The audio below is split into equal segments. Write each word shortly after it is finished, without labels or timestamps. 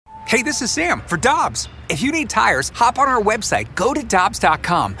Hey, this is Sam for Dobbs. If you need tires, hop on our website, go to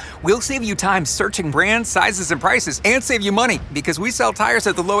Dobbs.com. We'll save you time searching brands, sizes, and prices, and save you money because we sell tires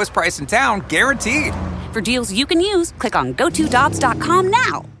at the lowest price in town, guaranteed. For deals you can use, click on GoToDobbs.com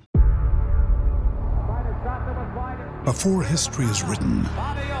now. Before history is written,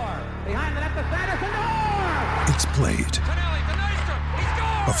 it's played.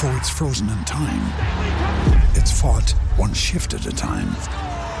 Before it's frozen in time, it's fought one shift at a time.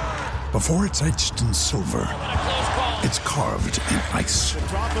 Before it's etched in silver, it's carved in ice.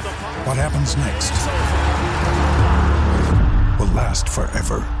 What happens next will last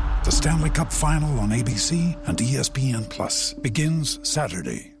forever. The Stanley Cup Final on ABC and ESPN Plus begins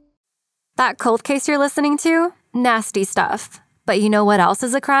Saturday. That cold case you're listening to? Nasty stuff. But you know what else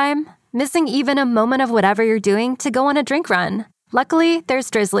is a crime? Missing even a moment of whatever you're doing to go on a drink run. Luckily, there's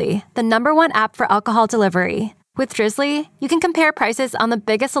Drizzly, the #1 app for alcohol delivery. With Drizzly, you can compare prices on the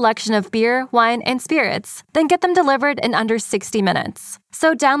biggest selection of beer, wine, and spirits, then get them delivered in under 60 minutes.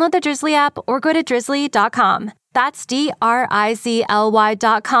 So download the Drizzly app or go to drizzly.com. That's DRIZLY.com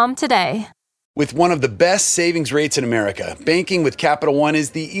today. With one of the best savings rates in America, banking with Capital One is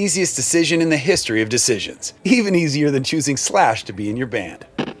the easiest decision in the history of decisions. Even easier than choosing Slash to be in your band.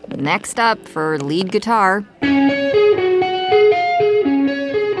 Next up for lead guitar.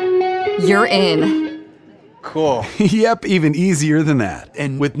 You're in. Cool. Yep, even easier than that.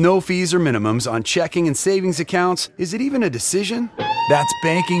 And with no fees or minimums on checking and savings accounts, is it even a decision? That's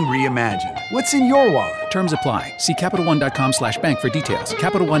banking reimagined. What's in your wallet? Terms apply. See CapitalOne.com/bank for details.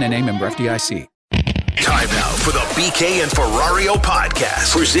 Capital One N.A. member FDIC. Time now for the BK and Ferrario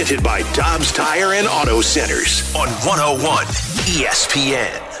podcast, presented by Dobbs Tire and Auto Centers on 101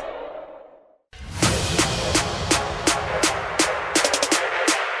 ESPN.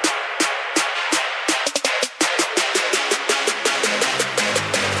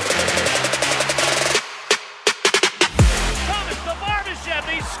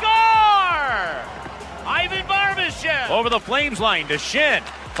 Over the Flames line to Shin.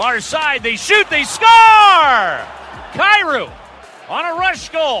 Far side, they shoot, they score! Kyrou on a rush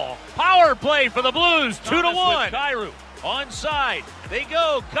goal. Power play for the Blues, 2-1. Kyrou onside. They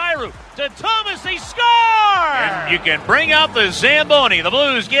go, Kyrou to Thomas, they score! And you can bring out the Zamboni. The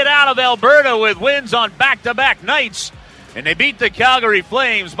Blues get out of Alberta with wins on back-to-back nights, and they beat the Calgary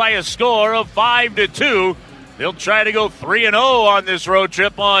Flames by a score of 5-2. They'll try to go 3-0 on this road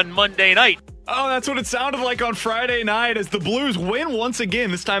trip on Monday night. Oh, that's what it sounded like on Friday night as the Blues win once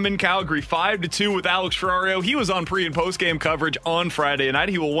again, this time in Calgary, 5-2 with Alex Ferrario. He was on pre- and post-game coverage on Friday night.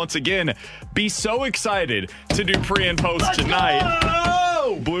 He will once again be so excited to do pre- and post tonight.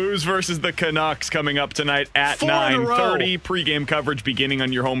 Blues versus the Canucks coming up tonight at 9:30. Pre-game coverage beginning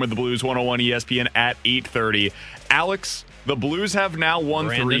on your home of the Blues, 101 ESPN at 8:30. Alex, the Blues have now won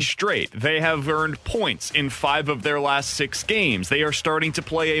 3 straight. They have earned points in 5 of their last 6 games. They are starting to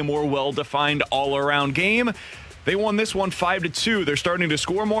play a more well-defined all-around game. They won this one 5-2. They're starting to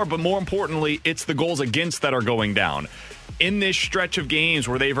score more, but more importantly, it's the goals against that are going down. In this stretch of games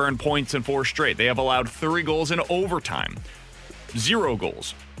where they've earned points in 4 straight, they have allowed 3 goals in overtime, 0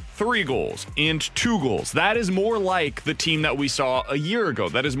 goals, 3 goals, and 2 goals. That is more like the team that we saw a year ago.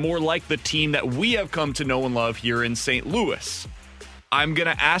 That is more like the team that we have come to know and love here in St. Louis. I'm going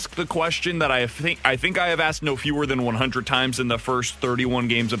to ask the question that I think I have asked no fewer than 100 times in the first 31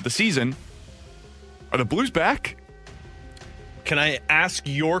 games of the season. Are the Blues back? Can I ask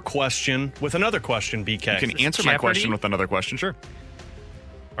your question with another question, BK? You can answer my question with another question, sure.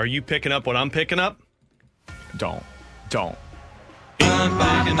 Are you picking up what I'm picking up? Don't. Why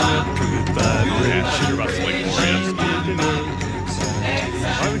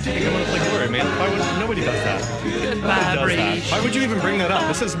would you think I want to play Glory, man? Nobody does that. Why would you even bring that up?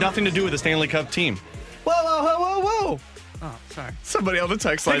 This has nothing to do with the Stanley Cup team. Whoa. Oh, sorry. Somebody on the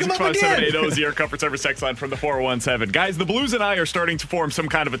text line, 65780 is the Air Comfort Service text line from the 417. Guys, the Blues and I are starting to form some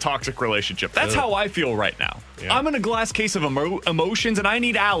kind of a toxic relationship. That's how I feel right now. Yeah. I'm in a glass case of emotions, and I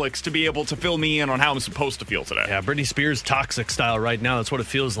need Alex to be able to fill me in on how I'm supposed to feel today. Yeah, Britney Spears toxic style right now. That's what it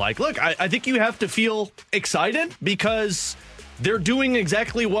feels like. Look, I think you have to feel excited because they're doing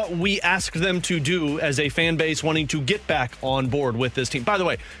exactly what we asked them to do as a fan base wanting to get back on board with this team. By the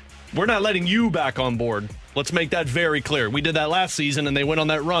way, we're not letting you back on board. Let's make that very clear. We did that last season, and they went on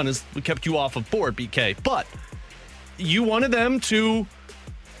that run as we kept you off of board, BK. But you wanted them to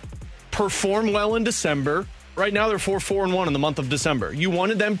perform well in December. Right now, they're 4-4-1 in the month of December. You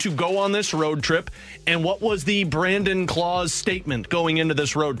wanted them to go on this road trip. And what was the Brandon Claus statement going into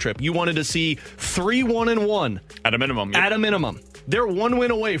this road trip? You wanted to see 3-1-1. At a minimum. Yep. At a minimum. They're 1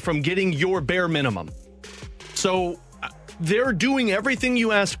 win away from getting your bare minimum. So they're doing everything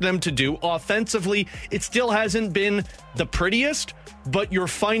you ask them to do. Offensively, it still hasn't been the prettiest, but you're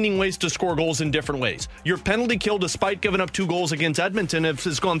finding ways to score goals in different ways. Your penalty kill, despite giving up 2 goals against Edmonton,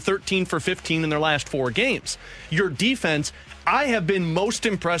 has gone 13 for 15 in their last 4 games. Your defense, I have been most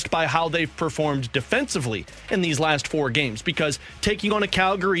impressed by how they've performed defensively in these last 4 games, because taking on a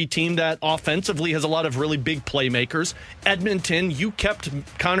Calgary team that offensively has a lot of really big playmakers, Edmonton, you kept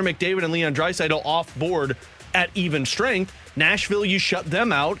Connor McDavid and Leon Draisaitl off board at even strength. Nashville, you shut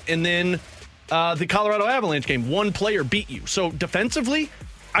them out, and then the Colorado Avalanche game, 1 player beat you. So defensively,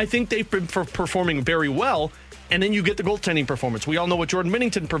 I think they've been performing very well, and then you get the goaltending performance. We all know what Jordan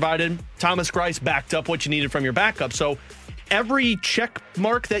Binnington provided. Thomas Greiss backed up what you needed from your backup. So every check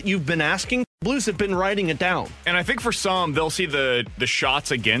mark that you've been asking, Blues have been writing it down. And I think for some, they'll see the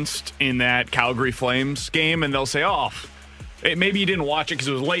shots against in that Calgary Flames game, and they'll say, maybe you didn't watch it because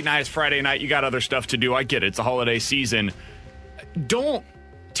it was late night, it's Friday night, you got other stuff to do. I get it. It's a holiday season. Don't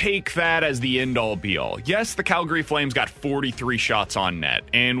take that as the end-all, be-all. Yes, the Calgary Flames got 43 shots on net,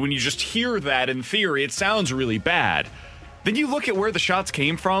 and when you just hear that in theory, it sounds really bad. Then you look at where the shots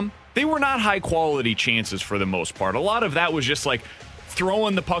came from. They were not high-quality chances for the most part. A lot of that was just like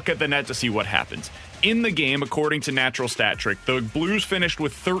throwing the puck at the net to see what happens. In the game, according to Natural Stat Trick, the Blues finished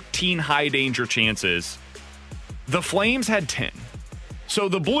with 13 high-danger chances. The Flames had 10. So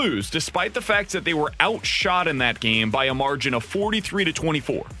the Blues, despite the fact that they were outshot in that game by a margin of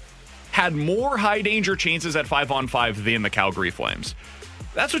 43-24, had more high-danger chances at 5-on-5 than the Calgary Flames.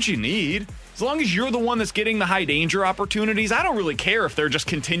 That's what you need. As long as you're the one that's getting the high-danger opportunities, I don't really care if they're just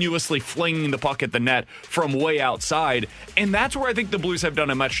continuously flinging the puck at the net from way outside. And that's where I think the Blues have done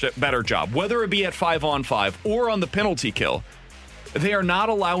a much better job, whether it be at 5-on-5 or on the penalty kill. They are not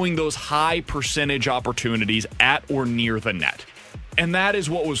allowing those high-percentage opportunities at or near the net. And that is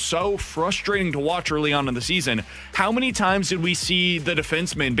what was so frustrating to watch early on in the season. How many times did we see the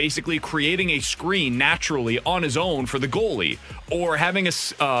defenseman basically creating a screen naturally on his own for the goalie, or having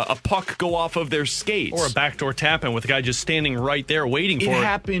a puck go off of their skates, or a backdoor tap in with a guy just standing right there waiting for it? It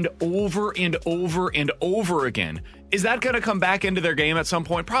happened over and over and over again. Is that going to come back into their game at some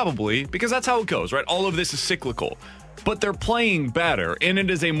point? Probably, because that's how it goes, right? All of this is cyclical. But they're playing better, and it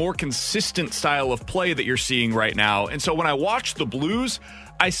is a more consistent style of play that you're seeing right now. And so when I watched the Blues,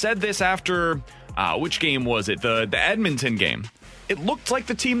 I said this after, which game was it? The Edmonton game. It looked like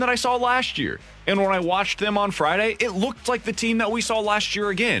the team that I saw last year. And when I watched them on Friday, it looked like the team that we saw last year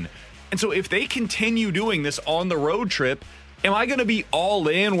again. And so if they continue doing this on the road trip, am I going to be all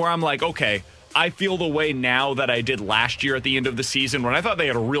in where I'm like, okay, I feel the way now that I did last year at the end of the season when I thought they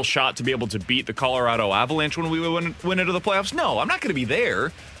had a real shot to be able to beat the Colorado Avalanche when we went into the playoffs? No, I'm not going to be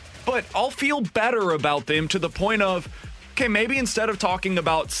there, but I'll feel better about them to the point of, okay, maybe instead of talking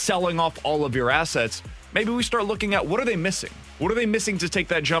about selling off all of your assets, maybe we start looking at what are they missing? What are they missing to take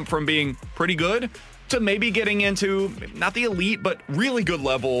that jump from being pretty good to maybe getting into not the elite, but really good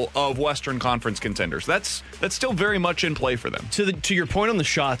level of Western Conference contenders? That's still very much in play for them. To your point on the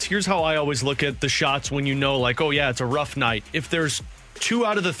shots, here's how I always look at the shots when you know, like, oh yeah, it's a rough night. If there's 2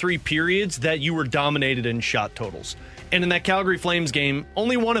 out of the 3 periods that you were dominated in shot totals, and in that Calgary Flames game,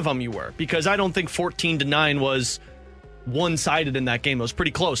 only one of them you were, because I don't think 14-9 was one-sided in that game. It was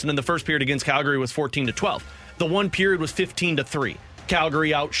pretty close. And then the first period against Calgary was 14-12. The one period was 15-3.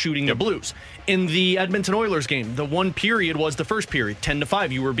 Calgary out shooting the Blues. In the Edmonton Oilers game, the one period was the first period,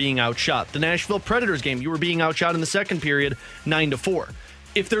 10-5, you were being outshot. The Nashville Predators game, you were being outshot in the second period, 9-4.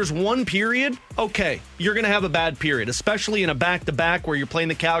 If there's one period, okay, you're going to have a bad period, especially in a back-to-back where you're playing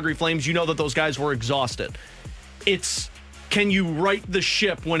the Calgary Flames. You know that those guys were exhausted. It's, can you right the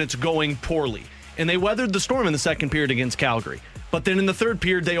ship when it's going poorly? And they weathered the storm in the second period against Calgary. But then in the third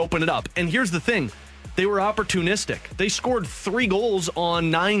period, they opened it up. And here's the thing. They were opportunistic. They scored 3 goals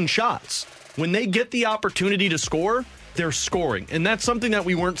on 9 shots. When they get the opportunity to score, they're scoring. And that's something that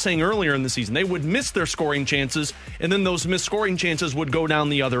we weren't saying earlier in the season. They would miss their scoring chances, and then those missed scoring chances would go down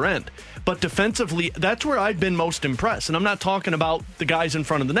the other end. But defensively, that's where I've been most impressed. And I'm not talking about the guys in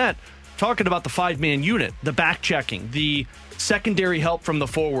front of the net. I'm talking about the 5-man unit, the back checking, the secondary help from the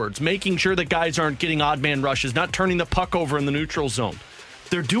forwards, making sure that guys aren't getting odd man rushes, not turning the puck over in the neutral zone.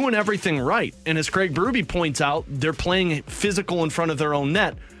 They're doing everything right. And as Craig Berube points out, they're playing physical in front of their own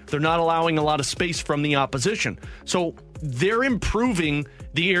net. They're not allowing a lot of space from the opposition. So they're improving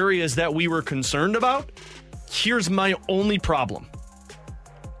the areas that we were concerned about. Here's my only problem.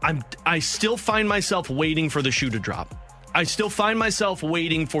 I still find myself waiting for the shoe to drop. I still find myself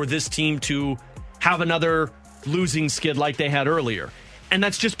waiting for this team to have another losing skid like they had earlier. And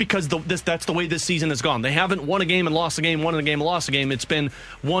that's just because that's the way this season has gone. They haven't won a game and lost a game, won a game and lost a game. It's been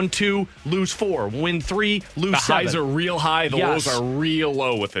 1-2, lose 4, win 3, lose 7. The highs are real high, the lows are real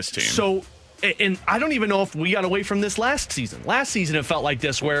low with this team. So, and I don't even know if we got away from this last season. Last season it felt like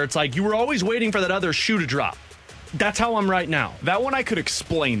this, where it's like you were always waiting for that other shoe to drop. That's how I'm right now. That one I could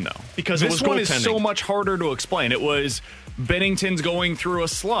explain, though. Because this one is so much harder to explain. It was Bennington's going through a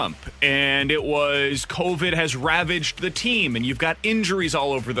slump, and it was COVID has ravaged the team, and you've got injuries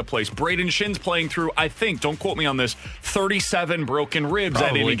all over the place. Braden Shin's playing through, I think, don't quote me on this, 37 broken ribs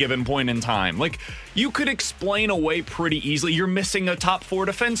at any given point in time. Like, you could explain away pretty easily. You're missing a top 4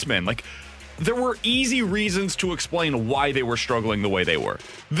 defenseman. Like, there were easy reasons to explain why they were struggling the way they were.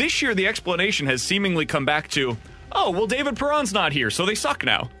 This year, the explanation has seemingly come back to, oh, well, David Perron's not here, so they suck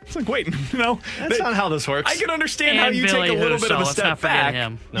now. It's like, wait, that's not how this works. I can understand how you take a little bit of a step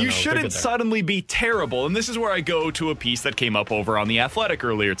back. You shouldn't suddenly be terrible. And this is where I go to a piece that came up over on The Athletic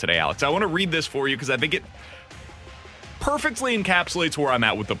earlier today, Alex. I want to read this for you because I think it perfectly encapsulates where I'm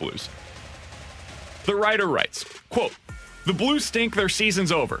at with the Blues. The writer writes, quote, "The Blues stink, their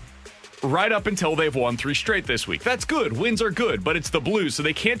season's over. Right up until they've won 3 straight this week. That's good. Wins are good, but it's the Blues, so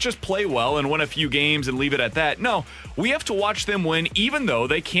they can't just play well and win a few games and leave it at that. No, we have to watch them win even though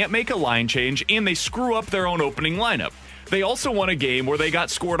they can't make a line change and they screw up their own opening lineup. They also won a game where they got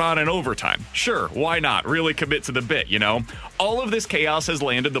scored on in overtime. Sure, why not? Really commit to the bit, you know? All of this chaos has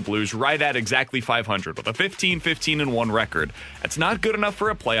landed the Blues right at exactly 500 with a 15-15-1 record. It's not good enough for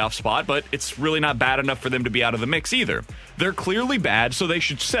a playoff spot, but it's really not bad enough for them to be out of the mix either. They're clearly bad, so they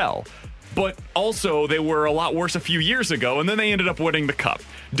should sell. But also, they were a lot worse a few years ago, and then they ended up winning the Cup.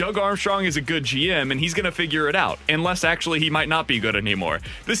 Doug Armstrong is a good GM, and he's going to figure it out. Unless, actually, he might not be good anymore.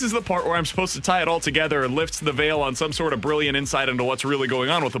 This is the part where I'm supposed to tie it all together and lifts the veil on some sort of brilliant insight into what's really going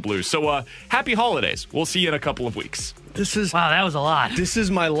on with the Blues. So, happy holidays. We'll see you in a couple of weeks. Wow, that was a lot. This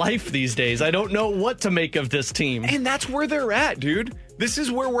is my life these days. I don't know what to make of this team. And that's where they're at, dude. This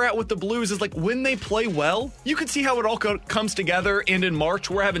is where we're at with the Blues, is like when they play well, you can see how it all comes together. And in March,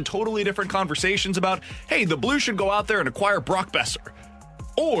 we're having totally different conversations about, hey, the Blues should go out there and acquire Brock Besser.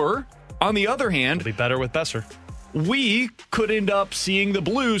 Or, on the other hand, it'll be better with Besser. We could end up seeing the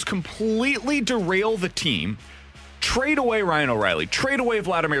Blues completely derail the team, trade away Ryan O'Reilly, trade away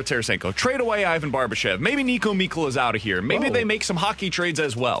Vladimir Tarasenko, trade away Ivan Barbashev. Maybe Nico Mikkola is out of here. Maybe they make some hockey trades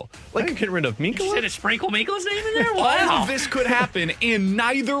as well. Like, I can get rid of Mikkola? You said to sprinkle Mikkola's name in there? Wow. All of this could happen, and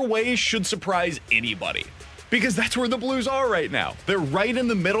neither way should surprise anybody. Because that's where the Blues are right now. They're right in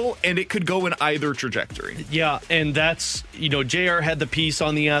the middle, and it could go in either trajectory. Yeah, and that's, JR had the piece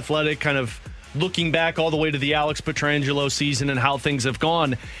on The Athletic kind of looking back all the way to the Alex Pietrangelo season and how things have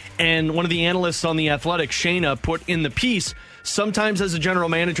gone. And one of the analysts on The Athletic, Shayna, put in the piece, sometimes as a general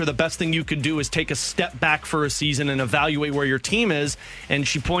manager, the best thing you can do is take a step back for a season and evaluate where your team is. And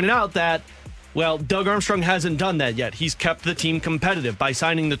she pointed out that, well, Doug Armstrong hasn't done that yet. He's kept the team competitive by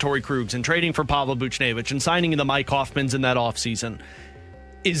signing the Torrey Krugs and trading for Pavel Buchnevich and signing the Mike Hoffmans in that offseason.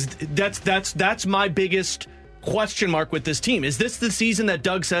 That's my biggest question mark with this team. Is this the season that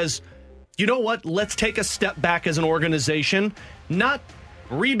Doug says, you know what, let's take a step back as an organization, not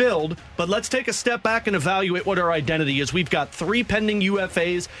rebuild, but let's take a step back and evaluate what our identity is. We've got 3 pending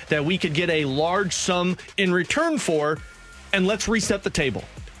UFAs that we could get a large sum in return for, and let's reset the table.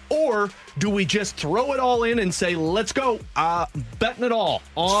 Or do we just throw it all in and say, let's go, betting it all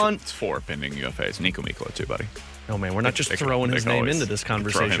on... It's 4 pending UFAs. Nico Mikkola too, buddy. No, man, we're not just throwing his name into this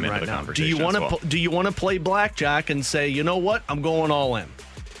conversation right now. Do you want to play blackjack and say, you know what, I'm going all in?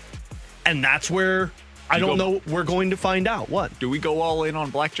 And that's where I don't know. We're going to find out. What? Do we go all in on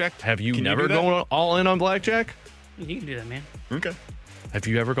blackjack? Have you never gone all in on blackjack? You can do that, man. Okay. Have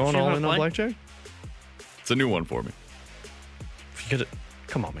you ever gone all in on blackjack? It's a new one for me. If you get it,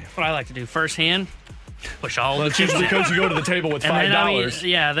 come on, man. What I like to do, first hand, push all the chips. It's usually because you go to the table with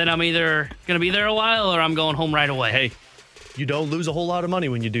 $5. Then I'm either going to be there a while or I'm going home right away. Hey, you don't lose a whole lot of money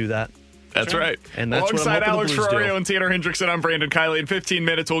when you do that. That's right. And that's alongside what I'm Alex Ferrario and Tanner Hendrickson, I'm Brandon Kiley. In 15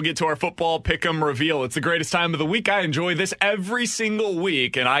 minutes, we'll get to our football pick'em reveal. It's the greatest time of the week. I enjoy this every single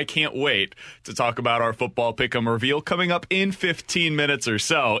week, and I can't wait to talk about our football pick'em reveal coming up in 15 minutes or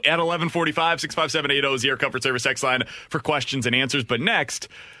so. At 11:45, 65780 is the Air Comfort Service X line for questions and answers. But next,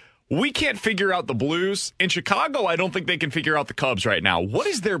 we can't figure out the Blues. In Chicago, I don't think they can figure out the Cubs right now. What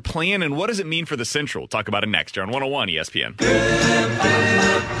is their plan, and what does it mean for the Central? We'll talk about it next here on 101 ESPN.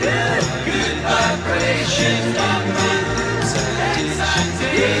 Good vibrations.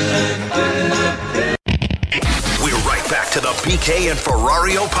 We're right back to the BK and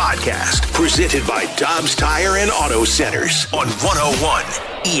Ferrario podcast, presented by Dobbs Tire and Auto Centers on 101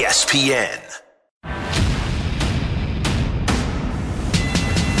 ESPN.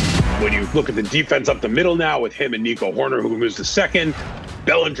 When you look at the defense up the middle now with him and Nico Horner, who moves to second,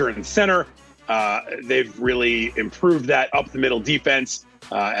 Bellinger in center, they've really improved that up the middle defense.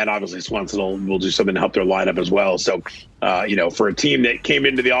 And obviously Swanson will do something to help their lineup as well. So, for a team that came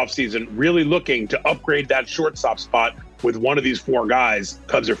into the offseason really looking to upgrade that shortstop spot with one of these four guys,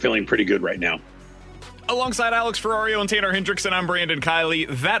 Cubs are feeling pretty good right now. Alongside Alex Ferrario and Tanner Hendrickson, I'm Brandon Kiley.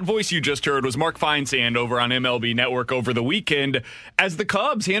 That voice you just heard was Mark Feinsand over on MLB Network over the weekend as the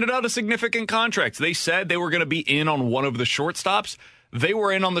Cubs handed out a significant contract. They said they were going to be in on one of the shortstops. They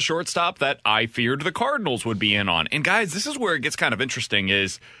were in on the shortstop that I feared the Cardinals would be in on. And guys, this is where it gets kind of interesting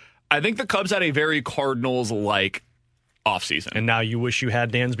is I think the Cubs had a very Cardinals-like offseason. And now you wish you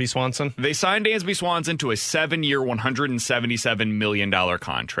had Dansby Swanson? They signed Dansby Swanson to a 7-year, $177 million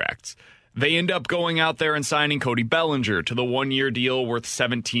contract. They end up going out there and signing Cody Bellinger to the 1-year deal worth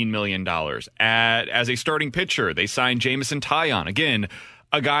 $17 million. As a starting pitcher, they signed Jameson Taillon, again,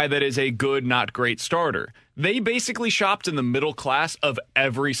 a guy that is a good, not great starter. They basically shopped in the middle class of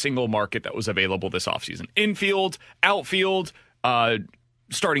every single market that was available this offseason. Infield, outfield,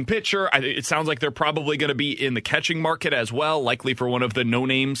 starting pitcher. It sounds like they're probably going to be in the catching market as well, likely for one of the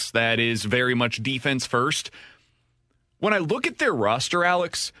no-names that is very much defense first. When I look at their roster,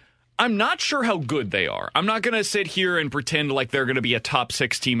 Alex, I'm not sure how good they are. I'm not going to sit here and pretend like they're going to be a top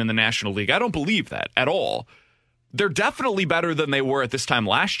 6 team in the National League. I don't believe that at all. They're definitely better than they were at this time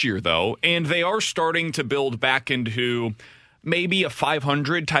last year, though, and they are starting to build back into maybe a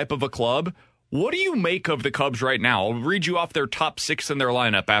 500 type of a club. What do you make of the Cubs right now? I'll read you off their top 6 in their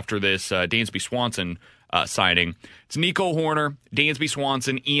lineup after this Dansby Swanson signing. It's Nico Horner, Dansby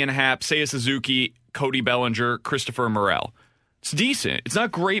Swanson, Ian Happ, Seiya Suzuki, Cody Bellinger, Christopher Morel. It's decent. It's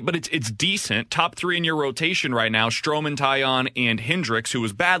not great, but it's decent. Top 3 in your rotation right now, Stroman, Taillon, and Hendricks, who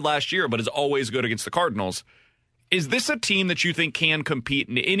was bad last year but is always good against the Cardinals. Is this a team that you think can compete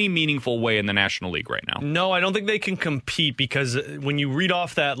in any meaningful way in the National League right now? No, I don't think they can compete because when you read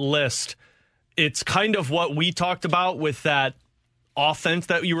off that list, it's kind of what we talked about with that offense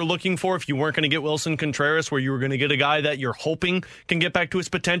that you were looking for if you weren't going to get Wilson Contreras, where you were going to get a guy that you're hoping can get back to his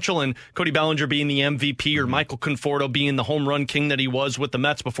potential, and Cody Bellinger being the MVP or Michael Conforto being the home run king that he was with the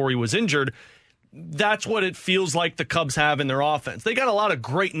Mets before he was injured. That's what it feels like the Cubs have in their offense. They got a lot of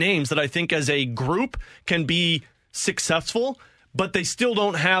great names that I think as a group can be successful, but they still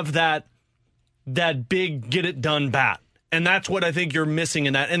don't have that big get-it-done bat. And that's what I think you're missing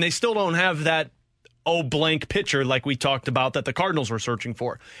in that. And they still don't have that blank pitcher like we talked about that the Cardinals were searching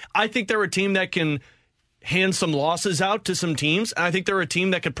for. I think they're a team that can hand some losses out to some teams. I think they're a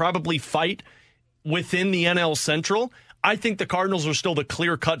team that could probably fight within the NL Central. I think the Cardinals are still the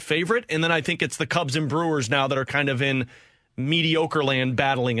clear-cut favorite, and then I think it's the Cubs and Brewers now that are kind of in mediocre land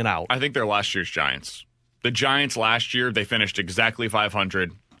battling it out. I think they're last year's Giants. The Giants last year, they finished exactly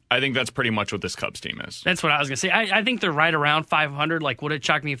 500. I think that's pretty much what this Cubs team is. That's what I was going to say. I think they're right around 500. Like, would it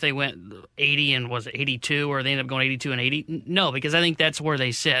shock me if they went 80 and was it 82, or they ended up going 82 and 80? No, because I think that's where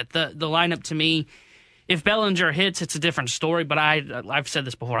they sit. The lineup, to me, if Bellinger hits, it's a different story, but I've said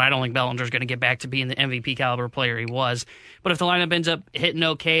this before. I don't think Bellinger's going to get back to being the MVP caliber player he was. But if the lineup ends up hitting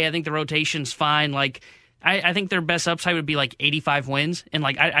okay, I think the rotation's fine. Like, I think their best upside would be like 85 wins, and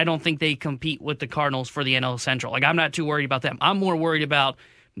like I don't think they compete with the Cardinals for the NL Central. Like, I'm not too worried about them. I'm more worried about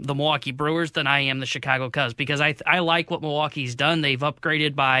the Milwaukee Brewers than I am the Chicago Cubs, because I like what Milwaukee's done. They've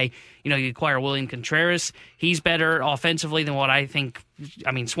upgraded by, you acquire William Contreras. He's better offensively than what I think.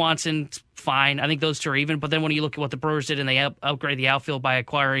 I mean, Swanson's fine. I think those two are even. But then when you look at what the Brewers did and they upgrade the outfield by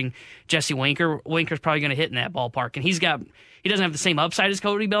acquiring Jesse Winker, Winker's probably going to hit in that ballpark. And he doesn't have the same upside as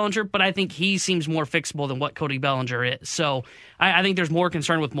Cody Bellinger, but I think he seems more fixable than what Cody Bellinger is. So I think there's more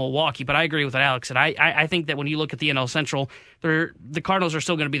concern with Milwaukee, but I agree with what Alex said. I think that when you look at the NL Central, the Cardinals are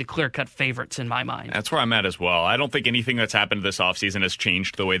still going to be the clear-cut favorites in my mind. That's where I'm at as well. I don't think anything that's happened this offseason has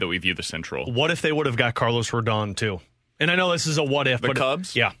changed the way that we view the Central. What if they would have got Carlos Rodon, too? And I know this is a what if. The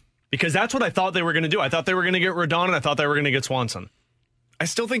Cubs? Yeah. Because that's what I thought they were going to do. I thought they were going to get Rodon, and I thought they were going to get Swanson. I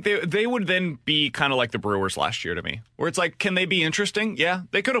still think they would then be kind of like the Brewers last year to me, where it's like, can they be interesting? Yeah,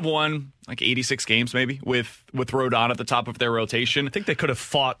 they could have won like 86 games maybe with Rodon at the top of their rotation. I think they could have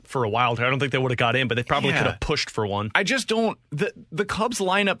fought for a while. I don't think they would have got in, but they probably could have pushed for one. I just don't. The Cubs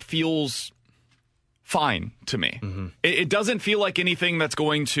lineup feels fine to me. Mm-hmm. It doesn't feel like anything that's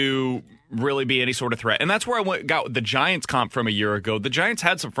going to really be any sort of threat. And that's where I got the Giants comp from a year ago. The Giants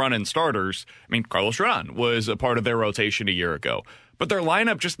had some front-end starters. I mean, Carlos Rodon was a part of their rotation a year ago. But their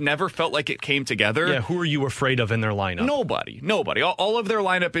lineup just never felt like it came together. Yeah, who are you afraid of in their lineup? Nobody. All of their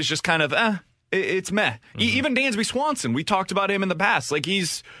lineup is just kind of, it's meh. Mm-hmm. Even Dansby Swanson, we talked about him in the past. Like,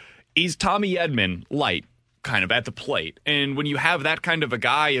 he's Tommy Edman light. kind of at the plate. And when you have that kind of a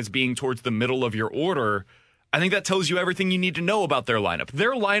guy as being towards the middle of your order, I think that tells you everything you need to know about their lineup.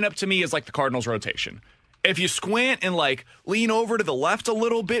 Their lineup to me is like the Cardinals rotation. If you squint and like lean over to the left a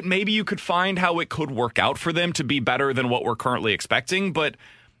little bit, maybe you could find how it could work out for them to be better than what we're currently expecting. But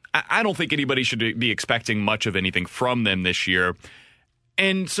I don't think anybody should be expecting much of anything from them this year.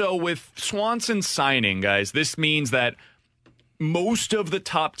 And so with Swanson signing, guys, this means that most of the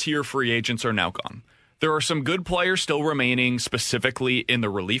top tier free agents are now gone. There are some good players still remaining, specifically in the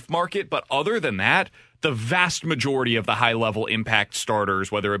relief market. But other than that, the vast majority of the high-level impact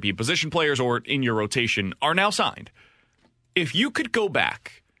starters, whether it be position players or in your rotation, are now signed. If you could go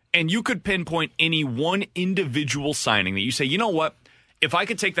back and you could pinpoint any one individual signing that you say, you know what, if I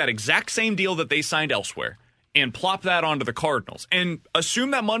could take that exact same deal that they signed elsewhere and plop that onto the Cardinals and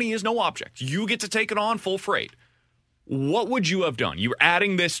assume that money is no object, you get to take it on full freight. What would you have done? You're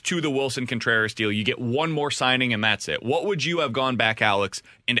adding this to the Wilson Contreras deal. You get one more signing and that's it. What would you have gone back, Alex,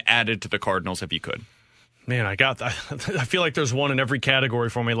 and added to the Cardinals if you could? Man, I feel like there's one in every category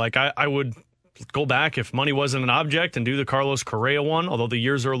for me. Like I would go back if money wasn't an object and do the Carlos Correa one, although the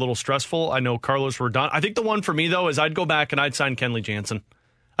years are a little stressful. I know Carlos Rodon. I think the one for me, though, is I'd go back and I'd sign Kenley Jansen.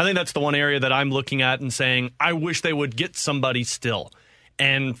 I think that's the one area that I'm looking at and saying, I wish they would get somebody still.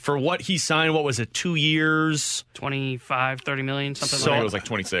 And for what he signed, what was it, 2 years? 25, 30 million, something So like that. it was like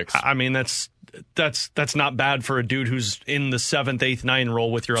 26. I mean, that's not bad for a dude who's in the 7th, 8th, 9th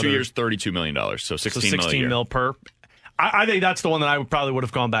role with your 2 other. 2 years, $32 million, so $16 mil per. I think that's the one that I probably would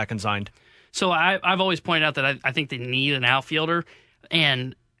have gone back and signed. So I've always pointed out that I think they need an outfielder,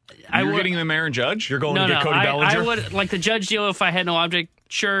 and You're getting them Aaron Judge? You're going to get Cody Bellinger? I would like the Judge deal if I had no object.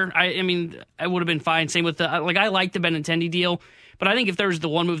 Sure, I mean I would have been fine. Same with I like the Benintendi deal. But I think if there was the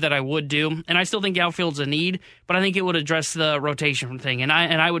one move that I would do, and I still think outfield's a need, but I think it would address the rotation thing, and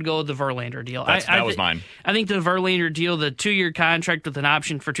I would go with the Verlander deal. That was mine. I think the Verlander deal, the 2-year contract with an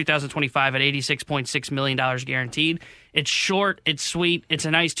option for 2025 at $86.6 million guaranteed. It's short, it's sweet, it's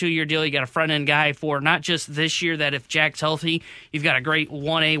a nice 2-year deal. You got a front-end guy for not just this year that if Jack's healthy, you've got a great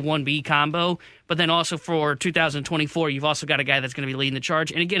 1A, 1B combo, but then also for 2024, you've also got a guy that's going to be leading the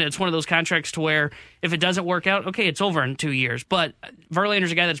charge. And again, it's one of those contracts to where if it doesn't work out, okay, it's over in 2 years. But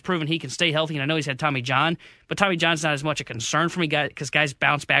Verlander's a guy that's proven he can stay healthy, and I know he's had Tommy John, but Tommy John's not as much a concern for me because guys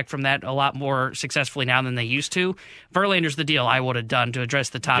bounce back from that a lot more successfully now than they used to. Verlander's the deal I would have done to address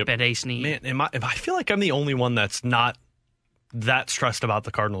the top-end ace need. Man, I feel like I'm the only one that's not that stressed about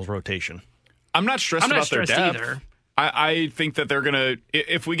the Cardinals' rotation. I'm not stressed about their depth either. I think that they're going to,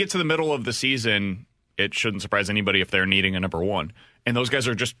 if we get to the middle of the season, it shouldn't surprise anybody if they're needing a number one. And those guys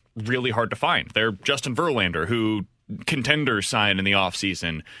are just really hard to find. They're Justin Verlander, who contenders sign in the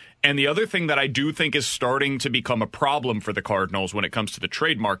offseason. And the other thing that I do think is starting to become a problem for the Cardinals when it comes to the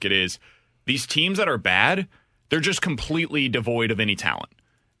trade market is these teams that are bad, they're just completely devoid of any talent.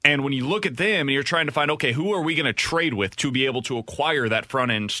 And when you look at them and you're trying to find, okay, who are we going to trade with to be able to acquire that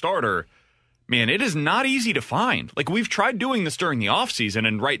front-end starter, man, it is not easy to find. Like, we've tried doing this during the offseason,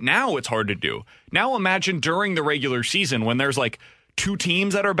 and right now it's hard to do. Now imagine during the regular season when there's like 2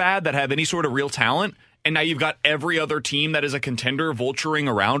 teams that are bad that have any sort of real talent, and now you've got every other team that is a contender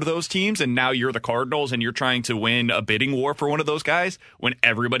vulturing around those teams, and now you're the Cardinals and you're trying to win a bidding war for one of those guys when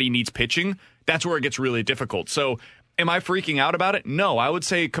everybody needs pitching. That's where it gets really difficult. So am I freaking out about it? No, I would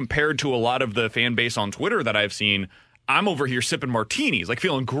say compared to a lot of the fan base on Twitter that I've seen, I'm over here sipping martinis, like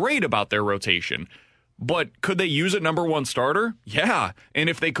feeling great about their rotation. But could they use a number one starter? Yeah. And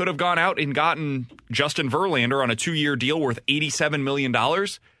if they could have gone out and gotten Justin Verlander on a 2-year deal worth $87 million,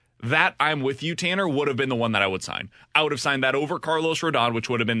 that, I'm with you, Tanner, would have been the one that I would sign. I would have signed that over Carlos Rodon, which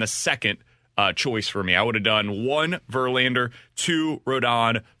would have been the second choice for me. I would have done 1 Verlander, 2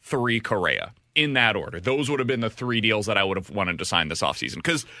 Rodon, 3 Correa. In that order. Those would have been the 3 deals that I would have wanted to sign this offseason.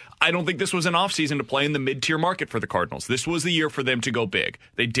 Because I don't think this was an offseason to play in the mid-tier market for the Cardinals. This was the year for them to go big.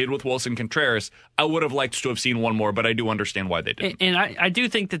 They did with Wilson Contreras. I would have liked to have seen one more, but I do understand why they didn't. And I do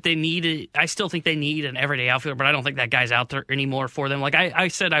think that I still think they need an everyday outfielder, but I don't think that guy's out there anymore for them. Like I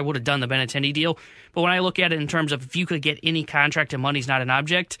said, I would have done the Benintendi deal, but when I look at it in terms of if you could get any contract and money's not an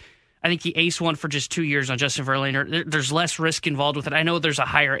object, I think the ace one for just 2 years on Justin Verlander, there's less risk involved with it. I know there's a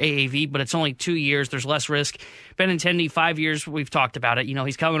higher AAV, but it's only 2 years. There's less risk. Benintendi, 5 years, we've talked about it. You know,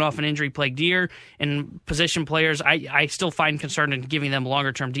 he's coming off an injury-plagued year, and position players, I still find concern in giving them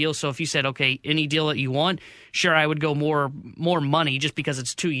longer-term deals. So if you said, okay, any deal that you want, sure, I would go more money just because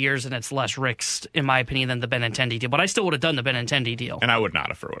it's 2 years and it's less risk, in my opinion, than the Benintendi deal. But I still would have done the Benintendi deal. And I would not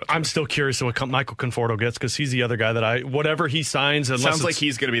have for what it's I'm still curious what Michael Conforto gets because he's the other guy that whatever he signs. Sounds like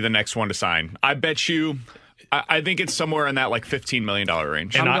he's going to be the next one to sign. I bet you I think it's somewhere in that like $15 million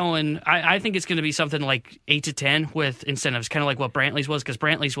range. I think it's going to be something like 8 to 10 with incentives, kind of like what Brantley's was, because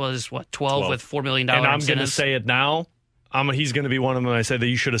Brantley's was, 12 with $4 million And I'm incentives. going to say it now. He's going to be one of them I said that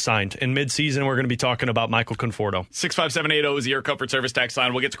you should have signed. In midseason, we're going to be talking about Michael Conforto. 65780 is the Air Comfort Service text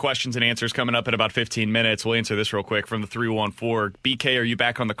line. We'll get to questions and answers coming up in about 15 minutes. We'll answer this real quick from the 314. BK, are you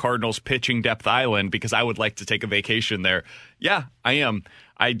back on the Cardinals pitching depth island? Because I would like to take a vacation there. Yeah, I am.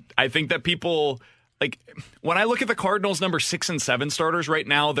 I think that people, like, when I look at the Cardinals number 6 and 7 starters right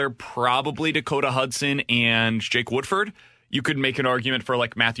now, they're probably Dakota Hudson and Jake Woodford. You could make an argument for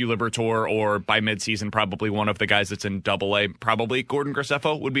like Matthew Liberatore, or by midseason, probably one of the guys that's in Double-A. Probably Gordon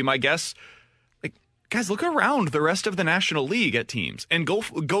Graceffo would be my guess. Like, guys, look around the rest of the National League at teams and go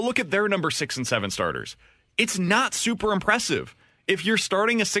look at their number 6 and 7 starters. It's not super impressive. If you're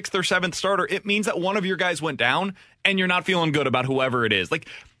starting a 6th or 7th starter, it means that one of your guys went down and you're not feeling good about whoever it is. Like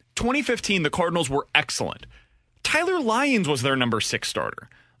 2015, the Cardinals were excellent. Tyler Lyons was their number 6 starter.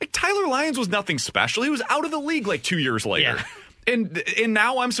 Like, Tyler Lyons was nothing special. He was out of the league like 2 years later. Yeah. And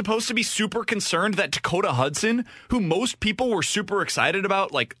now I'm supposed to be super concerned that Dakota Hudson, who most people were super excited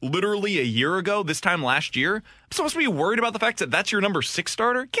about like literally a year ago, this time last year, I'm supposed to be worried about the fact that that's your number 6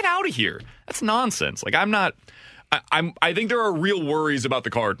 starter? Get out of here. That's nonsense. Like, I think there are real worries about the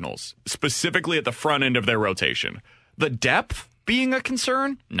Cardinals, specifically at the front end of their rotation. The depth being a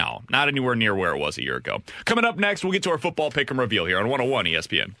concern? No, not anywhere near where it was a year ago. Coming up next, we'll get to our football pick and reveal here on 101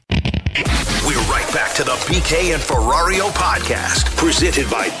 ESPN. We're right back to the BK and Ferrario podcast, presented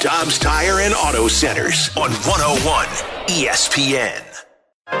by Dobbs Tire and Auto Centers on 101 ESPN.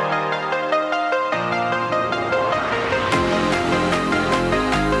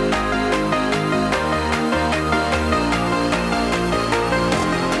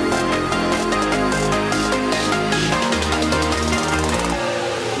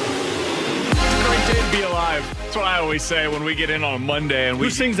 That's what I always say when we get in on a Monday and Who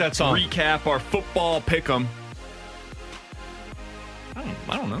sings that song? Recap our football pick'em.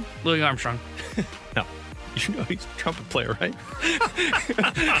 I don't know. Louis Armstrong. No. You know he's a trumpet player, right?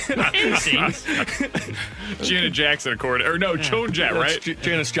 He sings. Janet Jackson, Joan Jett, right?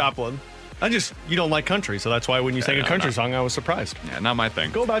 Janis Joplin. You don't like country, so that's why when you sang a country song, I was surprised. Yeah, not my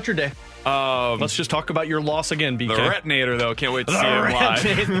thing. Go about your day. Let's just talk about your loss again, BK. The Retinator, though. Can't wait to see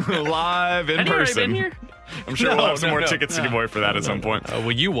him live. Live in person. Been here? I'm sure we'll have some more tickets to give away for that at some point. Well,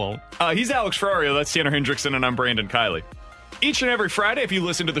 you won't. He's Alex Ferrario. That's Tanner Hendrickson, and I'm Brandon Kiley. Each and every Friday, if you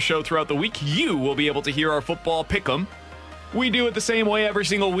listen to the show throughout the week, you will be able to hear our football pick'em. We do it the same way every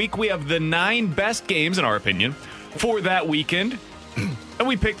single week. We have the 9 best games, in our opinion, for that weekend, and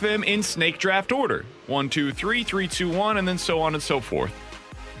we pick them in snake draft order. 1, 2, 3, 3, 2, 1, and then so on and so forth.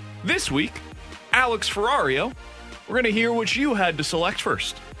 This week, Alex Ferrario, we're going to hear what you had to select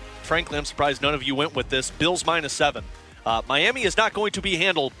first. Frankly, I'm surprised none of you went with this. Bills -7. Miami is not going to be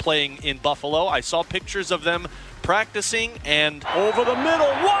handled playing in Buffalo. I saw pictures of them practicing, and over the middle,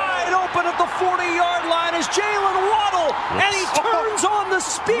 wide open at the 40-yard line is Jalen Waddle, and he turns on the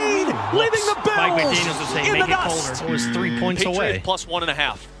speed, leaving the Bills Mike McDaniels was saying, in make the it dust. colder. It was 3 points Patriots away. plus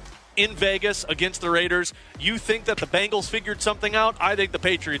 1.5. In Vegas against the Raiders. You think that the Bengals figured something out? I think the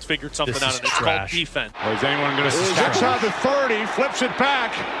Patriots figured something out, and it's called defense. Or is anyone going to suspect? Inside the 30, flips it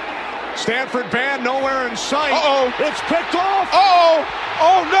back. Stanford band nowhere in sight. It's picked off. Oh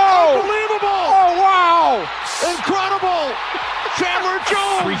no! Unbelievable! Oh wow! Incredible! Chandler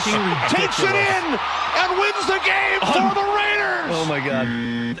Jones takes it in and wins the game for the Raiders. Oh my God!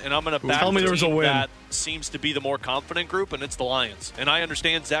 And I'm going to back Tell me there was a win. That seems to be the more confident group, and it's the Lions. And I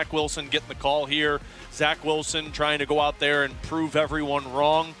understand Zach Wilson getting the call here. Zach Wilson trying to go out there and prove everyone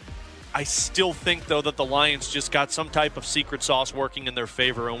wrong. I still think, though, that the Lions just got some type of secret sauce working in their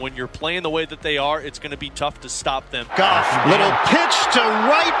favor. And when you're playing the way that they are, it's going to be tough to stop them. Goff, little pitch to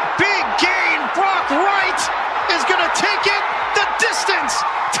right, big gain. Brock Wright is going to take it the distance.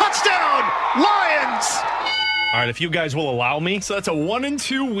 Touchdown, Lions. All right, if you guys will allow me. So that's a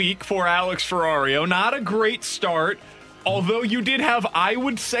 1-2 week for Alex Ferrario. Not a great start. Although you did have, I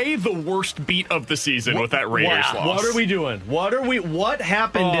would say, the worst beat of the season with that Raiders loss. What are we doing? What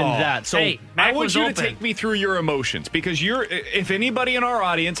happened in that? So hey, I want you to take me through your emotions, because if anybody in our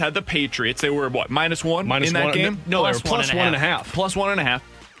audience had the Patriots, they were what, -1 in that game? No, they were plus 1.5. Plus 1.5.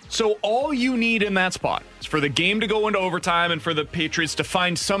 So all you need in that spot is for the game to go into overtime and for the Patriots to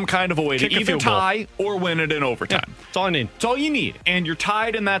find some kind of a way to either tie or win it in overtime. Yeah, that's all I need. That's all you need. And you're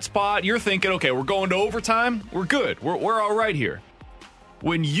tied in that spot. You're thinking, okay, we're going to overtime. We're good. We're all right here.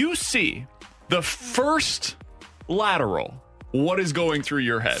 When you see the first lateral, what is going through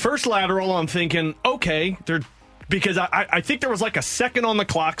your head? First lateral, I'm thinking, okay, because I think there was like a second on the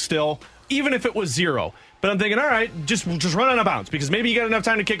clock still, even if it was 0. But I'm thinking, all right, just run out of bounds because maybe you got enough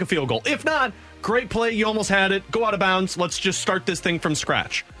time to kick a field goal. If not, great play. You almost had it. Go out of bounds. Let's just start this thing from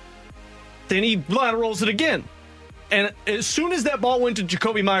scratch. Then he laterals it again. And as soon as that ball went to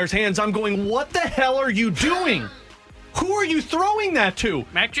Jakobi Meyers' hands, I'm going, what the hell are you doing? Who are you throwing that to?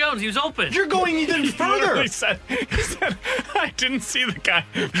 Mac Jones, he was open. You're going even further. He said, I didn't see the guy.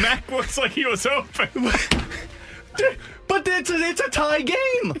 Mac looks like he was open. But it's a tie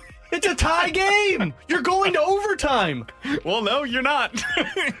game. It's a tie game. You're going to overtime. Well, no, you're not.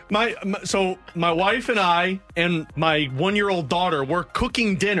 So my wife and I and my 1-year-old daughter were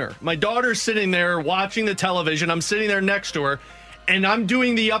cooking dinner. My daughter's sitting there watching the television. I'm sitting there next to her, and I'm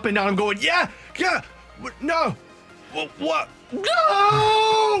doing the up and down. I'm going, yeah, no, what,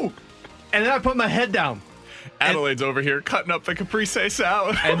 no. And then I put my head down. Adelaide's over here cutting up the caprese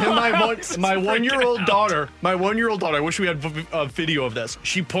salad. And then my 1-year-old daughter, I wish we had a video of this.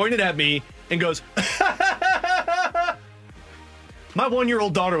 She pointed at me and goes, my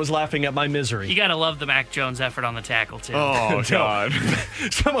 1-year-old daughter was laughing at my misery. You got to love the Mac Jones effort on the tackle, too. Oh, God.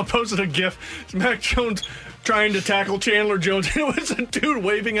 Someone posted a GIF. Mac Jones trying to tackle Chandler Jones. And it was a dude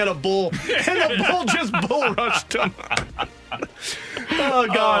waving at a bull. And the bull just bull rushed him. Oh,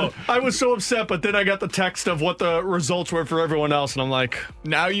 God. I was so upset, but then I got the text of what the results were for everyone else, and I'm like...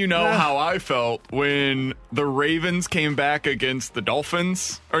 Now you know how I felt when the Ravens came back against the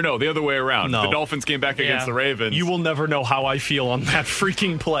Dolphins. Or no, the other way around. No. The Dolphins came back against the Ravens. You will never know how I feel on that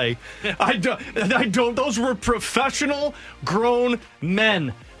freaking play. I don't. Those were professional, grown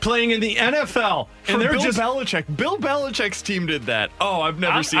men playing in the NFL. And they're just Belichick. Bill Belichick's team did that. Oh, I've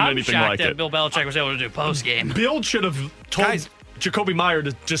never seen anything like that it. Bill Belichick was able to do post-game. Bill should have told Jakobi Meyers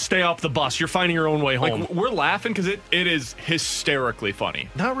to just stay off the bus. You're finding your own way home. Like, we're laughing because it is hysterically funny.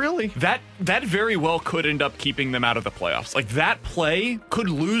 Not really. That very well could end up keeping them out of the playoffs. Like, that play could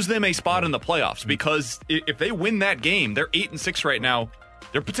lose them a spot in the playoffs because if they win that game, they're 8-6 right now.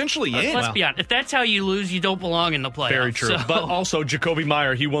 They're potentially in. Let's be honest. If that's how you lose, you don't belong in the playoffs. Very true. So. But also, Jakobi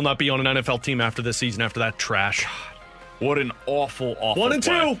Meyers, he will not be on an NFL team after this season, after that trash. God, what an awful 1-2.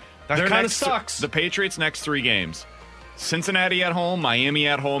 play. That kind of sucks. The Patriots' next 3 games. Cincinnati at home, Miami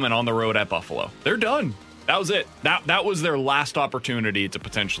at home, and on the road at Buffalo. They're done. That was it. That was their last opportunity to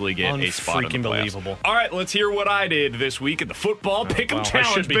potentially get a spot in the playoffs. Unbelievable. All right, let's hear what I did this week at the Football Pick'em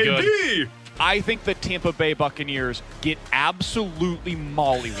Challenge, baby. Good. I think the Tampa Bay Buccaneers get absolutely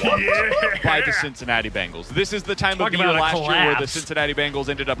mollywopped by the Cincinnati Bengals. This is the time of year last year where the Cincinnati Bengals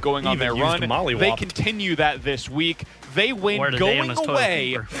ended up going on their run. They continue that this week. They win going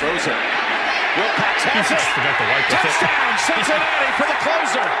away. Frozen. Wilcox has it. Touchdown, Cincinnati for the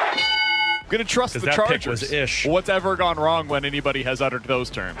closer. I'm going to trust the Chargers. Was ish. What's ever gone wrong when anybody has uttered those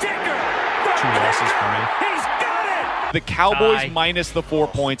terms? 2 losses for me. The Cowboys minus the 4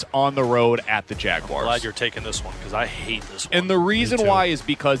 points on the road at the Jaguars. I'm glad you're taking this one because I hate this one. And the reason why is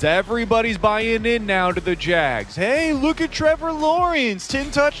because everybody's buying in now to the Jags. Hey, look at Trevor Lawrence.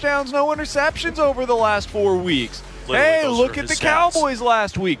 10 touchdowns, no interceptions over the last 4 weeks. Hey, look at the Cowboys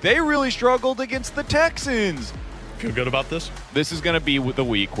last week. They really struggled against the Texans. Feel good about this? This is going to be the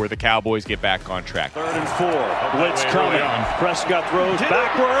week where the Cowboys get back on track. 3rd and 4. Blitz coming. Prescott throws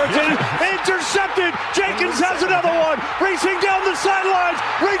backwards and intercepted. Jenkins has another one. Racing down the sidelines.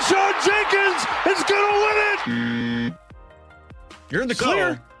 Rayshon Jenkins is going to win it. You're in the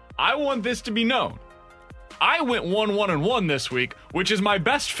clear. I want this to be known. I went 1-1-1 this week, which is my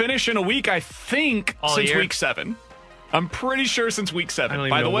best finish in a week, I think, since week 7. I'm pretty sure since week 7. I don't even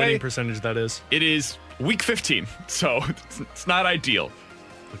By know the what way, percentage that is. It is week 15, so it's not ideal.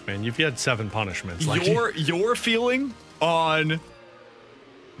 Look, man, you've had 7 punishments. Your feeling on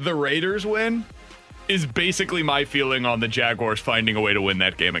the Raiders win is basically my feeling on the Jaguars finding a way to win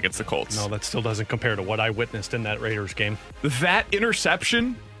that game against the Colts. No, that still doesn't compare to what I witnessed in that Raiders game. That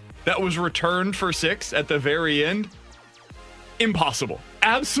interception that was returned for 6 at the very end, impossible.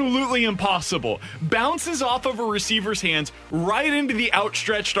 Absolutely impossible. Bounces off of a receiver's hands right into the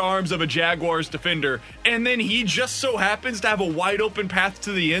outstretched arms of a Jaguars defender, and then he just so happens to have a wide open path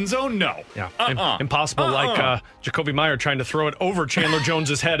to the end zone? No. Yeah. Impossible, like Jakobi Meyers trying to throw it over Chandler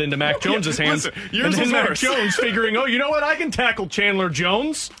Jones's head into Mac Jones's hands. Listen, yours and then was Mac worse. Jones figuring, you know what? I can tackle Chandler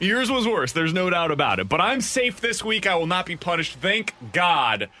Jones. Yours was worse. There's no doubt about it. But I'm safe this week. I will not be punished. Thank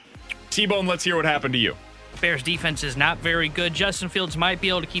God. T-Bone, let's hear what happened to you. Bears defense is not very good. Justin Fields might be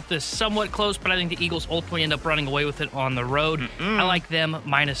able to keep this somewhat close, but I think the Eagles ultimately end up running away with it on the road. I like them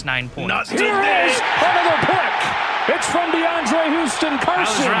minus 9 points. Not today. Another pick. It's from DeAndre Houston Carson.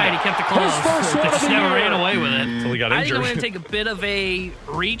 I was right. He kept it close. His first one They of just the never year. ran away with it. Until he got I think injured. I'm going to take a bit of a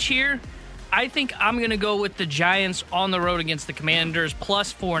reach here. I think I'm going to go with the Giants on the road against the Commanders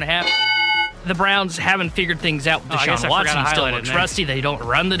plus 4.5. the Browns haven't figured things out with Deshaun Watson. Still looks rusty. They don't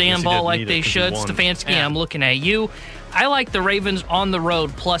run the damn ball like they should. Stefanski, I'm looking at you. I like the Ravens on the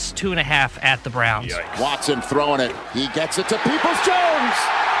road plus 2.5 at the Browns. Yikes. Watson throwing it. He gets it to Peoples-Jones.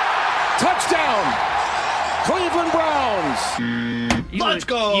 Touchdown. Cleveland Browns. Let's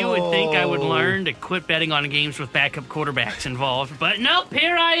go. You would think I would learn to quit betting on games with backup quarterbacks involved, but nope,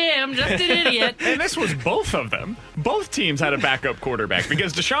 here I am, just an idiot. And this was both of them. Both teams had a backup quarterback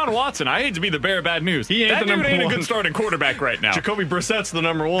because Deshaun Watson, I hate to be the bearer of bad news. That dude ain't a good starting quarterback right now. Jacoby Brissett's the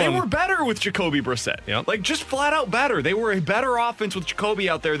number one. They were better with Jacoby Brissett. Yep. Like, just flat out better. They were a better offense with Jacoby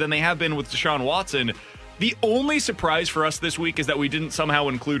out there than they have been with Deshaun Watson. The only surprise for us this week is that we didn't somehow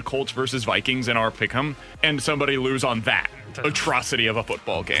include Colts versus Vikings in our pick'em and somebody lose on that atrocity of a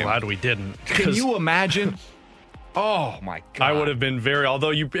football game. Glad we didn't. Can you imagine? Oh my God! I would have been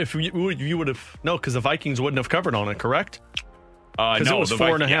although you would have because the Vikings wouldn't have covered on it, correct? No, it was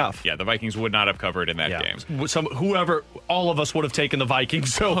 4.5. Yeah, the Vikings would not have covered in that game. All of us would have taken the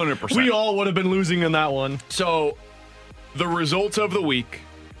Vikings. So 100%. We all would have been losing in that one. So the results of the week.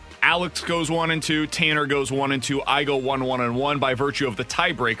 Alex goes 1-2, Tanner goes 1-2, I go 1-1 by virtue of the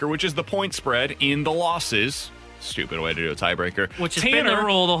tiebreaker, which is the point spread in the losses. Stupid way to do a tiebreaker. Which has been the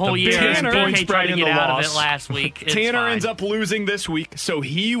rule the whole year. Tanner tried to get out of it last week. Tanner ends up losing this week, so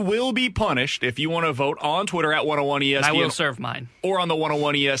he will be punished. If you want to vote on Twitter at 101ESPN. I will serve mine. Or on the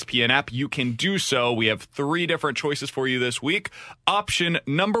 101 ESPN app, you can do so. We have 3 different choices for you this week. Option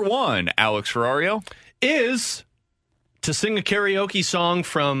number 1, Alex Ferrario, is to sing a karaoke song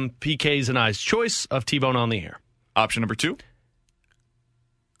from PK's and I's choice of T-Bone on the Air. Option number 2.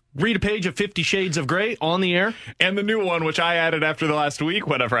 Read a page of 50 Shades of Grey on the air. And the new one, which I added after the last week,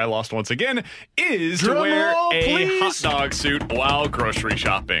 whenever I lost once again, is to wear a hot dog suit while grocery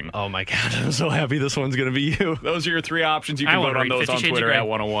shopping. Oh my God, I'm so happy this one's going to be you. Those are your 3 options. You can vote on those on Twitter at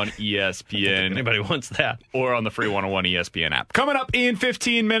 101 ESPN. Anybody wants that. Or on the free 101 ESPN app. Coming up in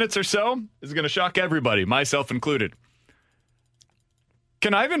 15 minutes or so, this is going to shock everybody, myself included.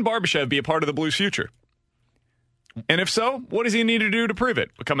 Can Ivan Barbashev be a part of the Blues' future? And if so, what does he need to do to prove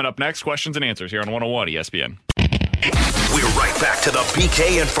it? Coming up next, questions and answers here on 101 ESPN. We're right back to the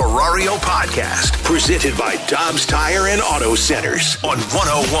BK and Ferrario podcast, presented by Dobbs Tire and Auto Centers on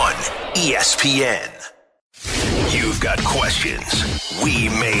 101 ESPN. You've got questions. We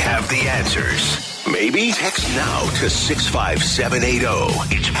may have the answers. Maybe text now to 65780.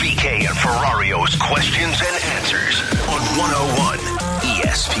 It's BK and Ferrario's questions and answers on 101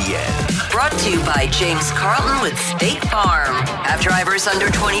 ESPN. Brought to you by James Carlton with State Farm. Have drivers under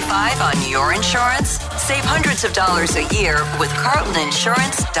 25 on your insurance? Save hundreds of dollars a year with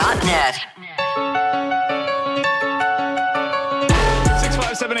CarltonInsurance.net.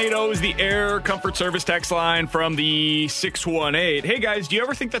 65780 is the Air Comfort Service text line from the 618. Hey guys, do you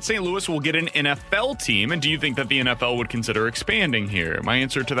ever think that St. Louis will get an NFL team? And do you think that the NFL would consider expanding here? My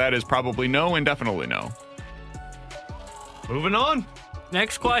answer to that is probably no and definitely no. Moving on.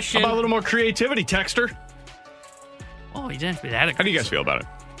 Next question. How about a little more creativity, Texter? Oh, you didn't be that aggressive. How do you guys feel about it?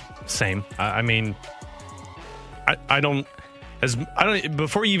 Same. I mean, I don't.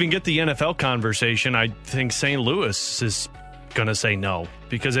 Before you even get the NFL conversation, I think St. Louis is going to say no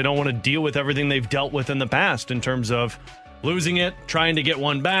because they don't want to deal with everything they've dealt with in the past in terms of losing it, trying to get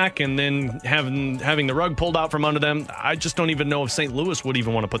one back, and then having the rug pulled out from under them. I just don't even know if St. Louis would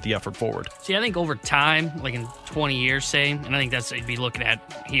even want to put the effort forward. See, I think over time, like in 20 years, say, and I think that's what you'd be looking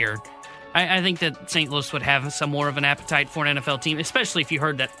at here, I think that St. Louis would have some more of an appetite for an NFL team, especially if you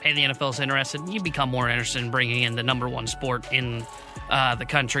heard that, hey, the NFL's interested. You become more interested in bringing in the number one sport in the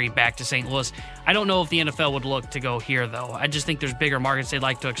country back to St. Louis. I don't know if the NFL would look to go here, though. I just think there's bigger markets they'd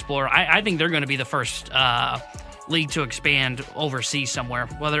like to explore. I think they're going to be the first league to expand overseas somewhere,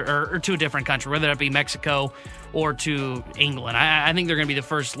 or to a different country, whether that be Mexico or to England. I think they're going to be the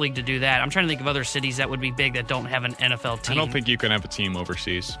first league to do that. I'm trying to think of other cities that would be big that don't have an NFL team. I don't think you can have a team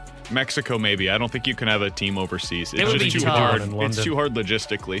overseas. Mexico, maybe. I don't think you can have a team overseas. It's just too hard. It's too hard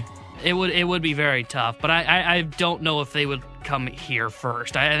logistically. It would be very tough, but I don't know if they would come here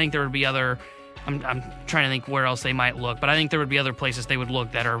first. I think there would be other. I'm trying to think where else they might look, but I think there would be other places they would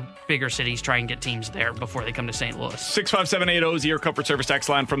look that are bigger cities, try and get teams there before they come to St. Louis. 65780 is your Comfort Service text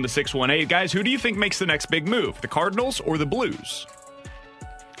line from the 618. Guys, who do you think makes the next big move? The Cardinals or the Blues?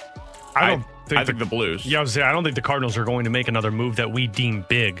 I think the Blues. Yeah, I don't think the Cardinals are going to make another move that we deem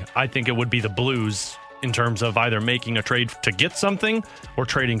big. I think it would be the Blues in terms of either making a trade to get something or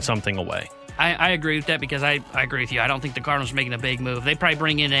trading something away. I agree with that because I agree with you. I don't think the Cardinals are making a big move. They probably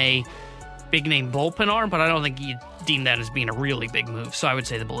bring in a big name bullpen arm, but I don't think you'd deem that as being a really big move. So I would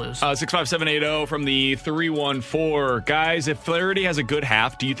say the Blues. 65780 from the 314. Guys, if Flaherty has a good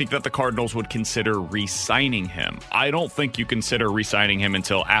half, do you think that the Cardinals would consider re-signing him? I don't think you consider re-signing him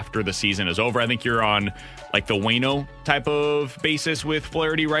until after the season is over. I think you're on like the Waino type of basis with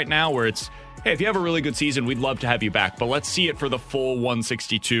Flaherty right now, where it's, hey, if you have a really good season, we'd love to have you back, but let's see it for the full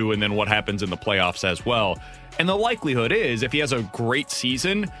 162 and then what happens in the playoffs as well. And the likelihood is, if he has a great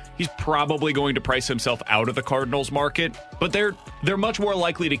season, he's probably going to price himself out of the Cardinals market. But they're much more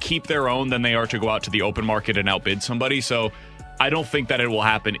likely to keep their own than they are to go out to the open market and outbid somebody. So I don't think that it will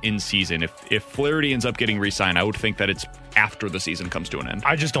happen in season. If Flaherty ends up getting re-signed, I would think that it's after the season comes to an end.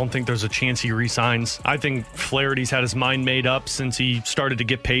 I just don't think there's a chance he re-signs. I think Flaherty's had his mind made up since he started to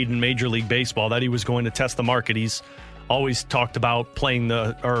get paid in Major League Baseball that he was going to test the market. He's always talked about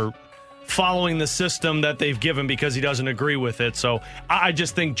following the system that they've given because he doesn't agree with it. So I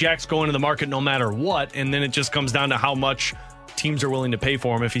just think Jack's going to the market no matter what, and then it just comes down to how much teams are willing to pay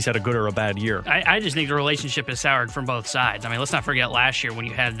for him if he's had a good or a bad year. I just think the relationship is soured from both sides. I mean, let's not forget last year when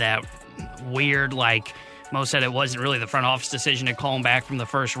you had that weird, like Mo said, it wasn't really the front office decision to call him back from the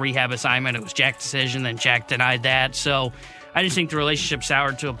first rehab assignment. It was Jack's decision, then Jack denied that. So I just think the relationship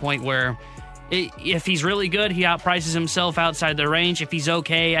soured to a point where if he's really good, he outprices himself outside the range. If he's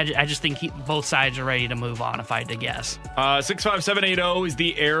okay, I just think both sides are ready to move on, if I had to guess. 65780 is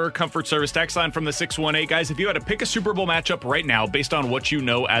the Air Comfort Service text line from the 618. Guys, if you had to pick a Super Bowl matchup right now based on what you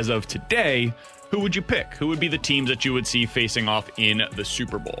know as of today, who would you pick? Who would be the teams that you would see facing off in the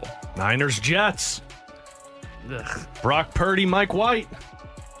Super Bowl? Niners, Jets. Ugh. Brock Purdy, Mike White.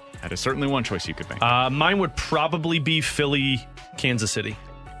 That is certainly one choice you could make. Mine would probably be Philly, Kansas City.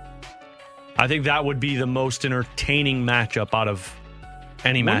 I think that would be the most entertaining matchup out of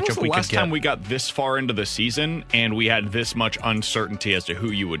any matchup we could get. When was the last time we got this far into the season and we had this much uncertainty as to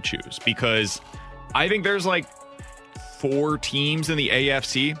who you would choose? Because I think there's like 4 teams in the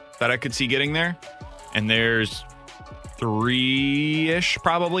AFC that I could see getting there, and there's 3-ish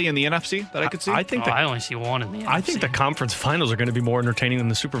probably in the NFC that I could see. I only see one in the NFC. I think the conference finals are going to be more entertaining than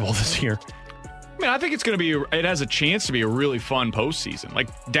the Super Bowl this year. I mean, I think it has a chance to be a really fun postseason. Like,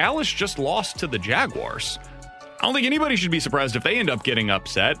 Dallas just lost to the Jaguars. I don't think anybody should be surprised if they end up getting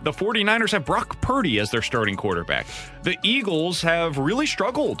upset. The 49ers have Brock Purdy as their starting quarterback. The Eagles have really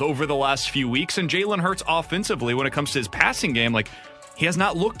struggled over the last few weeks, and Jalen Hurts offensively, when it comes to his passing game, like, he has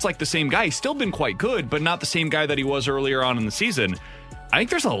not looked like the same guy. He's still been quite good, but not the same guy that he was earlier on in the season. I think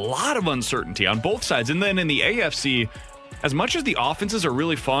there's a lot of uncertainty on both sides. And then in the AFC, as much as the offenses are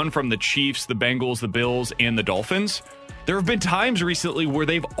really fun from the Chiefs, the Bengals, the Bills, and the Dolphins, there have been times recently where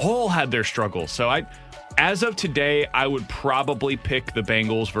they've all had their struggles. So as of today, I would probably pick the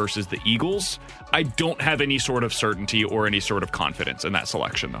Bengals versus the Eagles. I don't have any sort of certainty or any sort of confidence in that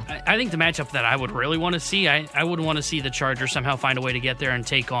selection, though. I think the matchup that I would really want to see, I would want to see the Chargers somehow find a way to get there and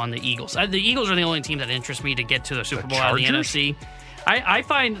take on the Eagles. The Eagles are the only team that interests me to get to the Super Bowl out of the NFC. I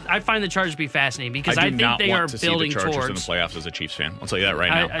find the Chargers to be fascinating because I think they are building towards. I do not want to see the Chargers in the playoffs as a Chiefs fan. I'll tell you that right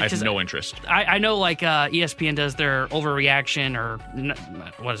now. I have no interest. I know, like ESPN does their overreaction or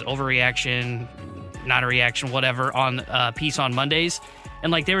what is it, overreaction, not a reaction, whatever on piece on Mondays,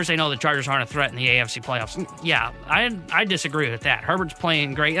 and like they were saying, oh, the Chargers aren't a threat in the AFC playoffs. Yeah, I disagree with that. Herbert's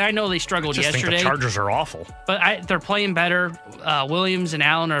playing great. I know they struggled yesterday. I think the Chargers are awful, but they're playing better. Williams and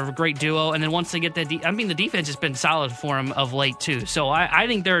Allen are a great duo, and then once they get that, the defense has been solid for them of late too. So I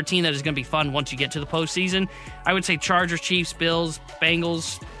think they're a team that is going to be fun once you get to the postseason. I would say Chargers, Chiefs, Bills,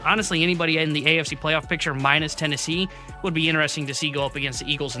 Bengals. Honestly, anybody in the AFC playoff picture minus Tennessee would be interesting to see go up against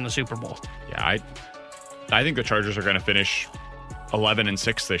the Eagles in the Super Bowl. Yeah, I think the Chargers are going to finish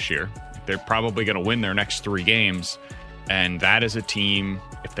 11-6 this year. They're probably going to win their next 3 games. And that is a team,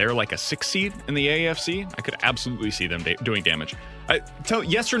 if they're like a 6 seed in the AFC, I could absolutely see them doing damage.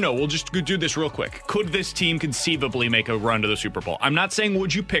 Yes or no, we'll just do this real quick. Could this team conceivably make a run to the Super Bowl? I'm not saying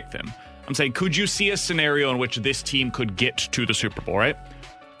would you pick them. I'm saying could you see a scenario in which this team could get to the Super Bowl, right?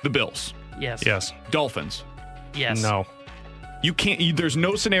 The Bills. Yes. Yes. Dolphins. Yes. No. You can't, there's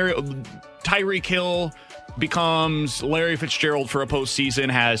no scenario. Tyreek Hill becomes Larry Fitzgerald for a postseason,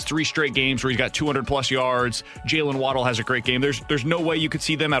 has 3 straight games where he's got 200-plus yards. Jalen Waddle has a great game. There's no way you could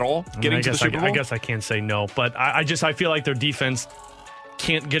see them at all getting to the Super Bowl? I guess I can't say no, but I feel like their defense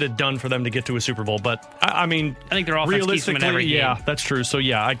can't get it done for them to get to a Super Bowl. But, I think their offense keeps them in every game. Yeah, that's true. So,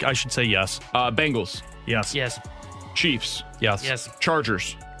 yeah, I should say yes. Bengals. Yes. Yes. Chiefs. Yes. Yes.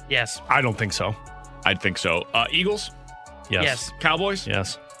 Chargers. Yes. I don't think so. I'd think so. Eagles. Yes. Yes. Cowboys.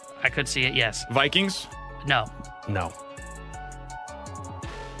 Yes. I could see it, yes. Vikings. No. No.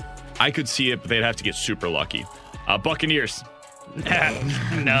 I could see it, but they'd have to get super lucky. Buccaneers.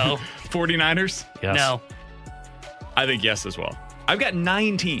 No. 49ers. Yes. No. I think yes as well. I've got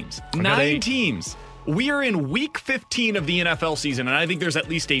 9 teams. 9 teams. We are in week 15 of the NFL season, and I think there's at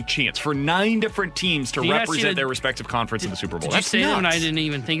least a chance for 9 different teams to represent their respective conference in the Super Bowl. Did you say them and I didn't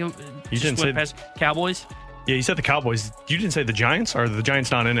even think of You didn't say past Cowboys? Yeah, you said the Cowboys. You didn't say the Giants, or the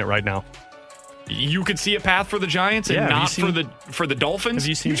Giants not in it right now? You could see a path for the Giants and not for the Dolphins?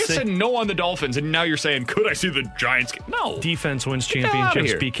 You just said no on the Dolphins, and now you're saying, could I see the Giants? No. Defense wins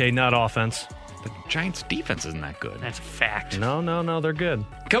championships, BK, not offense. The Giants' defense isn't that good. That's a fact. No, they're good.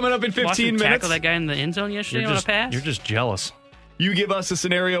 Coming up in 15 minutes. Tackle that guy in the end zone yesterday on a pass? You're just jealous. You give us a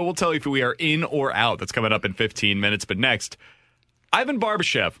scenario, we'll tell you if we are in or out. That's coming up in 15 minutes. But next, Ivan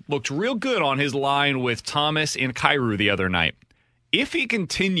Barbashev looked real good on his line with Thomas and Kyrou the other night. If he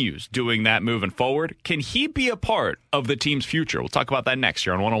continues doing that moving forward, can he be a part of the team's future? We'll talk about that next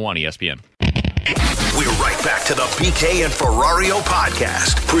year on 101 ESPN. We're right back to the BK and Ferrario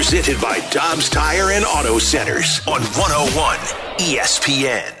podcast, presented by Dobbs Tire and Auto Centers on 101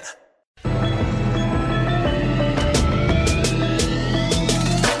 ESPN.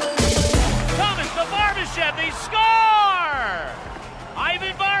 Thomas to Barbashev, they score!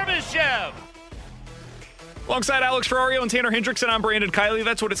 Ivan Barbashev. Alongside Alex Ferrario and Tanner Hendrickson, I'm Brandon Kiley.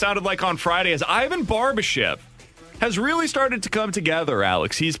 That's what it sounded like on Friday as Ivan Barbashev has really started to come together,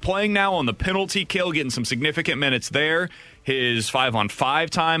 Alex. He's playing now on the penalty kill, getting some significant minutes there. His 5-on-5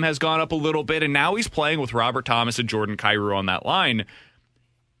 time has gone up a little bit, and now he's playing with Robert Thomas and Jordan Kyrou on that line.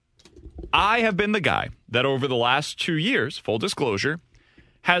 I have been the guy that over the last 2 years, full disclosure,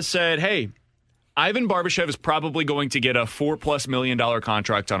 has said, hey, Ivan Barbashev is probably going to get a $4+ million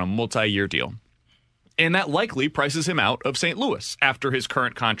contract on a multi-year deal. And that likely prices him out of St. Louis after his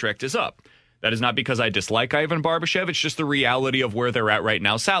current contract is up. That is not because I dislike Ivan Barbashev. It's just the reality of where they're at right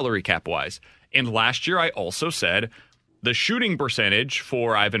now, salary cap-wise. And last year, I also said the shooting percentage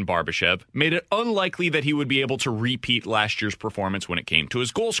for Ivan Barbashev made it unlikely that he would be able to repeat last year's performance when it came to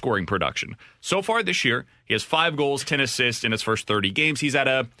his goal-scoring production. So far this year, he has 5 goals, 10 assists in his first 30 games. He's at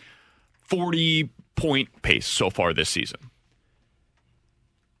a 40-point pace so far this season.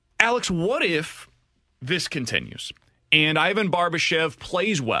 Alex, what if this continues and Ivan Barbashev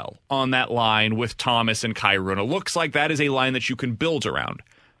plays well on that line with Thomas and Kyrou? It looks like that is a line that you can build around.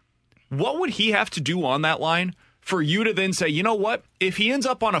 What would he have to do on that line for you to then say, you know what, if he ends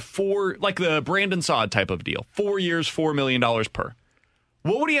up on a 4, like the Brandon Saad type of deal, 4 years, $4 million per,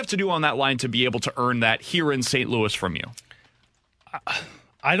 what would he have to do on that line to be able to earn that here in St. Louis from you?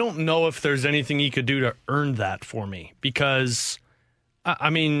 I don't know if there's anything he could do to earn that for me because, I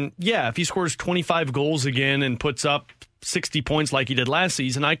mean, yeah, if he scores 25 goals again and puts up 60 points like he did last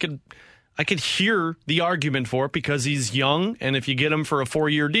season, I could hear the argument for it because he's young, and if you get him for a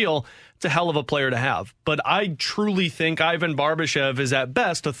 4-year deal, it's a hell of a player to have. But I truly think Ivan Barbashev is at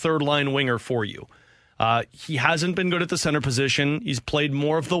best a third-line winger for you. He hasn't been good at the center position. He's played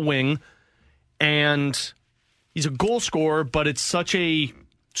more of the wing, and he's a goal scorer, but it's such a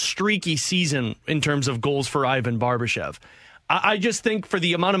streaky season in terms of goals for Ivan Barbashev. I just think for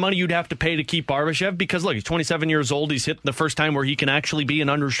the amount of money you'd have to pay to keep Barbashev, because, look, he's 27 years old. He's hit the first time where he can actually be an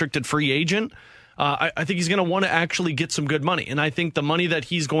unrestricted free agent. I think he's going to want to actually get some good money. And I think the money that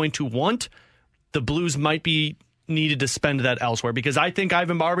he's going to want, the Blues might be needed to spend that elsewhere, because I think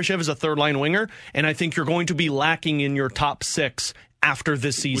Ivan Barbashev is a third-line winger, and I think you're going to be lacking in your top 6 after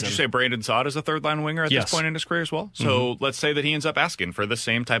this season. Would you say Brandon Saad is a third-line winger at this point in his career as well? So let's say that he ends up asking for the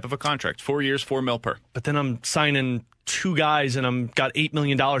same type of a contract, 4 years, $4 million per. But then I'm signing 2 guys, and I'm got $8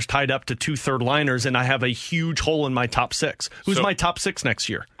 million tied up to 2 third-liners, and I have a huge hole in my top 6. Who's my top 6 next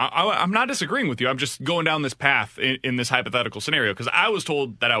year? I'm not disagreeing with you. I'm just going down this path in this hypothetical scenario, because I was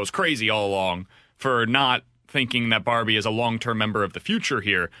told that I was crazy all along for not thinking that Barbie is a long-term member of the future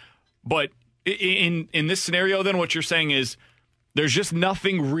here. But in this scenario, then, what you're saying is there's just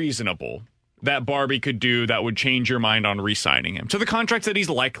nothing reasonable that Barbie could do that would change your mind on re-signing him to the contract that he's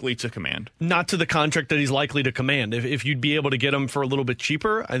likely to command. Not to the contract that he's likely to command. If you'd be able to get him for a little bit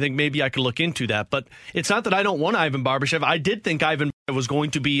cheaper, I think maybe I could look into that. But it's not that I don't want Ivan Barbashev. I did think Ivan was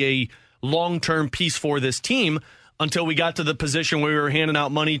going to be a long-term piece for this team until we got to the position where we were handing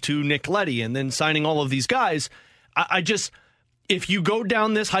out money to Nick Leddy and then signing all of these guys. If you go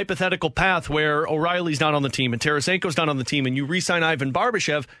down this hypothetical path where O'Reilly's not on the team and Tarasenko's not on the team and you re-sign Ivan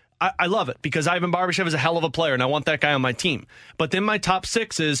Barbashev, I love it, because Ivan Barbashev is a hell of a player, and I want that guy on my team. But then my top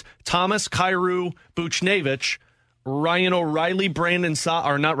 6 is Thomas, Kyrou, Buchnevich, Ryan O'Reilly, Braden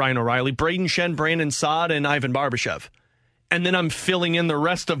Shen, Brandon Saad, and Ivan Barbashev. And then I'm filling in the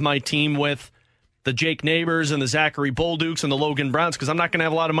rest of my team with the Jake Neighbors and the Zachary Boldukes and the Logan Browns, because I'm not going to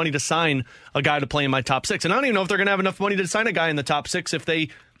have a lot of money to sign a guy to play in my top 6. And I don't even know if they're going to have enough money to sign a guy in the top 6 if they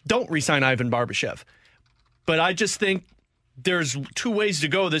don't re-sign Ivan Barbashev. but I just think there's two ways to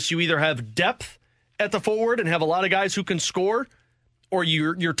go this. You either have depth at the forward and have a lot of guys who can score, or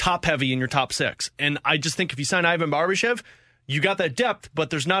you're top heavy in your top six. And I just think if you sign Ivan Barbashev, you got that depth, but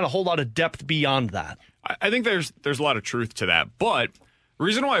there's not a whole lot of depth beyond that. I think there's a lot of truth to that. But the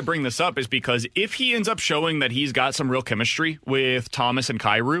reason why I bring this up is because if he ends up showing that he's got some real chemistry with Thomas and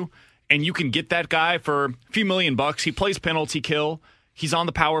Kyrou, and you can get that guy for a few $1 million, he plays penalty kill. He's on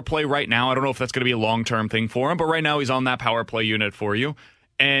the power play right now. I don't know if that's going to be a long-term thing for him, but right now he's on that power play unit for you.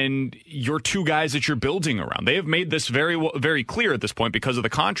 And you're two guys that you're building around. They have made this very, very clear at this point because of the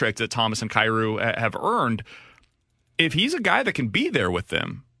contracts that Thomas and Kyrou have earned. If he's a guy that can be there with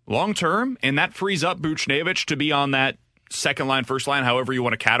them long-term, and that frees up Buchnevich to be on that second line, first line, however you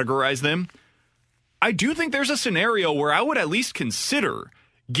want to categorize them, I do think there's a scenario where I would at least consider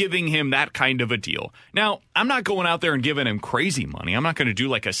giving him that kind of a deal. Now, I'm not going out there and giving him crazy money. I'm not going to do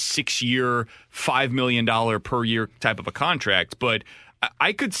like a 6-year, $5 million per year type of a contract, but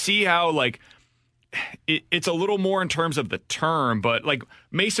I could see how like it's a little more in terms of the term, but like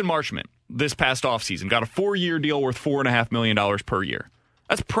Mason Marchment this past offseason got a 4-year deal worth $4.5 million per year.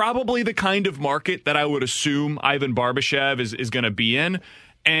 That's probably the kind of market that I would assume Ivan Barbashev is going to be in.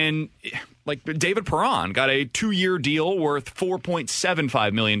 And like David Perron got a 2-year deal worth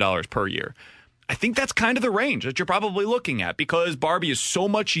 $4.75 million per year. I think that's kind of the range that you're probably looking at because Barbie is so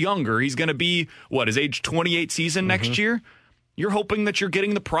much younger. He's going to be, his age 28 season next year? You're hoping that you're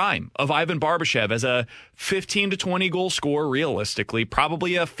getting the prime of Ivan Barbashev as a 15 to 20 goal scorer, realistically,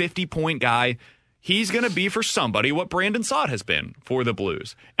 probably a 50-point guy. He's going to be for somebody what Brandon Saad has been for the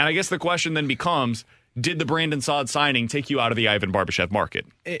Blues. And I guess the question then becomes, did the Brandon Saad signing take you out of the Ivan Barbashev market?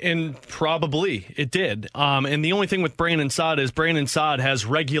 And probably it did. And the only thing with Brandon Saad is Brandon Saad has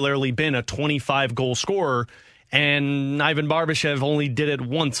regularly been a 25-goal scorer, and Ivan Barbashev only did it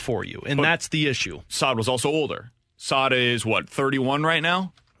once for you. And that's the issue. Saad was also older. Saad is, 31 right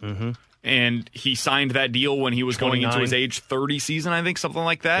now? Mm-hmm. And he signed that deal when he was 29. Going into his age 30 season, I think, something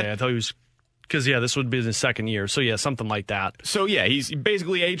like that. Yeah, I thought he was... Because, this would be his second year. So, something like that. So, he's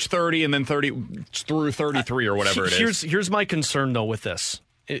basically age 30 and then 30 through 33 or whatever it is. Here's my concern, though, with this.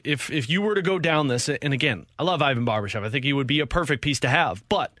 If you were to go down this, and again, I love Ivan Barbashev. I think he would be a perfect piece to have.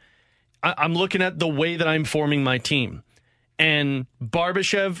 But I'm looking at the way that I'm forming my team. And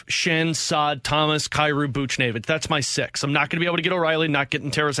Barbashev, Schenn, Saad, Thomas, Kyrou, Buchnevich. That's my 6. I'm not going to be able to get O'Reilly, not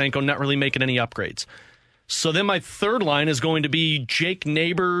getting Tarasenko, not really making any upgrades. So then my third line is going to be Jake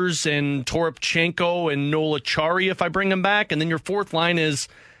Neighbors and Toropchenko and Noel Acciari if I bring him back. And then your fourth line is,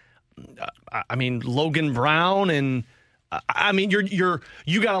 Logan Brown. And,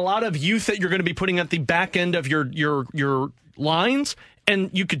 you got a lot of youth that you're going to be putting at the back end of your lines. And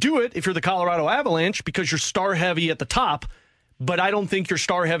you could do it if you're the Colorado Avalanche because you're star heavy at the top. But I don't think you're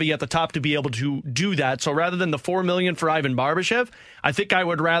star heavy at the top to be able to do that. So rather than the $4 million for Ivan Barbashev, I think I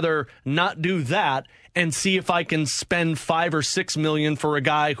would rather not do that and see if I can spend $5 or $6 million for a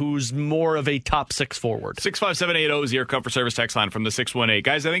guy who's more of a top 6 forward. 65780 is your Comfort Service text line from the 618.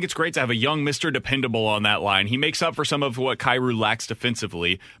 Guys, I think it's great to have a young Mr. Dependable on that line. He makes up for some of what Kyrou lacks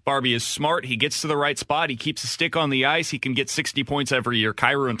defensively. Barbie is smart. He gets to the right spot. He keeps a stick on the ice. He can get 60 points every year.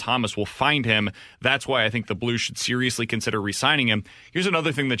 Kyrou and Thomas will find him. That's why I think the Blues should seriously consider re-signing him. Here's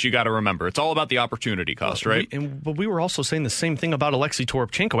another thing that you got to remember. It's all about the opportunity cost, right? But we were also saying the same thing about Alexei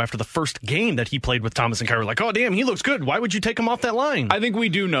Toropchenko after the first game that he played with Thomas and Kyrou. Like, oh, damn, he looks good. Why would you take him off that line? I think we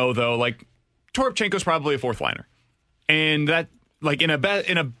do know, though, Toropchenko's probably a fourth liner. And that, in a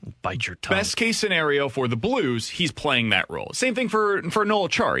bite your tongue. Best case scenario for the Blues, he's playing that role. Same thing for Noel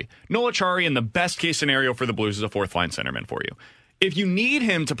Acciari. Noel Acciari, in the best case scenario for the Blues, is a fourth line centerman for you. If you need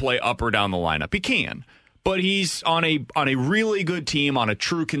him to play up or down the lineup, he can. But he's on a really good team, on a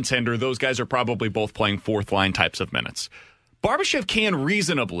true contender. Those guys are probably both playing fourth line types of minutes. Barbashev can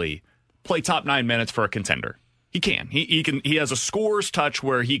reasonably play top 9 minutes for a contender. He can. He has a scorer's touch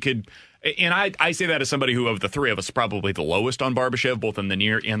where he could, and I say that as somebody who, of the three of us, is probably the lowest on Barbashev, both in the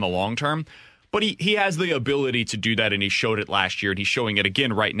near and the long term. But he has the ability to do that, and he showed it last year, and he's showing it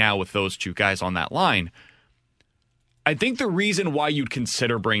again right now with those two guys on that line. I think the reason why you'd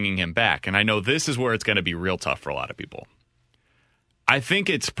consider bringing him back, and I know this is where it's going to be real tough for a lot of people, I think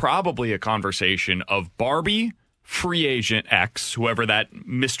it's probably a conversation of Barbie, free agent X, whoever that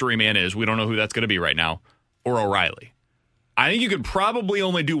mystery man is, we don't know who that's going to be right now, or O'Reilly. I think you could probably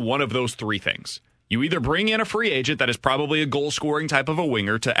only do one of those three things. You either bring in a free agent that is probably a goal-scoring type of a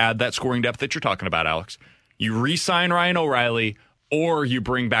winger to add that scoring depth that you're talking about, Alex. You re-sign Ryan O'Reilly, or you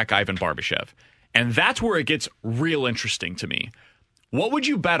bring back Ivan Barbashev. And that's where it gets real interesting to me. What would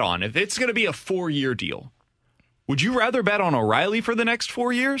you bet on if it's going to be a 4-year deal? Would you rather bet on O'Reilly for the next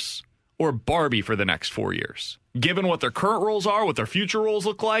 4 years? or Barbie for the next 4 years, given what their current roles are, what their future roles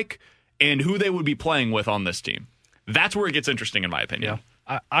look like, and who they would be playing with on this team. That's where it gets interesting, in my opinion.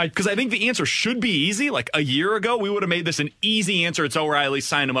 Yeah. Because I think the answer should be easy. Like a year ago, we would have made this an easy answer. It's O'Reilly,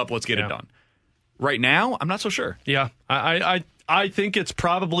 sign him up, let's get it done. Right now, I'm not so sure. Yeah, I think it's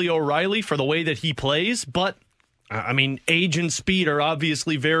probably O'Reilly for the way that he plays, but I mean, age and speed are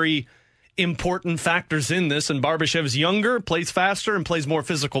obviously very important factors in this, and Barbashev's younger, plays faster, and plays more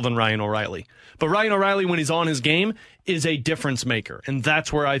physical than Ryan O'Reilly. But Ryan O'Reilly, when he's on his game, is a difference maker, and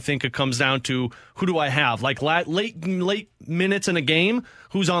that's where I think it comes down to, who do I have? Like late minutes in a game,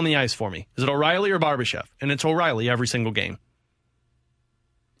 who's on the ice for me? Is it O'Reilly or Barbashev? And it's O'Reilly every single game.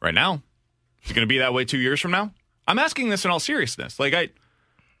 Right now. Is it going to be that way 2 years from now? I'm asking this in all seriousness. Like, I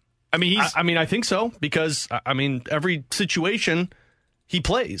think so, because, every situation he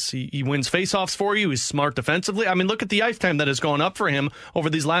plays. He wins faceoffs for you. He's smart defensively. I mean, look at the ice time that has gone up for him over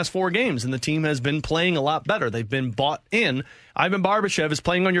these last 4 games, and the team has been playing a lot better. They've been bought in. Ivan Barbashev is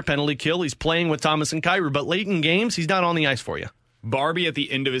playing on your penalty kill. He's playing with Thomas and Kyrou, but late in games, he's not on the ice for you. Barbie at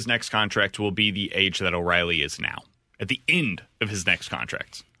the end of his next contract will be the age that O'Reilly is now. At the end of his next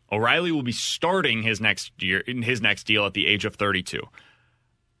contract. O'Reilly will be starting his next year in his next deal at the age of 32.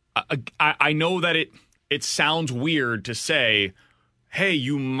 I know that it sounds weird to say, hey,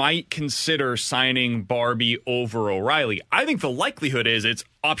 you might consider signing Barbie over O'Reilly. I think the likelihood is it's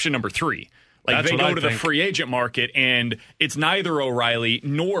option number 3. Like, that's they go to the free agent market and it's neither O'Reilly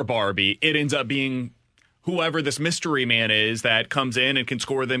nor Barbie. It ends up being whoever this mystery man is that comes in and can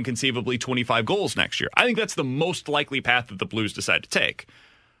score them conceivably 25 goals next year. I think that's the most likely path that the Blues decide to take.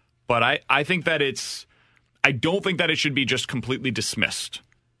 But I think that I don't think that it should be just completely dismissed,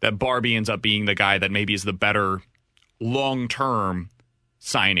 that Barbie ends up being the guy that maybe is the better long-term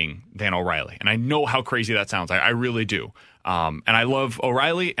signing than O'Reilly. And I know how crazy that sounds. I really do. And I love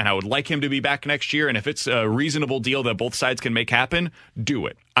O'Reilly, and I would like him to be back next year. And if it's a reasonable deal that both sides can make happen, do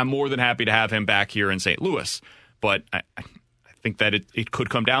it. I'm more than happy to have him back here in St. Louis. But I think that it could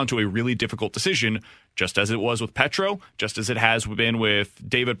come down to a really difficult decision, just as it was with Petro, just as it has been with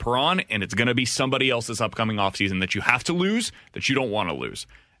David Perron, and it's going to be somebody else's upcoming offseason that you have to lose, that you don't want to lose.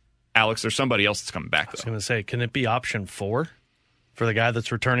 Alex, there's somebody else that's coming back, though. I was going to say, can it be option 4 for the guy that's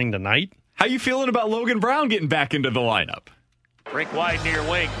returning tonight? How you feeling about Logan Brown getting back into the lineup? Break wide near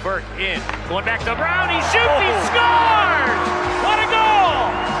wing. Burke in. Going back to Brown. He shoots. He scores! What a goal!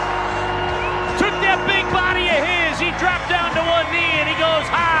 Took that big body of his. He dropped down to one knee and he goes,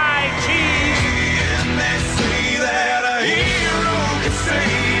 hi, cheese.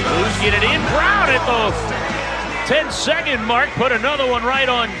 Blues get it in. Brown at the 10-second mark. Put another one right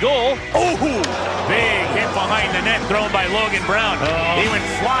on goal. Oh! Big hit behind the net thrown by Logan Brown. He went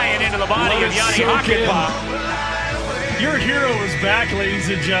flying into the body of Yanni Hakanpää. Your hero is back, ladies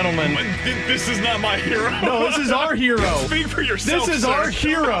and gentlemen. This is not my hero. No, this is our hero. Speak for yourself, This is our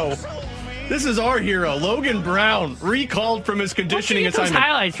hero. This is our hero, Logan Brown, recalled from his conditioning assignment. What's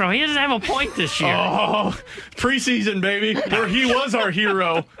highlights from? He doesn't have a point this year. Oh, preseason, baby, where he was our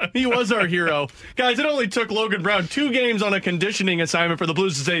hero. He was our hero. Guys, it only took Logan Brown 2 games on a conditioning assignment for the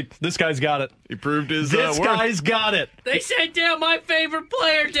Blues to say, this guy's got it. He proved his This worth. guy's got it. They sent down my favorite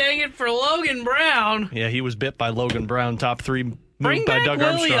player, dang it, for Logan Brown. Yeah, he was bit by Logan Brown, top 3 moved Bring by back Doug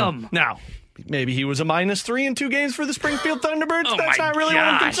William. Armstrong. Now, maybe he was a -3 in 2 games for the Springfield Thunderbirds. Oh That's my not really what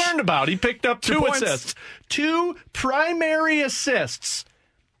I'm gosh. concerned about. He picked up 2 points. assists. 2 primary assists.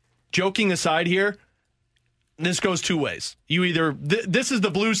 Joking aside here, this goes 2 ways. You either, this is the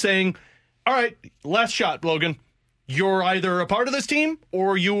Blues saying, all right, last shot, Logan. You're either a part of this team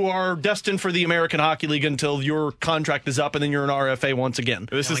or you are destined for the American Hockey League until your contract is up and then you're an RFA once again.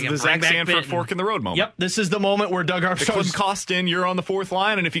 This is the Zach Sanford fork in the road moment. Yep, this is the moment where Doug Armstrong... Clint Costin, you're on the 4th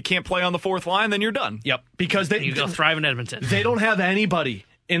line, and if you can't play on the 4th line, then you're done. Yep, because You go thrive in Edmonton. They don't have anybody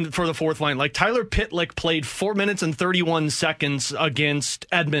for the 4th line. Like Tyler Pitlick played 4 minutes and 31 seconds against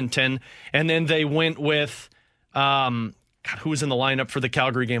Edmonton, and then they went with who was in the lineup for the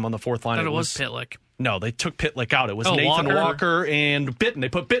Calgary game on the 4th line? I thought it was Pitlick. No, they took Pitlick out. It was Nathan Walker and Bitton. They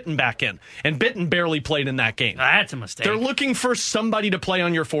put Bitton back in, and Bitton barely played in that game. That's a mistake. They're looking for somebody to play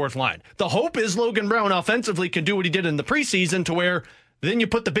on your 4th line. The hope is Logan Brown offensively can do what he did in the preseason, to where then you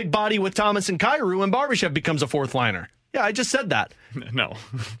put the big body with Thomas and Kyrou, and Barbashev becomes a 4th liner. Yeah, I just said that. No.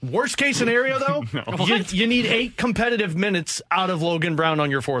 Worst case scenario, though, you need 8 competitive minutes out of Logan Brown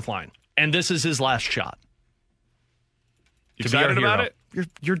on your 4th line, and this is his last shot. You excited about it?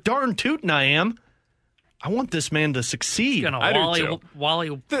 You're darn tootin' I am. I want this man to succeed. Wally,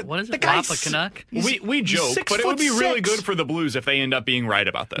 what is it? Wapa Canuck? We joke, but it would be really good for the Blues if they end up being right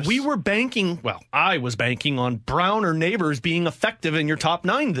about this. I was banking on Brown or Neighbors being effective in your top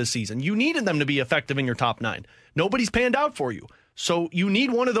 9 this season. You needed them to be effective in your top 9. Nobody's panned out for you. So you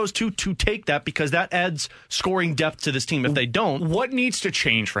need one of those two to take that because that adds scoring depth to this team. If they don't, what needs to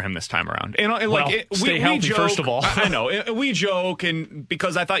change for him this time around? Stay healthy, joke, first of all. I know. We joke, and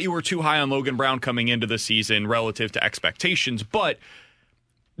because I thought you were too high on Logan Brown coming into the season relative to expectations, but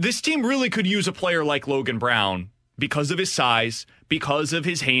this team really could use a player like Logan Brown because of his size, because of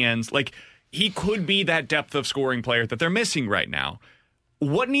his hands. Like, he could be that depth of scoring player that they're missing right now.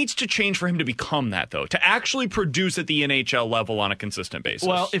 What needs to change for him to become that, though, to actually produce at the NHL level on a consistent basis?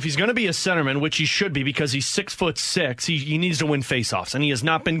 Well, if he's going to be a centerman, which he should be because he's 6'6", he needs to win faceoffs, and he has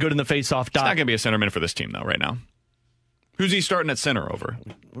not been good in the faceoff dot. He's not going to be a centerman for this team, though, right now. Who's he starting at center over?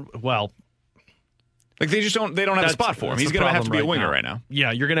 Well, like they don't have a spot for him. He's going to have to be a winger right now. Yeah,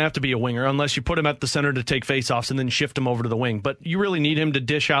 you're going to have to be a winger unless you put him at the center to take faceoffs and then shift him over to the wing. But you really need him to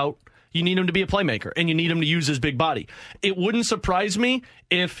dish out. You need him to be a playmaker, and you need him to use his big body. It wouldn't surprise me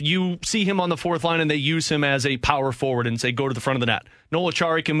if you see him on the fourth line and they use him as a power forward and say, go to the front of the net. Noel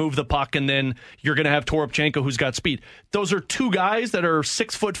Acciari can move the puck, and then you're going to have Toropchenko, who's got speed. Those are two guys that are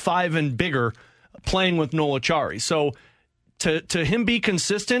 6'5" and bigger playing with Noel Acciari. So to him be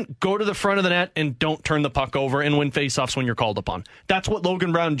consistent, go to the front of the net and don't turn the puck over and win faceoffs when you're called upon. That's what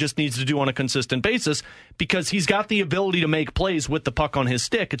Logan Brown just needs to do on a consistent basis because he's got the ability to make plays with the puck on his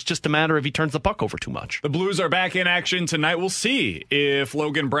stick. It's just a matter of he turns the puck over too much. The Blues are back in action tonight. We'll see if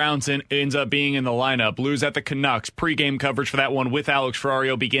Logan Brown ends up being in the lineup. Blues at the Canucks. Pre-game coverage for that one with Alex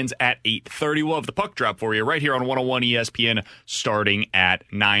Ferrario begins at 8:30. We'll have the puck drop for you right here on 101 ESPN starting at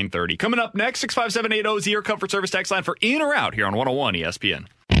 9:30. Coming up next, 65780 is your comfort service text line for in or out here on 101 ESPN.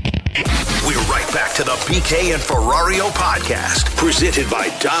 We're right back to the BK and Ferrario podcast, presented by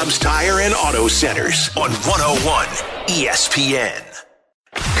Dobbs Tire and Auto Centers on 101 ESPN.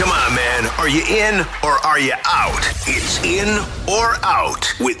 Come on, man. Are you in or are you out? It's in or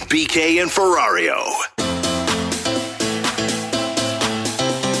out with BK and Ferrario.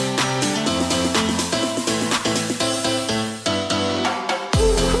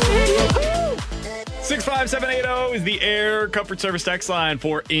 65780 is the Air Comfort Service text line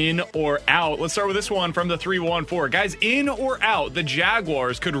for in or out. Let's start with this one from the 314. Guys, in or out, the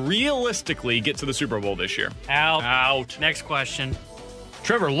Jaguars could realistically get to the Super Bowl this year. Out. Next question.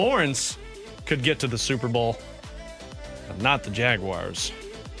 Trevor Lawrence could get to the Super Bowl, but not the Jaguars.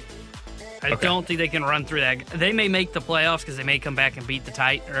 I don't think they can run through that. They may make the playoffs because they may come back and beat the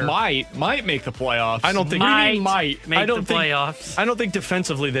Titans. Might make the playoffs. I don't think might make the playoffs. I don't think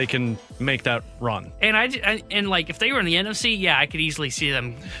defensively they can make that run. And if they were in the NFC, yeah, I could easily see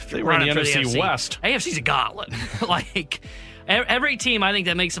them. If they were in the NFC West. AFC's a gauntlet. Like every team, I think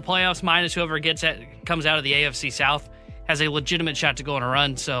that makes the playoffs minus whoever comes out of the AFC South has a legitimate shot to go on a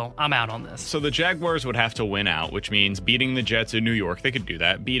run, so I'm out on this. So the Jaguars would have to win out, which means beating the Jets in New York, they could do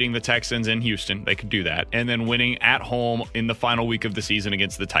that. Beating the Texans in Houston, they could do that. And then winning at home in the final week of the season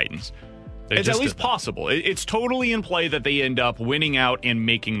against the Titans. It's at least possible. It's totally in play that they end up winning out and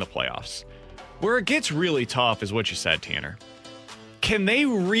making the playoffs. Where it gets really tough is what you said, Tanner. Can they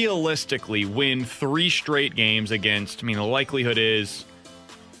realistically win 3 straight games against, the likelihood is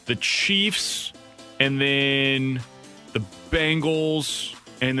the Chiefs and then the Bengals,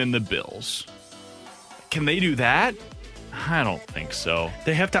 and then the Bills. Can they do that? I don't think so.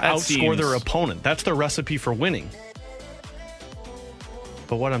 They have to outscore their opponent. That's the recipe for winning.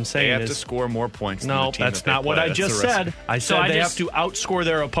 But what I'm saying is... They have to score more points than the team that's not what I just said. I said they have to outscore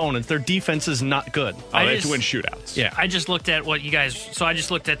their opponent. Their defense is not good. They have to win shootouts. Yeah. I just looked at I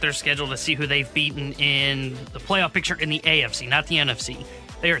just looked at their schedule to see who they've beaten in the playoff picture in the AFC, not the NFC.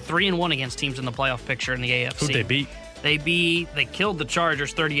 They are 3-1 against teams in the playoff picture in the AFC. Who'd they beat? They killed the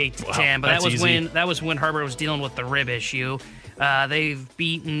Chargers 38-10, but that was when Herbert was dealing with the rib issue. They've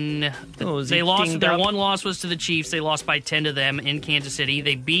beaten. They lost. Their one loss was to the Chiefs. They lost by 10 to them in Kansas City.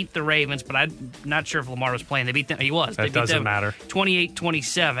 They beat the Ravens, but I'm not sure if Lamar was playing. They beat them. He was. That doesn't matter.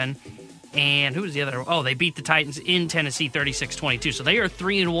 28-27. And who was the other? Oh, they beat the Titans in Tennessee 36-22. So they are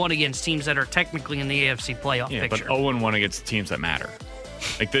 3-1 against teams that are technically in the AFC playoff picture. But 0-1 against teams that matter.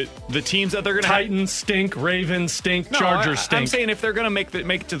 Like the teams that they're going to Titans stink, Ravens stink, Chargers stink. I'm saying if they're going to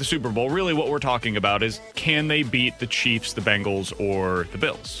make it to the Super Bowl, really what we're talking about is can they beat the Chiefs, the Bengals, or the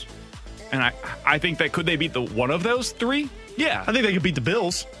Bills? And I think that could they beat one of those 3? Yeah. I think they could beat the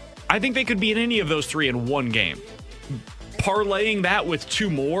Bills. I think they could beat any of those 3 in one game. Parlaying that with 2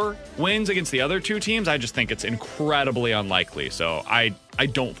 more wins against the other 2 teams, I just think it's incredibly unlikely. So I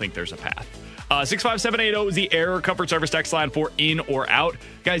don't think there's a path. 65780 is the Air Comfort Service text line for in or out.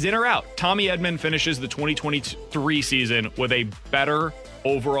 Guys, in or out? Tommy Edman finishes the 2023 season with a better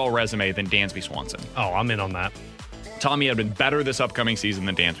overall resume than Dansby Swanson. Oh, I'm in on that. Tommy Edman better this upcoming season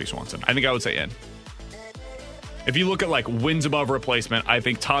than Dansby Swanson. I think I would say in. If you look at like wins above replacement, I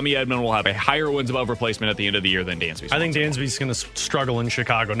think Tommy Edman will have a higher wins above replacement at the end of the year than Dansby Swanson. I think Dansby's going to struggle in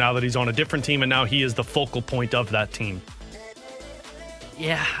Chicago now that he's on a different team and now he is the focal point of that team.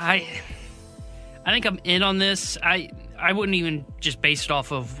 Yeah, I think I'm in on this. I wouldn't even just base it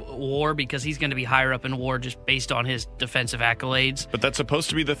off of WAR because he's going to be higher up in WAR just based on his defensive accolades. But that's supposed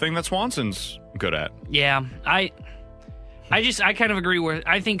to be the thing that Swanson's good at. Yeah, I kind of agree with.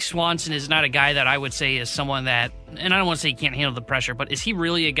 I think Swanson is not a guy that I would say is someone that, and I don't want to say he can't handle the pressure, but is he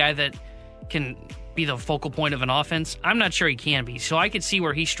really a guy that can be the focal point of an offense? I'm not sure he can be. So I could see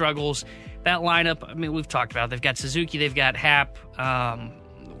where he struggles. That lineup, I mean, we've talked about it. They've got Suzuki, they've got Happ,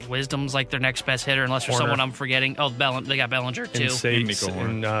 Wisdom's like their next best hitter, unless there's someone I'm forgetting. Oh, they got Bellinger too. And Sates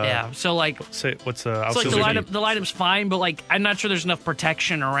and yeah. So like, what's the lineup's fine, but like I'm not sure there's enough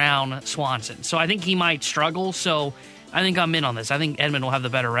protection around Swanson. So I think he might struggle. So I think I'm in on this. I think Edman will have the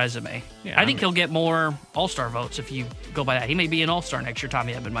better resume. Yeah, I think he'll get more All-Star votes if you go by that. He may be an All-Star next year.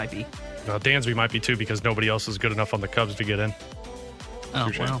 Tommy Edman might be. Dansby might be too because nobody else is good enough on the Cubs to get in. Oh,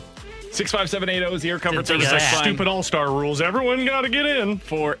 well. 65780 is the Air Comfort Service text line. Stupid All-Star rules. Everyone got to get in.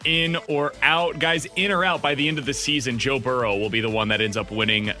 For in or out. Guys, in or out, by the end of the season, Joe Burrow will be the one that ends up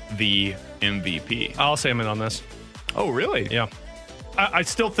winning the MVP. I'll say I'm in on this. Oh, really? Yeah. I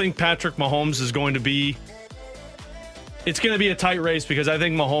still think Patrick Mahomes is going to be... It's going to be a tight race because I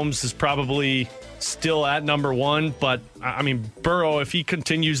think Mahomes is probably still at number one. But, I mean, Burrow, if he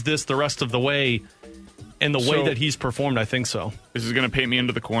continues this the rest of the way... And the way that he's performed, I think so. This is going to paint me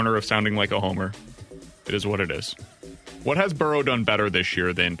into the corner of sounding like a homer. It is what it is. What has Burrow done better this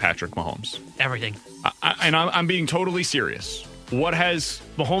year than Patrick Mahomes? Everything. I'm being totally serious.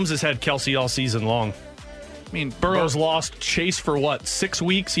 Mahomes has had Kelsey all season long. I mean, Burrow's lost Chase for what? 6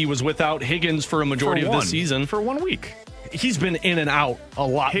 weeks? He was without Higgins for a majority of the season. For 1 week. He's been in and out a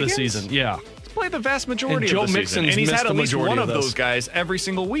lot this season. Yeah. He's played the vast majority of the season. Mixon's and he's had at least one of this. those guys every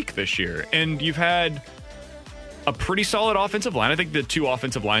single week this year. And you've had... a pretty solid offensive line. I think the two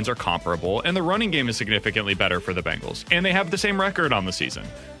offensive lines are comparable, and the running game is significantly better for the Bengals. And they have the same record on the season.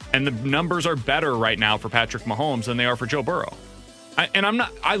 And the numbers are better right now for Patrick Mahomes than they are for Joe Burrow.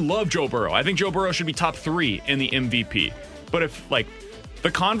 I love Joe Burrow. I think Joe Burrow should be top 3 in the MVP. But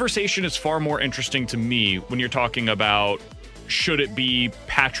the conversation is far more interesting to me when you're talking about should it be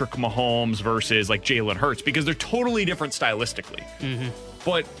Patrick Mahomes versus like Jalen Hurts, because they're totally different stylistically. Mm-hmm.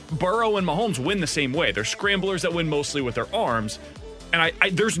 But Burrow and Mahomes win the same way. They're scramblers that win mostly with their arms. And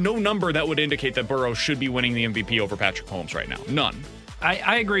there's no number that would indicate that Burrow should be winning the MVP over Patrick Mahomes right now. None.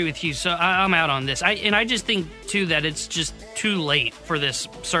 I agree with you, so I'm out on this. I just think, too, that it's just too late for this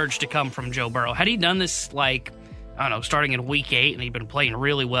surge to come from Joe Burrow. Had he done this, starting in Week 8, and he'd been playing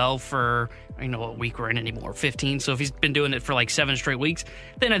really well for... I don't know what week we're in anymore, 15. So if he's been doing it for 7 straight weeks,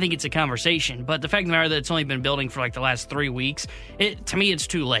 then I think it's a conversation. But the fact of the matter that it's only been building for the last 3 weeks, to me, it's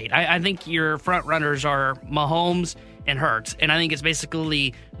too late. I think your front runners are Mahomes and Hurts. And I think it's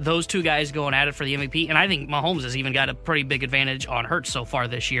basically those two guys going at it for the MVP. And I think Mahomes has even got a pretty big advantage on Hurts so far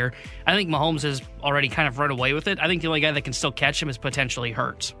this year. I think Mahomes has already kind of run away with it. I think the only guy that can still catch him is potentially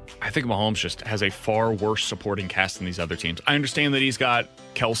Hurts. I think Mahomes just has a far worse supporting cast than these other teams. I understand that he's got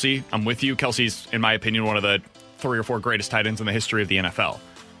Kelsey. I'm with you. Kelsey's, in my opinion, one of the 3 or 4 greatest tight ends in the history of the NFL.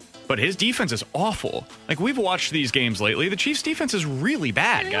 But his defense is awful. We've watched these games lately. The Chiefs' defense is really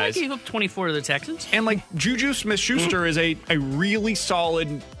bad, guys. They gave up 24 to the Texans. And, Juju Smith-Schuster is a really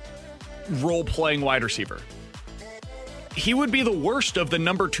solid role-playing wide receiver. He would be the worst of the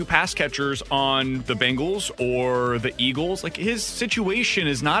number 2 pass catchers on the Bengals or the Eagles. His situation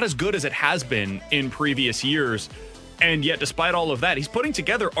is not as good as it has been in previous years. And yet, despite all of that, he's putting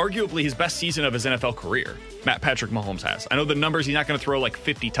together arguably his best season of his NFL career. Patrick Mahomes has. I know the numbers, he's not going to throw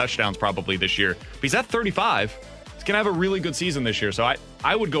 50 touchdowns probably this year, but he's at 35. He's going to have a really good season this year. So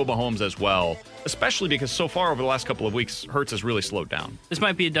I would go Mahomes as well, especially because so far over the last couple of weeks, Hurts has really slowed down. This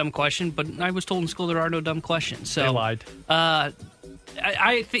might be a dumb question, but I was told in school there are no dumb questions. So they lied.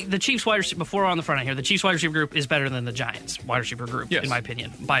 I think the Chiefs wide receiver, before we're on the front end here, the Chiefs wide receiver group is better than the Giants wide receiver group, in my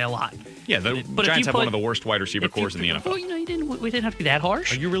opinion, by a lot. Yeah, the Giants have one of the worst wide receiver cores in the NFL. Well, we didn't have to be that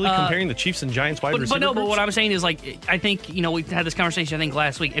harsh. Are you really comparing the Chiefs and Giants wide receiver But groups? what I'm saying is, I think, we had this conversation,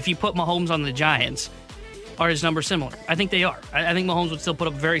 last week. If you put Mahomes on the Giants, are his numbers similar? I think they are. I think Mahomes would still put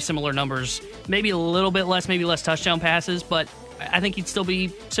up very similar numbers, maybe a little bit less, maybe less touchdown passes, but I think he'd still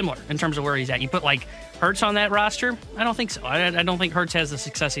be similar in terms of where he's at. You put like Hurts on that roster? I don't think so. I don't think Hurts has the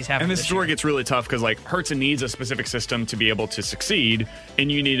success he's having. And this is where it gets really tough because like Hurts needs a specific system to be able to succeed,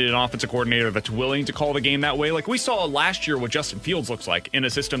 and you needed an offensive coordinator that's willing to call the game that way. Like we saw last year what Justin Fields looks like in a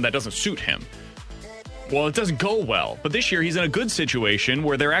system that doesn't suit him. Well, it doesn't go well. But this year he's in a good situation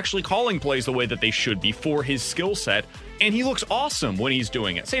where they're actually calling plays the way that they should be for his skill set, and he looks awesome when he's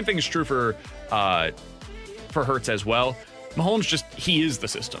doing it. Same thing is true for Hurts as well. Mahomes he is the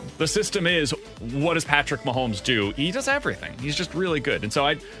system. The system is, what does Patrick Mahomes do? He does everything. He's just really good. And so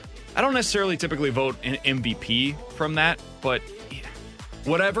I don't necessarily typically vote an MVP from that, but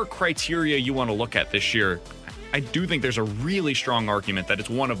whatever criteria you want to look at this year, I do think there's a really strong argument that it's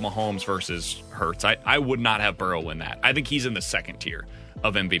one of Mahomes versus Hurts. I would not have Burrow win that. I think he's in the second tier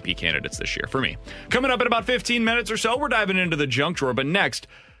of MVP candidates this year for me. Coming up in about 15 minutes or so, we're diving into the junk drawer. But next,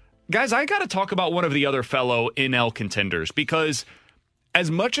 guys, I got to talk about one of the other fellow NL contenders, because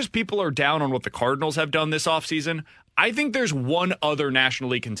as much as people are down on what the Cardinals have done this offseason, I think there's one other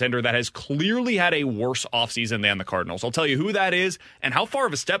National League contender that has clearly had a worse offseason than the Cardinals. I'll tell you who that is and how far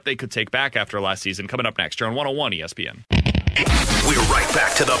of a step they could take back after last season. Coming up next here on 101 ESPN. We're right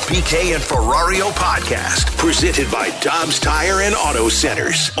back to the BK and Ferrario podcast, presented by Dobbs Tire and Auto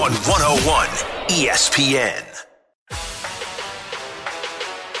Centers on 101 ESPN.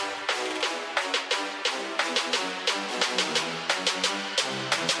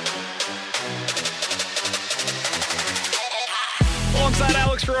 Alongside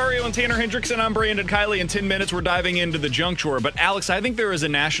Alex Ferrario and Tanner Hendrickson, I'm Brandon Kiley. In 10 minutes, we're diving into the junk drawer. But Alex, I think there is a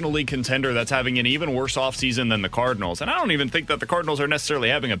National League contender that's having an even worse offseason than the Cardinals. And I don't even think that the Cardinals are necessarily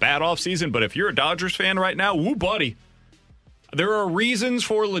having a bad offseason, but if you're a Dodgers fan right now, woo, buddy. There are reasons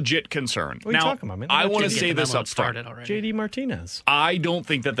for legit concern. What are you talking about, man? I want to say this up front. JD Martinez. I don't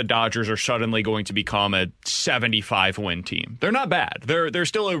think that the Dodgers are suddenly going to become a 75-win team. They're not bad. They're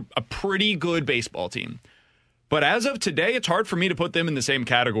still a pretty good baseball team. But as of today, it's hard for me to put them in the same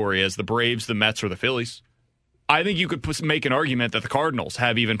category as the Braves, the Mets, or the Phillies. I think you could make an argument that the Cardinals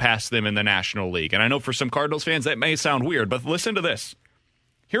have even passed them in the National League. And I know for some Cardinals fans that may sound weird, but listen to this.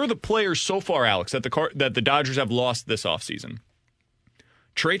 Here are the players so far, Alex, that the Dodgers have lost this offseason.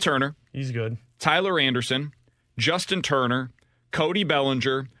 Trey Turner. He's good. Tyler Anderson. Justin Turner. Cody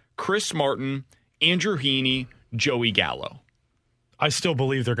Bellinger. Chris Martin. Andrew Heaney. Joey Gallo. I still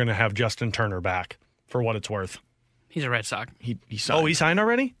believe they're going to have Justin Turner back, for what it's worth. He's a Red Sox. He signed. Oh, he signed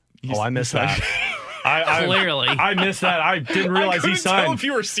already? I missed that. Clearly. I missed that. I didn't realize he signed. I couldn't tell if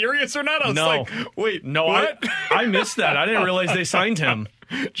you were serious or not. I was like, wait, no, what? I missed that. I didn't realize they signed him.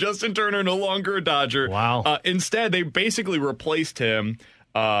 Justin Turner, no longer a Dodger. Wow. Instead, they basically replaced him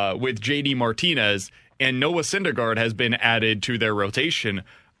with JD Martinez, and Noah Syndergaard has been added to their rotation.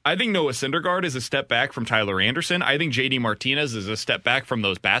 I think Noah Syndergaard is a step back from Tyler Anderson. I think JD Martinez is a step back from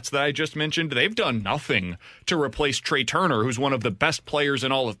those bats that I just mentioned. They've done nothing to replace Trey Turner, who's one of the best players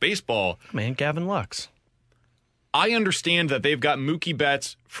in all of baseball. Man, Gavin Lux. I understand that they've got Mookie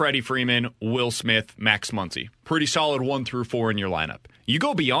Betts, Freddie Freeman, Will Smith, Max Muncy. Pretty solid 1 through 4 in your lineup. You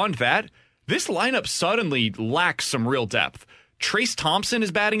go beyond that, this lineup suddenly lacks some real depth. Trace Thompson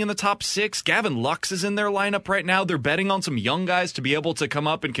is batting in the top 6. Gavin Lux is in their lineup right now. They're betting on some young guys to be able to come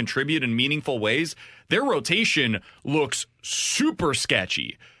up and contribute in meaningful ways. Their rotation looks super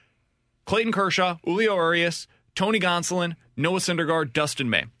sketchy. Clayton Kershaw, Julio Urias, Tony Gonsolin, Noah Syndergaard, Dustin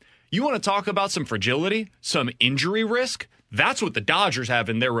May. You want to talk about some fragility, some injury risk? That's what the Dodgers have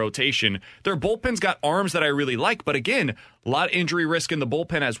in their rotation. Their bullpen's got arms that I really like, but again, a lot of injury risk in the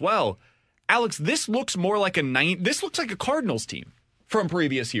bullpen as well. Alex, this looks more like this looks like a Cardinals team from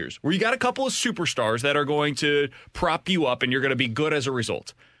previous years, where you got a couple of superstars that are going to prop you up and you're going to be good as a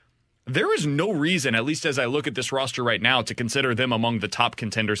result. There is no reason, at least as I look at this roster right now, to consider them among the top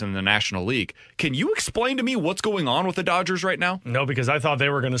contenders in the National League. Can you explain to me what's going on with the Dodgers right now? No, because I thought they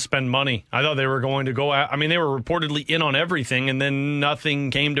were going to spend money. I thought they were going to go out. I mean, they were reportedly in on everything, and then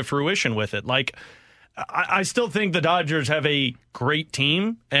nothing came to fruition with it. Like, I still think the Dodgers have a great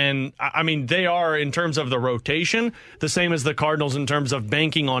team, and I mean, they are, in terms of the rotation, the same as the Cardinals in terms of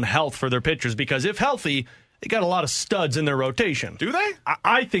banking on health for their pitchers, because if healthy, they got a lot of studs in their rotation. Do they?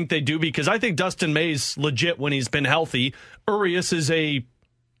 I think they do, because I think Dustin May's legit when he's been healthy. Urias is a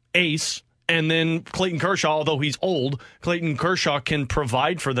ace, and then Clayton Kershaw, although he's old, Clayton Kershaw can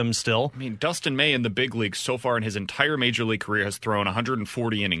provide for them still. I mean, Dustin May in the big leagues so far in his entire major league career has thrown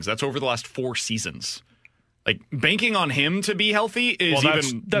 140 innings. That's over the last 4 seasons. Like, banking on him to be healthy is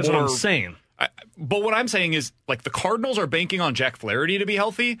that's more, what I'm saying. But what I'm saying is, like, the Cardinals are banking on Jack Flaherty to be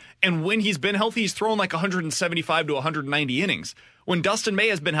healthy, and when he's been healthy, he's thrown like 175 to 190 innings. When Dustin May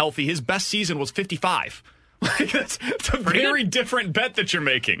has been healthy, his best season was 55. It's a very different bet that you're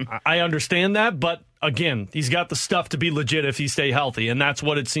making. I understand that, but again, he's got the stuff to be legit if he stay healthy, and that's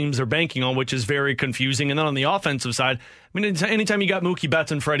what it seems they're banking on, which is very confusing. And then on the offensive side, I mean, anytime you got Mookie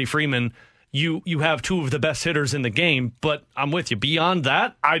Betts and Freddie Freeman, you have two of the best hitters in the game. But I'm with you. Beyond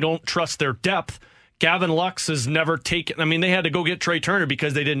that, I don't trust their depth. Gavin Lux has never taken... I mean, they had to go get Trey Turner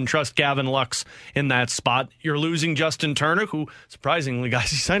because they didn't trust Gavin Lux in that spot. You're losing Justin Turner, who, surprisingly, guys,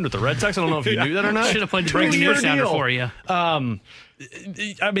 he signed with the Red Sox. I don't know if you knew that or not. Should have played the breaking news sounder for you.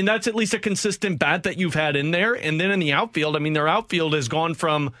 I mean, that's at least a consistent bat that you've had in there. And then in the outfield, I mean, their outfield has gone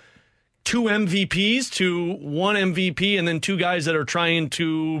from 2 MVPs to 1 MVP and then 2 guys that are trying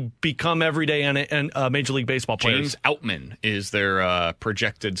to become everyday and Major League Baseball players. James Outman is their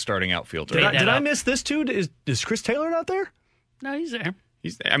projected starting outfielder. Did I miss this too? Is Chris Taylor not there? No, he's there.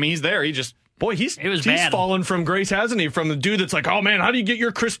 He's there. He just... Boy, he's fallen from grace, hasn't he? From the dude that's like, oh man, how do you get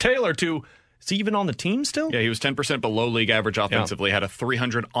your Chris Taylor to... Is he even on the team still? Yeah, he was 10% below league average offensively, had a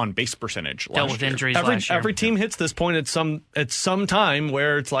 300 on-base percentage last year. Dealt with injuries last year. Every team hits this point at some time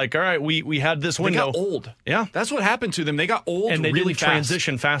where it's like, all right, we had this window. They got old. Yeah. That's what happened to them. They got old and they really didn't fast.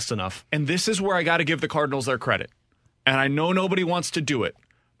 transition fast enough. And this is where I got to give the Cardinals their credit. And I know nobody wants to do it,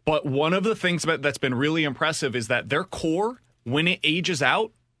 but one of the things that's been really impressive is that their core, when it ages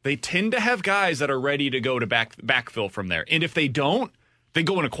out, they tend to have guys that are ready to go to backfill from there. And if they don't, they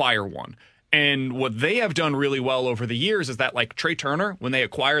go and acquire one. And what they have done really well over the years is that, like Trey Turner, when they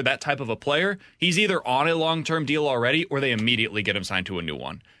acquire that type of a player, he's either on a long-term deal already or they immediately get him signed to a new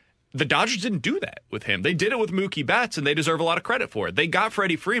one. The Dodgers didn't do that with him. They did it with Mookie Betts, and they deserve a lot of credit for it. They got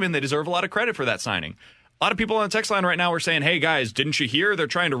Freddie Freeman. They deserve a lot of credit for that signing. A lot of people on the text line right now are saying, hey, guys, didn't you hear? They're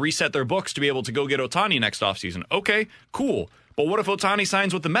trying to reset their books to be able to go get Ohtani next offseason. Okay, cool. But what if Ohtani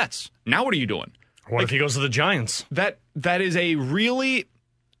signs with the Mets? Now what are you doing? What if he goes to the Giants? That is a really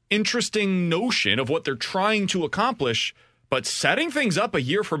interesting notion of what they're trying to accomplish, but setting things up a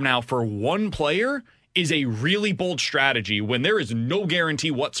year from now for one player is a really bold strategy when there is no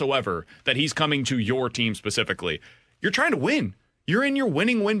guarantee whatsoever that he's coming to your team specifically. You're trying to win. You're in your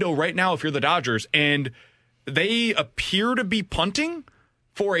winning window right now if you're the Dodgers, and they appear to be punting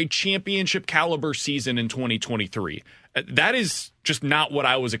for a championship caliber season in 2023. That is just not what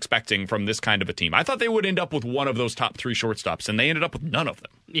I was expecting from this kind of a team. I thought they would end up with one of those top 3 shortstops, and they ended up with none of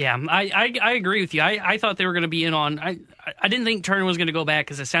them. Yeah, I agree with you. I thought they were going to be in on... I didn't think Turner was going to go back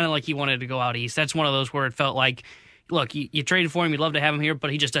because it sounded like he wanted to go out east. That's one of those where it felt like, look, you traded for him, you'd love to have him here,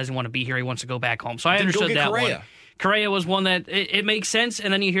 but he just doesn't want to be here. He wants to go back home. So I understood that one. Correa was one that it makes sense,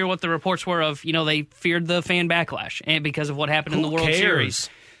 and then you hear what the reports were of, they feared the fan backlash and because of what happened in the World Series.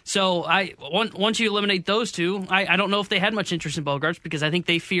 So once you eliminate those two, I don't know if they had much interest in Bogaerts because I think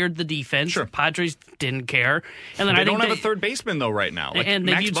they feared the defense. Sure. Padres didn't care, and then they don't have a third baseman though right now. Like, and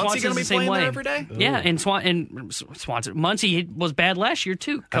they Max viewed Muncy Swanson going to be the same playing way there every day. Yeah, and Swanson Muncy was bad last year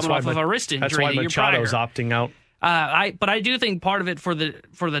too, coming off of a wrist injury. That's why Machado's opting out. But I do think part of it for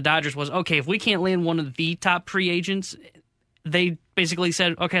the Dodgers was, okay, if we can't land one of the top free agents, they basically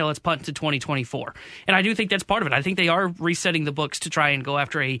said, okay, let's punt to 2024. And I do think that's part of it. I think they are resetting the books to try and go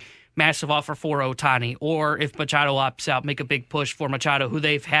after a massive offer for Ohtani, or if Machado opts out, make a big push for Machado, who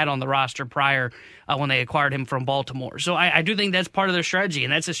they've had on the roster prior when they acquired him from Baltimore. So I do think that's part of their strategy,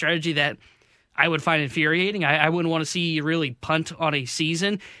 and that's a strategy that I would find infuriating. I wouldn't want to see you really punt on a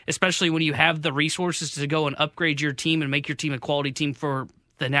season, especially when you have the resources to go and upgrade your team and make your team a quality team for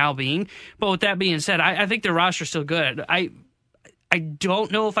the now being. But with that being said, I think their roster's still good. I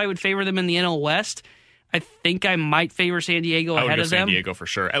don't know if I would favor them in the NL West. I think I might favor San Diego ahead of them. San Diego for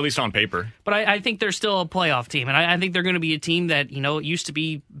sure, at least on paper. But I think they're still a playoff team, and I think they're going to be a team that, it used to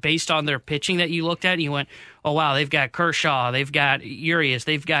be based on their pitching that you looked at, and you went, oh, wow, they've got Kershaw, they've got Urias,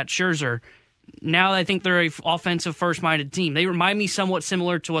 they've got Scherzer. Now I think they're an offensive first-minded team. They remind me somewhat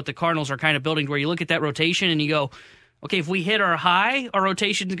similar to what the Cardinals are kind of building, where you look at that rotation and you go, okay, if we hit our high, our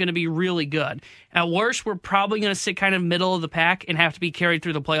rotation is going to be really good. At worst, we're probably going to sit kind of middle of the pack and have to be carried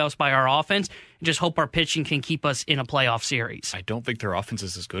through the playoffs by our offense and just hope our pitching can keep us in a playoff series. I don't think their offense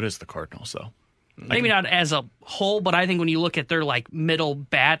is as good as the Cardinals, though. Maybe not as a whole, but I think when you look at their middle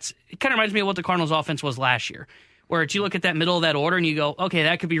bats, it kind of reminds me of what the Cardinals offense was last year, where you look at that middle of that order and you go, okay,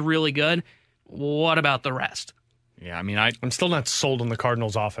 that could be really good. What about the rest? Yeah, I mean, I'm still not sold on the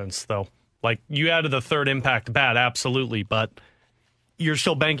Cardinals offense, though. You added the third impact bat, absolutely, but you're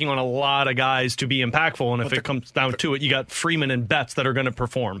still banking on a lot of guys to be impactful, and if it comes down to it, you got Freeman and Betts that are going to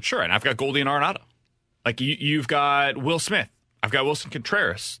perform. Sure, and I've got Goldie and Arenado. You've got Will Smith. I've got Wilson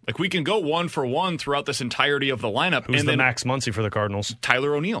Contreras. We can go one for one throughout this entirety of the lineup. Who's the Max Muncy for the Cardinals?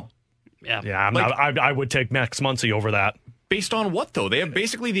 Tyler O'Neill. Yeah, I would take Max Muncy over that. Based on what, though? They have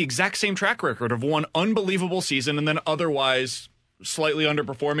basically the exact same track record of one unbelievable season and then otherwise slightly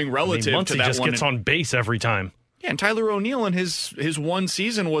underperforming relative Muncy to that just one. Gets on base every time. Yeah, and Tyler O'Neill in his one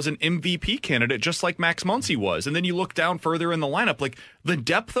season was an MVP candidate, just like Max Muncy was. And then you look down further in the lineup, like the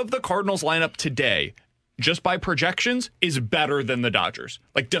depth of the Cardinals lineup today, just by projections, is better than the Dodgers.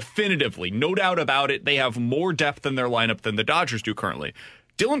 Like definitively, no doubt about it. They have more depth in their lineup than the Dodgers do currently.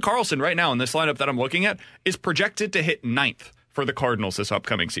 Dylan Carlson right now in this lineup that I'm looking at is projected to hit 9th for the Cardinals this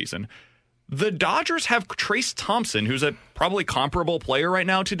upcoming season. The Dodgers have Trace Thompson, who's a probably comparable player right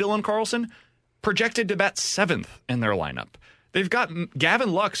now to Dylan Carlson, projected to bat 7th in their lineup. They've got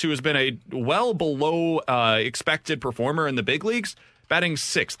Gavin Lux, who has been a well below expected performer in the big leagues, batting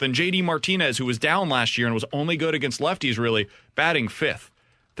 6th. And JD Martinez, who was down last year and was only good against lefties, really, batting 5th.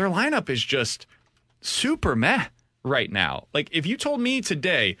 Their lineup is just super meh right now. Like, if you told me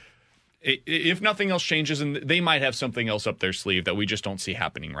today, if nothing else changes, and they might have something else up their sleeve that we just don't see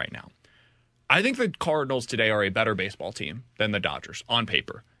happening right now. I think the Cardinals today are a better baseball team than the Dodgers on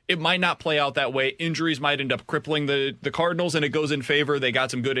paper. It might not play out that way. Injuries might end up crippling the Cardinals, and it goes in favor. They got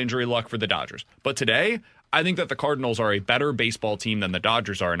some good injury luck for the Dodgers. But today, I think that the Cardinals are a better baseball team than the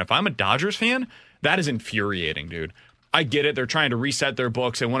Dodgers are. And if I'm a Dodgers fan, that is infuriating, dude. I get it. They're trying to reset their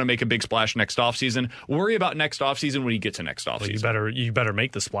books. They want to make a big splash next offseason. Worry about next offseason when you get to next offseason. Well, you better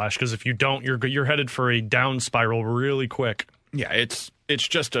make the splash, because if you don't, you're headed for a down spiral really quick. Yeah, it's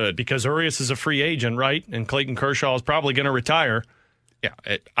just because Urias is a free agent, right? And Clayton Kershaw is probably going to retire.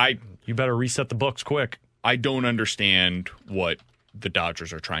 Yeah, you better reset the books quick. I don't understand what the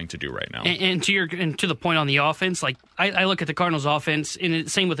Dodgers are trying to do right now. And to the point on the offense, like I look at the Cardinals' offense,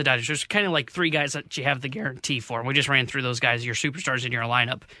 and same with the Dodgers. There's kind of like 3 guys that you have the guarantee for. And we just ran through those guys, your superstars in your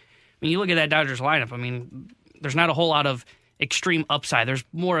lineup. I mean, you look at that Dodgers lineup. I mean, there's not a whole lot of extreme upside. There's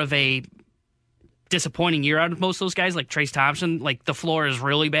more of a disappointing year out of most of those guys, like Trace Thompson. Like, the floor is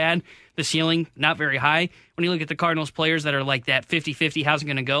really bad. The ceiling, not very high. When you look at the Cardinals players that are like that 50-50, how's it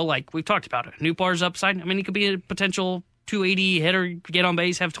going to go? Like, we've talked about it. Nootbaar's upside. I mean, he could be a potential 280 hitter, get on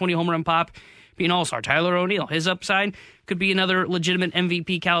base, have 20 home run pop, be an all-star. Tyler O'Neill, his upside could be another legitimate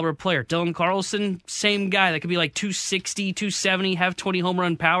MVP caliber player. Dylan Carlson, same guy. That could be like 260, 270, have 20 home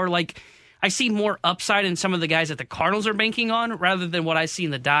run power. Like, I see more upside in some of the guys that the Cardinals are banking on rather than what I see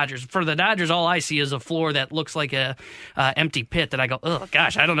in the Dodgers. For the Dodgers, all I see is a floor that looks like a empty pit that I go, oh,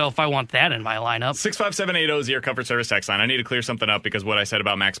 gosh, I don't know if I want that in my lineup. 65780 is your comfort service text line. I need to clear something up because what I said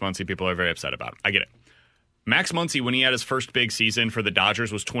about Max Muncy, people are very upset about. I get it. Max Muncy, when he had his first big season for the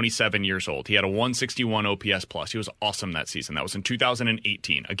Dodgers, was 27 years old. He had a 161 OPS plus. He was awesome that season. That was in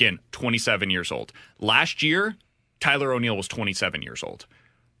 2018. Again, 27 years old. Last year, Tyler O'Neill was 27 years old.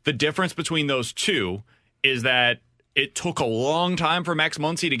 The difference between those two is that it took a long time for Max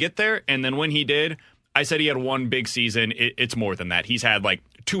Muncy to get there, and then when he did, I said he had one big season. It's more than that. He's had like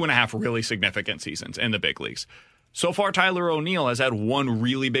 2.5 really significant seasons in the big leagues. So far, Tyler O'Neill has had one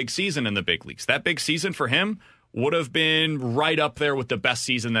really big season in the big leagues. That big season for him would have been right up there with the best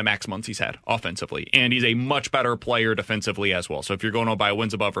season that Max Muncy's had offensively. And he's a much better player defensively as well. So if you're going to buy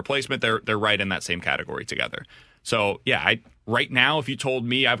wins above replacement, they're right in that same category together. So, yeah, right now, if you told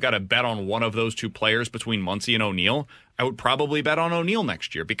me I've got to bet on one of those two players between Muncy and O'Neill, I would probably bet on O'Neill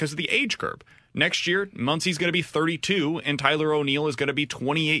next year because of the age curve. Next year, Muncy's going to be 32 and Tyler O'Neill is going to be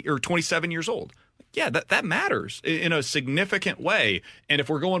 28 or 27 years old. Yeah, that matters in a significant way. And if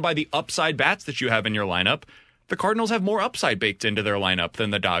we're going by the upside bats that you have in your lineup, the Cardinals have more upside baked into their lineup than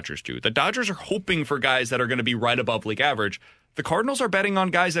the Dodgers do. The Dodgers are hoping for guys that are going to be right above league average. The Cardinals are betting on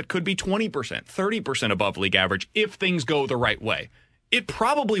guys that could be 20%, 30% above league average if things go the right way. It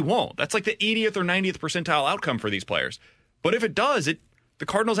probably won't. That's like the 80th or 90th percentile outcome for these players. But if it does, the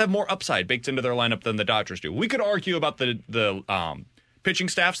Cardinals have more upside baked into their lineup than the Dodgers do. We could argue about the pitching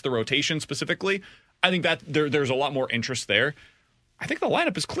staffs, the rotation specifically. I think that there's a lot more interest there. I think the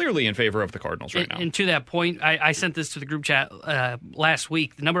lineup is clearly in favor of the Cardinals right now. And to that point, I sent this to the group chat last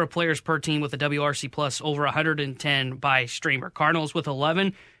week. The number of players per team with a WRC plus over 110 by streamer. Cardinals with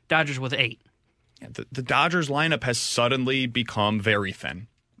 11, Dodgers with 8. Yeah, the Dodgers lineup has suddenly become very thin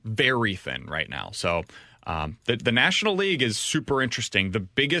right now. So the National League is super interesting. The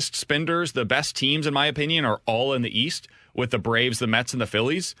biggest spenders, the best teams, in my opinion, are all in the East with the Braves, the Mets, and the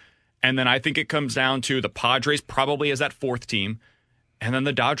Phillies. And then I think it comes down to the Padres probably as that fourth team. And then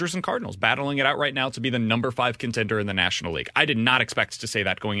the Dodgers and Cardinals battling it out right now to be the number 5 contender in the National League. I did not expect to say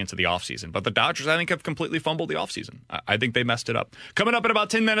that going into the offseason. But the Dodgers, I think, have completely fumbled the offseason. I think they messed it up. Coming up in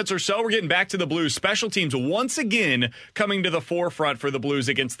about 10 minutes or so, we're getting back to the Blues. Special teams once again coming to the forefront for the Blues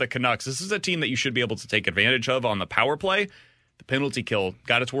against the Canucks. This is a team that you should be able to take advantage of on the power play. The penalty kill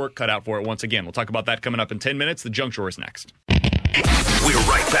got its work cut out for it once again. We'll talk about that coming up in 10 minutes. The Junk Drawer is next. We're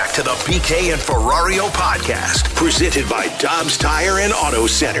right back to the BK and Ferrario podcast, presented by Dobbs Tire and Auto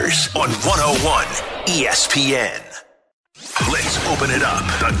Centers on 101 ESPN. Let's open it up.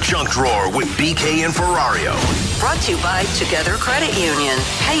 The Junk Drawer with BK and Ferrario. Brought to you by Together Credit Union.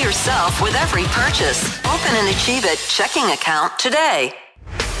 Pay yourself with every purchase. Open an Achieve It checking account today.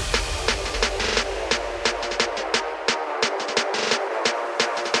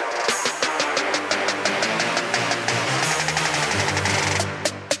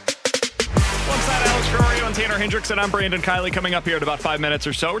 Tanner Hendrickson, I'm Brandon Kiley. Coming up here in about 5 minutes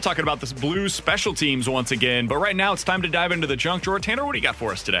or so, we're talking about the Blues special teams once again. But right now, it's time to dive into the Junk Drawer. Tanner, what do you got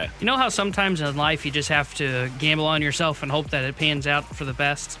for us today? You know how sometimes in life you just have to gamble on yourself and hope that it pans out for the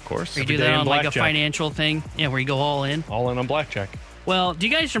best? Of course. Or you do that on like a financial thing, where you go all in. All in on blackjack. Well, do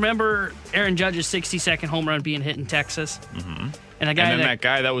you guys remember Aaron Judge's 60-second home run being hit in Texas? Mm-hmm. And that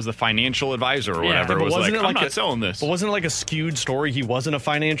guy that was the financial advisor or whatever was like, I'm not selling this. But wasn't it like a skewed story? He wasn't a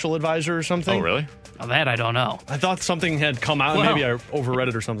financial advisor or something? Oh, really? Oh, that I don't know. I thought something had come out. Maybe I overread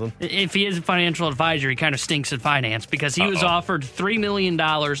it or something. If he is a financial advisor, he kind of stinks at finance because he was offered $3 million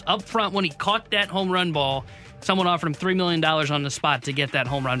up front when he caught that home run ball. Someone offered him $3 million on the spot to get that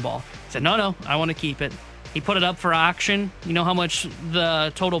home run ball. He said, no, I want to keep it. He put it up for auction. You know how much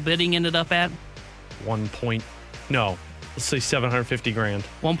the total bidding ended up at? Let's say $750,000.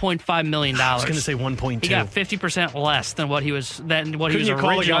 $1.5 million. I was going to say 1.2. He got 50% less than what he was Couldn't he was you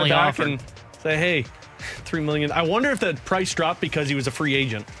call originally the guy back offered. and say, hey, $3 million. I wonder if the price dropped because he was a free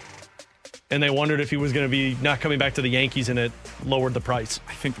agent. And they wondered if he was going to be not coming back to the Yankees and it lowered the price.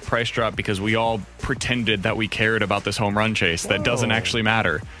 I think the price dropped because we all pretended that we cared about this home run chase. That doesn't actually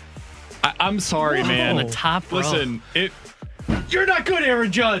matter. I'm sorry, man. On the top row. Listen, You're not good,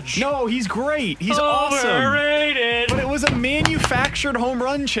 Aaron Judge. No, he's great. He's Overrated. awesome. But it was a manufactured home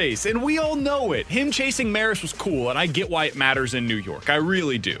run chase, and we all know it. Him chasing Maris was cool, and I get why it matters in New York. I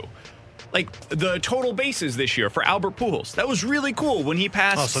really do. Like, the total bases this year for Albert Pujols. That was really cool when he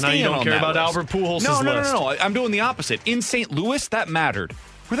passed Oh, so now you Stan don't on care that about list. Albert Pujols' No. list. I'm doing the opposite. In St. Louis, that mattered.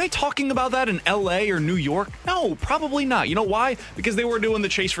 Were they talking about that in L.A. or New York? No, probably not. You know why? Because they were doing the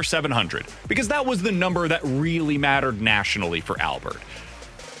chase for 700. Because that was the number that really mattered nationally for Albert.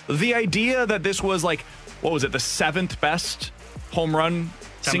 The idea that this was like, what was it, the 7th best home run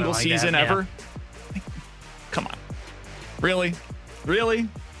single like season that, ever? Come on. Really?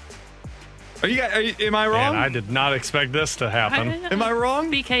 Am I wrong? Man, I did not expect this to happen. Am I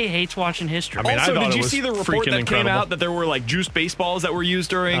wrong? BK hates watching history. I mean, also, I thought did it you was see the report that came out that there were like juiced baseballs that were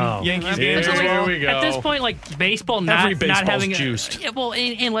used during Yankees games as well? Here we go. At this point, like baseball Every not baseball's having juiced.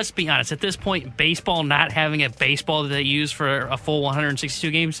 And let's be honest, at this point, baseball not having a baseball that they use for a full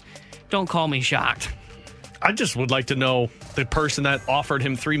 162 games, don't call me shocked. I just would like to know the person that offered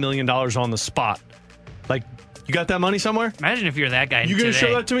him $3 million on the spot. Like, you got that money somewhere? Imagine if you're that guy. You gonna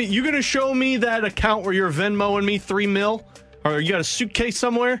show that to me? You gonna show me that account where you're Venmoing me $3 million, or you got a suitcase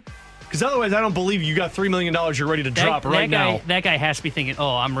somewhere? Because otherwise, I don't believe you got $3 million. You're ready to drop right now. That guy has to be thinking,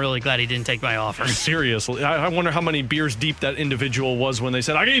 "Oh, I'm really glad he didn't take my offer." Seriously, I wonder how many beers deep that individual was when they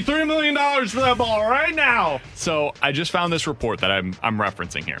said, "I give you $3 million for that ball right now." So I just found this report that I'm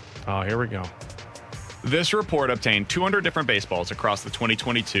referencing here. Oh, here we go. This report obtained 200 different baseballs across the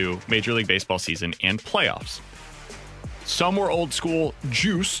 2022 Major League Baseball season and playoffs. Some were old school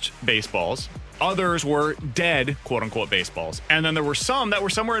juiced baseballs. Others were dead, quote unquote, baseballs. And then there were some that were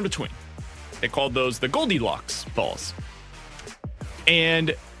somewhere in between. They called those the Goldilocks balls.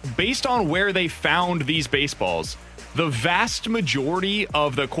 And based on where they found these baseballs, the vast majority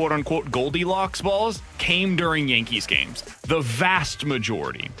of the quote unquote Goldilocks balls came during Yankees games. The vast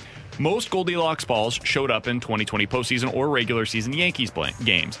majority. Most Goldilocks balls showed up in 2020 postseason or regular season Yankees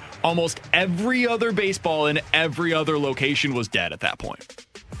games. Almost every other baseball in every other location was dead at that point.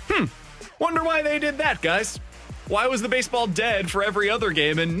 Wonder why they did that, guys. Why was the baseball dead for every other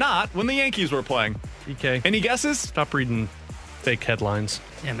game and not when the Yankees were playing? DK. Any guesses? Stop reading fake headlines.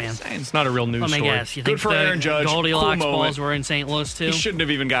 Yeah, man. It's not a real news Let me story. guess. You Good think for the Aaron Judge. Goldilocks Cool balls were in St. Louis too? He shouldn't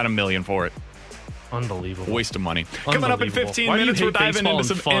have even got $1 million for it. Unbelievable. Waste of money. Coming up in 15 Why do you minutes, we're hate diving baseball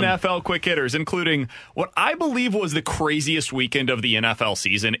into some and fun? NFL quick hitters, including what I believe was the craziest weekend of the NFL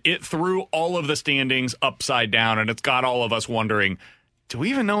season. It threw all of the standings upside down, and it's got all of us wondering, do we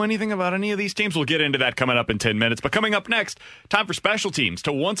even know anything about any of these teams? We'll get into that coming up in 10 minutes. But coming up next, time for special teams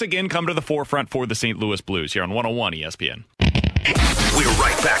to once again come to the forefront for the St. Louis Blues here on 101 ESPN. We're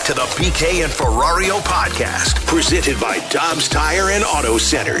right back to the BK and Ferrario podcast, presented by Dobbs Tire and Auto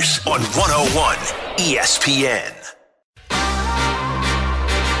Centers on 101 ESPN.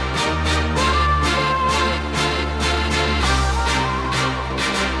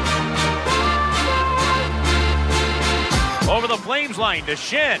 over the Flames line to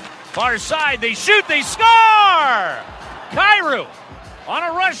Shin. Far side, they shoot, they score! Kyrou on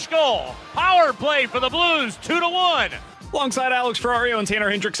a rush goal. Power play for the Blues, 2-1. Alongside Alex Ferrario and Tanner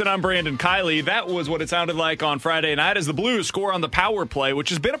Hendrickson, I'm Brandon Kiley. That was what it sounded like on Friday night as the Blues score on the power play, which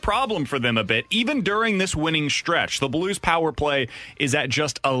has been a problem for them a bit, even during this winning stretch. The Blues power play is at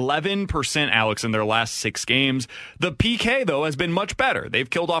just 11%, Alex, in their last 6 games. The PK, though, has been much better. They've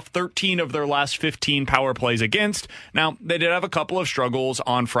killed off 13 of their last 15 power plays against. Now, they did have a couple of struggles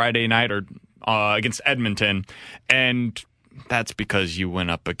on Friday night or against Edmonton, and that's because you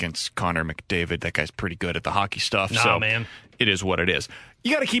went up against Connor McDavid. That guy's pretty good at the hockey stuff. Nah, so man. It is what it is.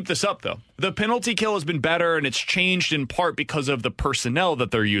 You got to keep this up, though. The penalty kill has been better, and it's changed in part because of the personnel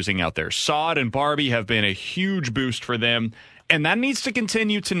that they're using out there. Saad and Barbie have been a huge boost for them, and that needs to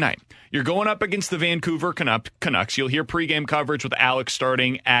continue tonight. You're going up against the Vancouver Canucks. You'll hear pregame coverage with Alex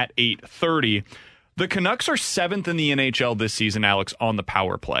starting at 8:30. The Canucks are 7th in the NHL this season, Alex, on the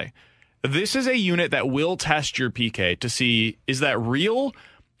power play. This is a unit that will test your PK to see, is that real,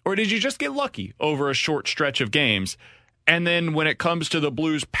 or did you just get lucky over a short stretch of games? And then when it comes to the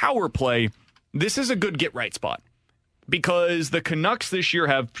Blues power play, this is a good get-right spot because the Canucks this year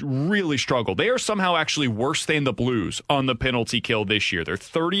have really struggled. They are somehow actually worse than the Blues on the penalty kill this year. They're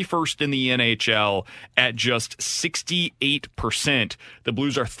 31st in the NHL at just 68%. The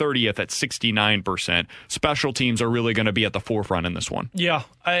Blues are 30th at 69%. Special teams are really going to be at the forefront in this one. Yeah,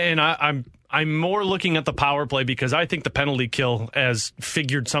 and I'm more looking at the power play because I think the penalty kill has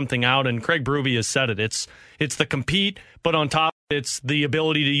figured something out, and Craig Berube has said it. It's the compete, but on top, it's the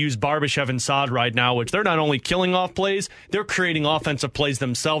ability to use Barbashev and Saad right now, which they're not only killing off plays, they're creating offensive plays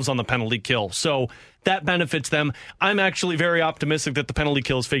themselves on the penalty kill. So that benefits them. I'm actually very optimistic that the penalty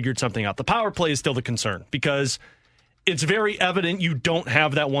kill has figured something out. The power play is still the concern because it's very evident you don't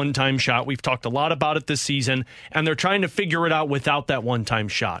have that one-time shot. We've talked a lot about it this season, and they're trying to figure it out without that one-time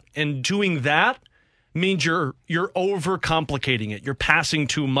shot. And doing that means you're overcomplicating it. You're passing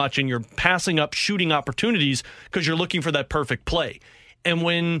too much, and you're passing up shooting opportunities because you're looking for that perfect play. And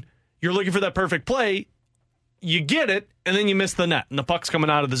when you're looking for that perfect play, you get it, and then you miss the net, and the puck's coming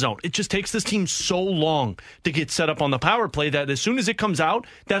out of the zone. It just takes this team so long to get set up on the power play that as soon as it comes out,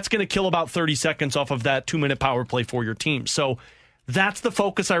 that's going to kill about 30 seconds off of that 2-minute power play for your team. So that's the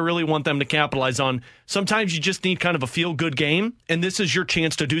focus I really want them to capitalize on. Sometimes you just need kind of a feel-good game, and this is your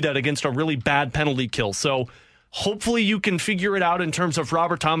chance to do that against a really bad penalty kill. So hopefully you can figure it out in terms of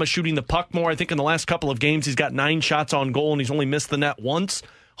Robert Thomas shooting the puck more. I think in the last couple of games he's got 9 shots on goal, and he's only missed the net once.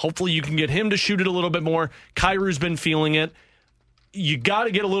 Hopefully you can get him to shoot it a little bit more. Kyrou's been feeling it. You got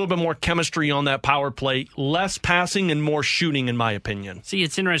to get a little bit more chemistry on that power play. Less passing and more shooting, in my opinion. See,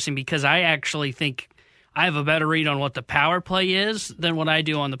 it's interesting because I actually think I have a better read on what the power play is than what I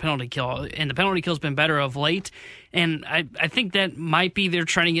do on the penalty kill. And the penalty kill's been better of late. And I think that might be they're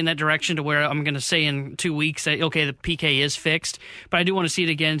trending in that direction to where I'm going to say in 2 weeks that, okay, the PK is fixed. But I do want to see it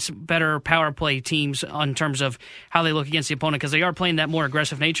against better power play teams in terms of how they look against the opponent because they are playing that more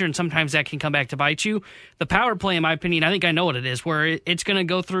aggressive nature, and sometimes that can come back to bite you. The power play, in my opinion, I think I know what it is, where it's going to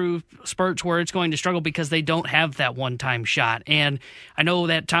go through spurts where it's going to struggle because they don't have that one-time shot. And I know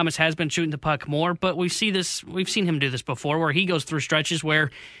that Thomas has been shooting the puck more, but we've seen him do this before where he goes through stretches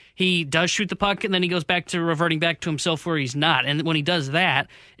where he does shoot the puck, and then he goes back to reverting back to himself where he's not. And when he does that,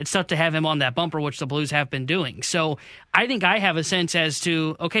 it's tough to have him on that bumper, which the Blues have been doing. So I think I have a sense as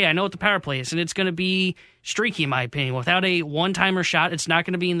to, okay, I know what the power play is, and it's going to be streaky, in my opinion. Without a one-timer shot, it's not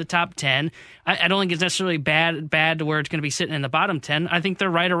going to be in the top 10. I don't think it's necessarily bad to where it's going to be sitting in the bottom 10. I think they're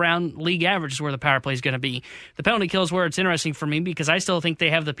right around league average is where the power play is going to be. The penalty kill is where it's interesting for me because I still think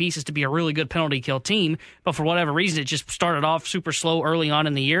they have the pieces to be a really good penalty kill team, but for whatever reason, it just started off super slow early on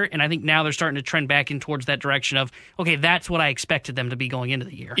in the year, and I think now they're starting to trend back in towards that direction of, okay, that's what I expected them to be going into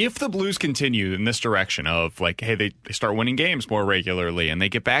the year. If the Blues continue in this direction of, like, hey, they start winning games more regularly, and they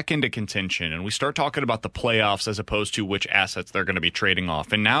get back into contention, and we start talking about the playoffs as opposed to which assets they're going to be trading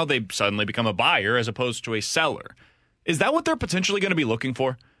off, and now they suddenly become a buyer as opposed to a seller. Is that what they're potentially going to be looking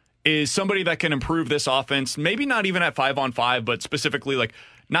for? Is somebody that can improve this offense, maybe not even at 5-on-5, but specifically like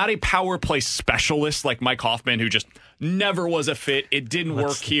not a power play specialist like Mike Hoffman, who just never was a fit. It didn't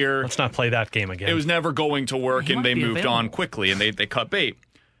work here. Let's not play that game again. It was never going to work, and they moved on quickly, and they cut bait.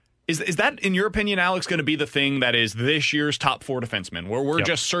 Is that, in your opinion, Alex, going to be the thing that is this year's top 4 defensemen, where we're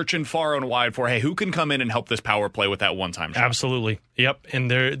just searching far and wide for, hey, who can come in and help this power play with that one-time shot? Absolutely. Yep. And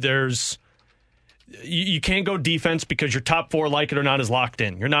there's you can't go defense because your top 4, like it or not, is locked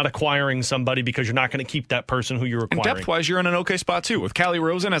in. You're not acquiring somebody because you're not going to keep that person who you're acquiring. And depth-wise, you're in an okay spot, too. With Calle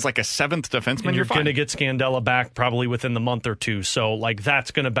Rosen as like a 7th defenseman, and you're going to get Scandella back probably within the month or two. So, like,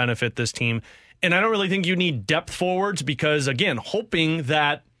 that's going to benefit this team. And I don't really think you need depth forwards because, again, hoping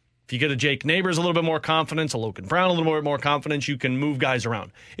that if you get a Jake Neighbors a little bit more confidence, a Logan Brown a little bit more confidence, you can move guys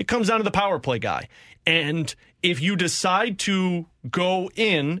around. It comes down to the power play guy. And if you decide to go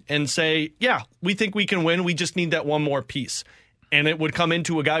in and say, yeah, we think we can win, we just need that one more piece. And it would come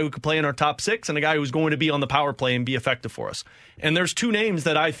into a guy who could play in our top 6 and a guy who's going to be on the power play and be effective for us. And there's 2 names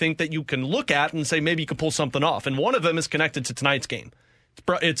that I think that you can look at and say maybe you could pull something off. And one of them is connected to tonight's game.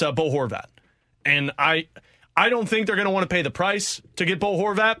 It's Bo Horvat. And I don't think they're going to want to pay the price to get Bo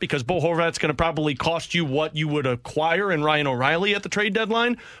Horvat because Bo Horvat's going to probably cost you what you would acquire in Ryan O'Reilly at the trade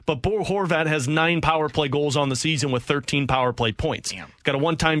deadline. But Bo Horvat has 9 power play goals on the season with 13 power play points. Damn. He's got a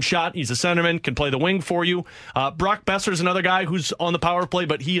one-time shot. He's a centerman, can play the wing for you. Brock Besser's another guy who's on the power play,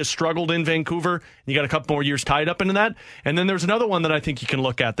 but he has struggled in Vancouver. You got a couple more years tied up into that. And then there's another one that I think you can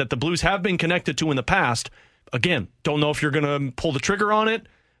look at that the Blues have been connected to in the past. Again, don't know if you're going to pull the trigger on it,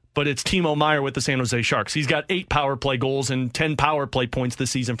 but it's Timo Meier with the San Jose Sharks. He's got 8 power play goals and 10 power play points this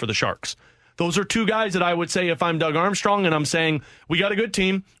season for the Sharks. Those are 2 guys that I would say if I'm Doug Armstrong and I'm saying, we got a good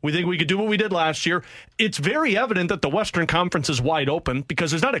team, we think we could do what we did last year. It's very evident that the Western Conference is wide open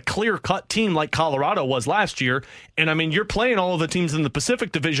because there's not a clear-cut team like Colorado was last year. And, I mean, you're playing all of the teams in the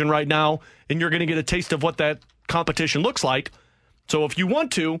Pacific Division right now, and you're going to get a taste of what that competition looks like. So if you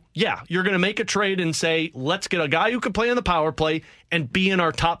want to, yeah, you're going to make a trade and say, let's get a guy who can play on the power play and be in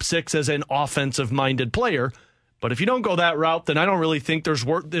our top 6 as an offensive-minded player. But if you don't go that route, then I don't really think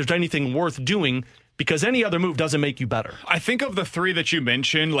there's anything worth doing because any other move doesn't make you better. I think of the 3 that you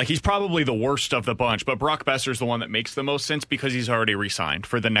mentioned, like he's probably the worst of the bunch, but Brock Besser's the one that makes the most sense because he's already re-signed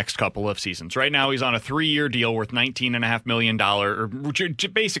for the next couple of seasons. Right now he's on a 3-year deal worth $19.5 million, or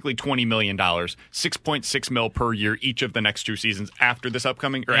basically $20 million, $6.6 mil per year each of the next 2 seasons after this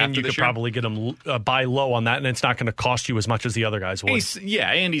upcoming, or and after you could probably get him buy low on that, and it's not going to cost you as much as the other guys would.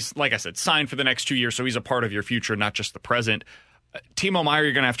 And he's, like I said, signed for the next 2 years, so he's a part of your future, not just the present. Timo Meier,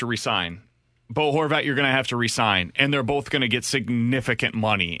 you're going to have to re-sign. Bo Horvat, you're going to have to re-sign, and they're both going to get significant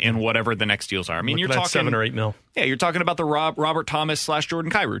money in whatever the next deals are. I mean, you're talking 7 or 8 mil. Yeah, you're talking about the Robert Thomas / Jordan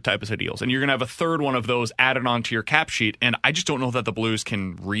Kyrou type of deals, and you're going to have a third one of those added onto your cap sheet, and I just don't know that the Blues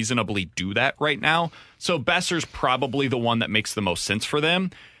can reasonably do that right now. So Besser's probably the one that makes the most sense for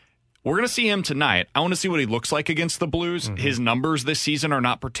them. We're going to see him tonight. I want to see what he looks like against the Blues. Mm-hmm. His numbers this season are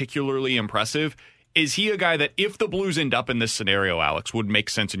not particularly impressive. Is he a guy that, if the Blues end up in this scenario, Alex, would make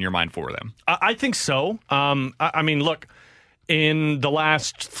sense in your mind for them? I think so. I mean, look, in the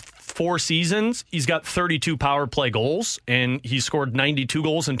last 4 seasons, he's got 32 power play goals, and he scored 92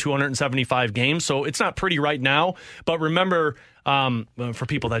 goals in 275 games. So it's not pretty right now. But remember, for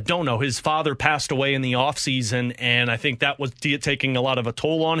people that don't know, his father passed away in the offseason, and I think that was taking a lot of a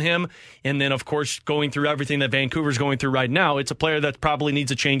toll on him. And then, of course, going through everything that Vancouver's going through right now, it's a player that probably needs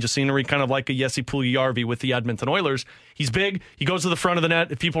a change of scenery, kind of like a Jesse Puljujarvi with the Edmonton Oilers. He's big. He goes to the front of the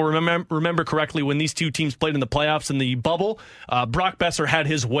net. If people remember correctly, when these 2 teams played in the playoffs in the bubble, Brock Besser had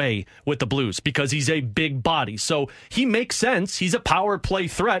his way with the Blues because he's a big body. So he makes sense. He's a power play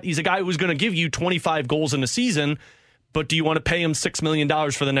threat. He's a guy who's going to give you 25 goals in a season. But do you want to pay him $6 million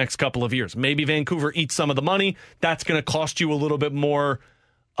for the next couple of years? Maybe Vancouver eats some of the money. That's going to cost you a little bit more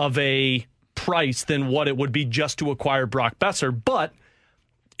of a price than what it would be just to acquire Brock Besser. But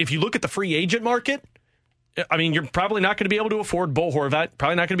if you look at the free agent market, I mean, you're probably not going to be able to afford Bo Horvat.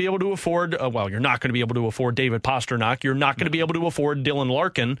 Probably not going to be able to afford, you're not going to be able to afford David Pastrnak. You're not going to be able to afford Dylan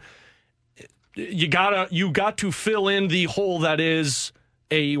Larkin. You got to fill in the hole that is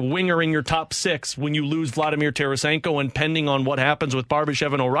a winger in your top 6 when you lose Vladimir Tarasenko, and pending on what happens with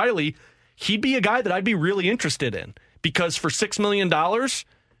Barbashev and O'Reilly, he'd be a guy that I'd be really interested in because for $6 million,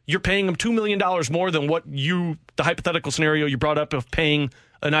 you're paying him $2 million more than what the hypothetical scenario you brought up of paying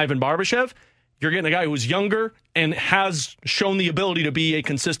an Ivan Barbashev. You're getting a guy who's younger and has shown the ability to be a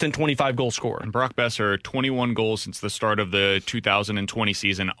consistent 25-goal scorer. And Brock Besser, 21 goals since the start of the 2020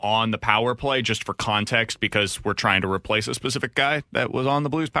 season on the power play, just for context, because we're trying to replace a specific guy that was on the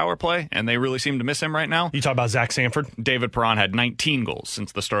Blues power play, and they really seem to miss him right now. You talk about Zach Sanford? David Perron had 19 goals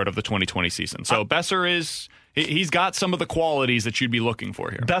since the start of the 2020 season. So Besser he's got some of the qualities that you'd be looking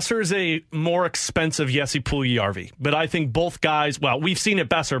for here. Besser is a more expensive Jesse Puljujarvi, but I think both guys, well, we've seen it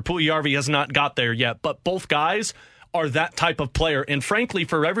Besser. Puljujarvi has not got there yet, but both guys are that type of player. And frankly,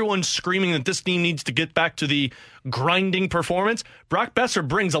 for everyone screaming that this team needs to get back to the grinding performance, Brock Besser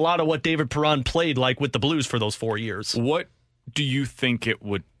brings a lot of what David Perron played like with the Blues for those 4 years. What do you think it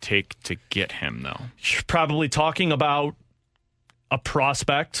would take to get him, though? You're probably talking about a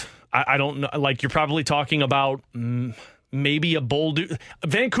prospect. I don't know. Like, you're probably talking about maybe a Bolduc.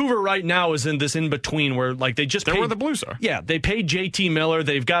 Vancouver right now is in this in-between where like they're where the Blues are. Yeah, they paid JT Miller.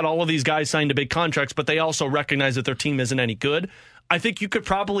 They've got all of these guys signed to big contracts, but they also recognize that their team isn't any good. I think you could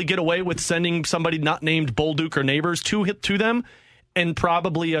probably get away with sending somebody not named Bolduc or Neighbors to them and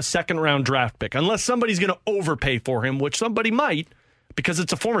probably a second-round draft pick, unless somebody's going to overpay for him, which somebody might, because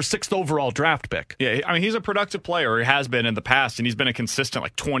it's a former 6th overall draft pick. Yeah, I mean, he's a productive player. He has been in the past, and he's been a consistent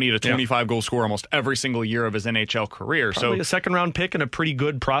 20 to 25 goal scorer almost every single year of his NHL career. Probably a second-round pick and a pretty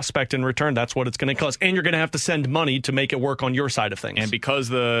good prospect in return. That's what it's going to cost. And you're going to have to send money to make it work on your side of things. And because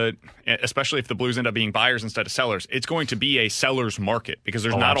especially if the Blues end up being buyers instead of sellers, it's going to be a seller's market because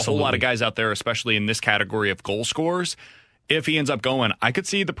there's not a whole lot of guys out there, especially in this category of goal scorers. If he ends up going, I could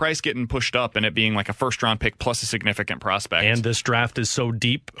see the price getting pushed up and it being like a first-round pick plus a significant prospect. And this draft is so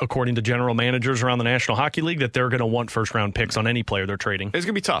deep, according to general managers around the National Hockey League, that they're going to want first-round picks on any player they're trading. It's going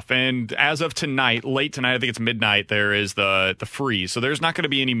to be tough. And as of tonight, late tonight, I think it's midnight, there is the freeze. So there's not going to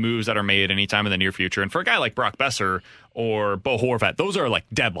be any moves that are made anytime in the near future. And for a guy like Brock Besser or Bo Horvat, those are like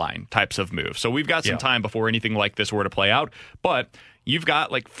deadline types of moves. So we've got some time before anything like this were to play out. But you've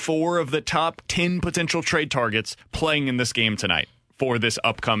got 4 of the top 10 potential trade targets playing in this game tonight for this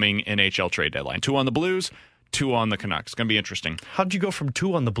upcoming NHL trade deadline. 2 on the Blues, 2 on the Canucks. It's going to be interesting. How'd you go from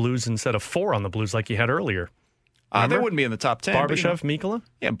 2 on the Blues instead of 4 on the Blues like you had earlier? They wouldn't be in the top 10. Barbashev, Mikkola?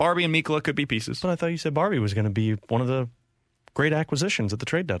 Yeah, Barbie and Mikkola could be pieces. But I thought you said Barbie was going to be one of the great acquisitions at the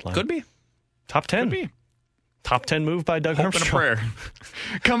trade deadline. Could be. Top 10. Could be. Top 10 move by Doug Hope Armstrong. And a prayer.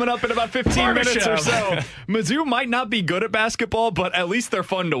 Coming up in about 15 minutes or so. Mizzou might not be good at basketball, but at least they're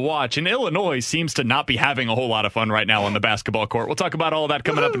fun to watch. And Illinois seems to not be having a whole lot of fun right now on the basketball court. We'll talk about all of that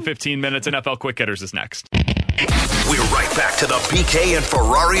coming up in 15 minutes. NFL Quick Hitters is next. We're right back to the BK and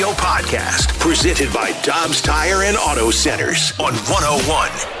Ferrario podcast, presented by Dobbs Tire and Auto Centers on 101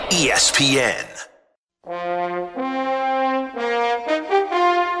 ESPN.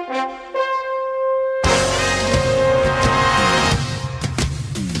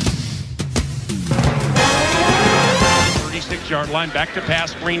 Yard line, back to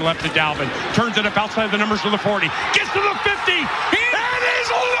pass, Green left to Dalvin, turns it up outside the numbers to the 40, gets to the 50, and is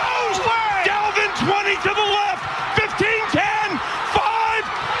loose! Dalvin 20 to the left, 15, 10, 5,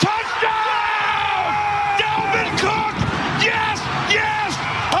 touchdown! Dalvin Cook, yes,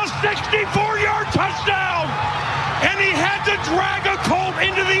 a 64-yard touchdown! And he had to drag a Colt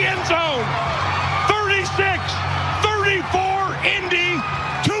into the end zone. 36, 34, Indy,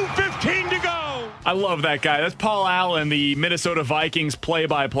 2:15 to go. I love that guy. That's Paul Allen, the Minnesota Vikings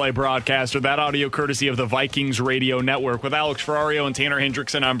play-by-play broadcaster. That audio courtesy of the Vikings Radio Network. With Alex Ferrario and Tanner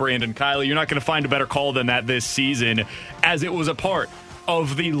Hendrickson, I'm Brandon Kiley. You're not going to find a better call than that this season, as it was a part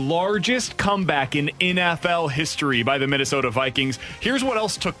of the largest comeback in NFL history by the Minnesota Vikings. Here's what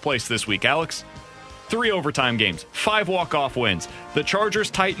else took place this week, Alex. 3 overtime games, 5 walk-off wins. The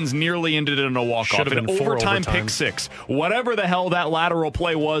Chargers-Titans nearly ended in a walk-off. An overtime pick 6. Whatever the hell that lateral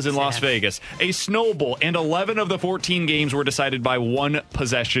play was in Las Vegas. A snowball, and 11 of the 14 games were decided by 1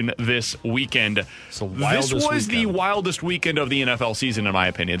 possession this weekend. This was the wildest weekend of the NFL season, in my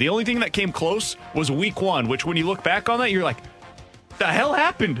opinion. The only thing that came close was Week 1, which when you look back on that, you're like, the hell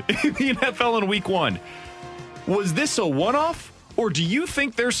happened in the NFL in Week 1? Was this a one-off? Or do you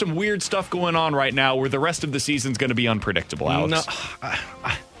think there's some weird stuff going on right now where the rest of the season's going to be unpredictable, Alex? No,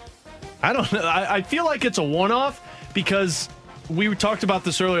 I don't know. I feel like it's a one-off because we talked about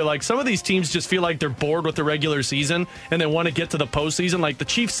this earlier. Like, some of these teams just feel like they're bored with the regular season and they want to get to the postseason. Like, the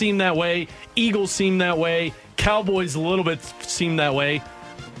Chiefs seem that way. Eagles seem that way. Cowboys a little bit seem that way.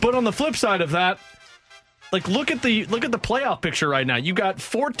 But on the flip side of that, like, look at the playoff picture right now. You got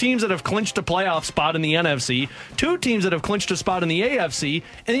 4 teams that have clinched a playoff spot in the NFC, 2 teams that have clinched a spot in the AFC,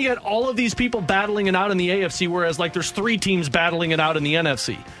 and you got all of these people battling it out in the AFC, whereas like there's 3 teams battling it out in the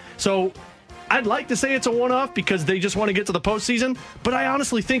NFC. So I'd like to say it's a one-off because they just want to get to the postseason, but I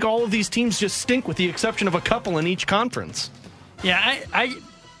honestly think all of these teams just stink with the exception of a couple in each conference. Yeah,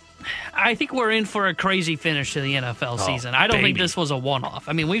 I think we're in for a crazy finish to the NFL season. I don't think this was a one-off.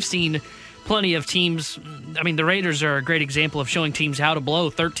 I mean, we've seen plenty of teams. I mean, the Raiders are a great example of showing teams how to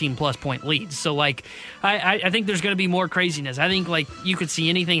blow 13-plus point leads. So, like, I think there's going to be more craziness. I think, like, you could see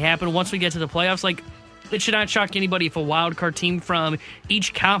anything happen once we get to the playoffs. Like, it should not shock anybody if a wild card team from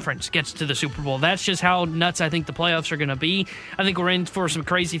each conference gets to the Super Bowl. That's just how nuts I think the playoffs are going to be. I think we're in for some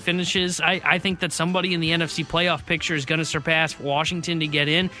crazy finishes. I think that somebody in the NFC playoff picture is going to surpass Washington to get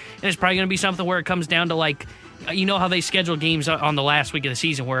in, and it's probably going to be something where it comes down to, like, you know how they schedule games on the last week of the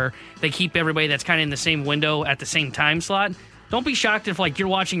season where they keep everybody that's kind of in the same window at the same time slot? don't be shocked if like you're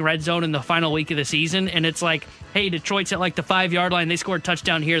watching Red Zone in the final week of the season and it's like, hey, Detroit's at like the 5-yard line. They scored a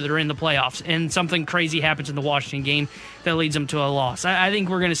touchdown here. They're in the playoffs. And something crazy happens in the Washington game that leads them to a loss. I think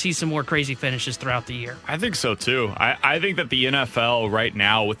we're going to see some more crazy finishes throughout the year. I think so, too. I think that the NFL right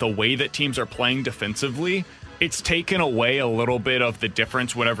now, with the way that teams are playing defensively, it's taken away a little bit of the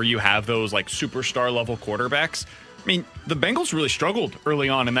difference whenever you have those like superstar level quarterbacks. I mean, the Bengals really struggled early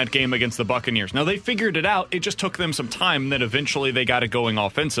on in that game against the Buccaneers. Now, they figured it out. It just took them some time, and then eventually they got it going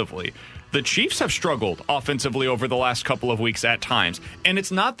offensively. The Chiefs have struggled offensively over the last couple of weeks at times. And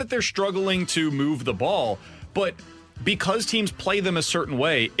it's not that they're struggling to move the ball, but because teams play them a certain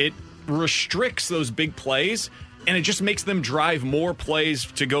way, it restricts those big plays, and it just makes them drive more plays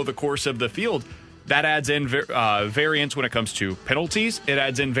to go the course of the field. That adds in variance when it comes to penalties. It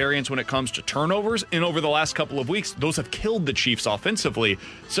adds in variance when it comes to turnovers. And over the last couple of weeks, those have killed the Chiefs offensively.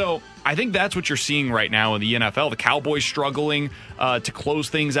 So I think that's what you're seeing right now in the NFL. The Cowboys struggling to close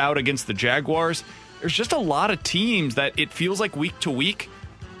things out against the Jaguars. There's just a lot of teams that it feels like week to week,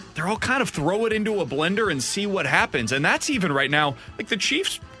 they're all kind of throw it into a blender and see what happens. And that's even right now, like the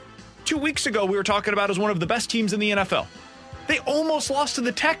Chiefs, 2 weeks ago, we were talking about as one of the best teams in the NFL. They almost lost to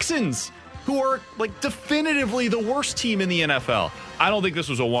the Texans, who are like definitively the worst team in the NFL. I don't think this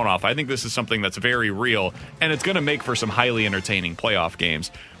was a one-off. I think this is something that's very real, and it's going to make for some highly entertaining playoff games.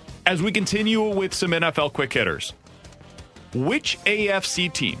 As we continue with some NFL quick hitters, which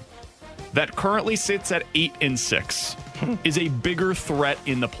AFC team that currently sits at 8-6 is a bigger threat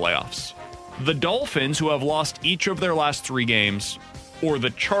in the playoffs? The Dolphins, who have lost each of their last 3 games, or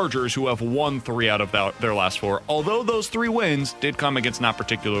the Chargers, who have won 3 out of their last 4, although those 3 wins did come against not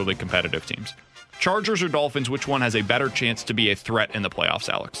particularly competitive teams. Chargers or Dolphins, which one has a better chance to be a threat in the playoffs,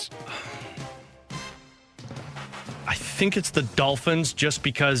 Alex? I think it's the Dolphins, just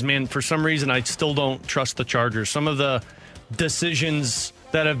because, man, for some reason, I still don't trust the Chargers. Some of the decisions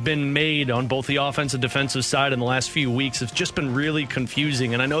that have been made on both the offensive and defensive side in the last few weeks have just been really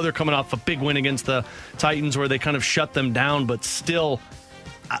confusing. And I know they're coming off a big win against the Titans where they kind of shut them down, but still,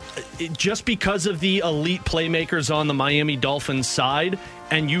 just because of the elite playmakers on the Miami Dolphins side,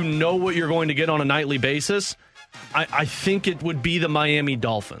 and you know what you're going to get on a nightly basis, I think it would be the Miami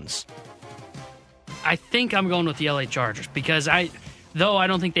Dolphins. I think I'm going with the LA Chargers because though I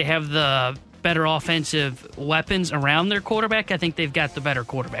don't think they have the better offensive weapons around their quarterback, I think they've got the better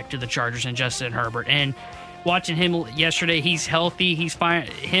quarterback to the Chargers and Justin Herbert. And watching him yesterday, he's healthy. He's fine.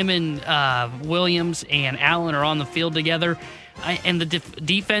 Him and Williams and Allen are on the field together. And the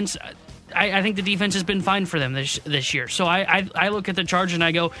defense, I think the defense has been fine for them this year. So I look at the Chargers and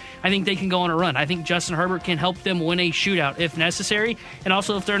I go, I think they can go on a run. I think Justin Herbert can help them win a shootout if necessary. And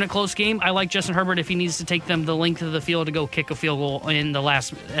also if they're in a close game, I like Justin Herbert if he needs to take them the length of the field to go kick a field goal in the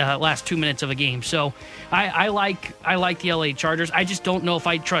last 2 minutes of a game. So I like the LA Chargers. I just don't know if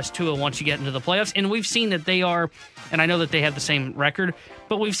I trust Tua once you get into the playoffs. And we've seen that they are, and I know that they have the same record,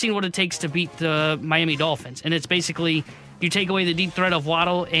 but we've seen what it takes to beat the Miami Dolphins. And it's basically, you take away the deep threat of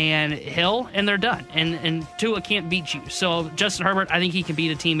Waddle and Hill, and they're done. And Tua can't beat you. So Justin Herbert, I think he can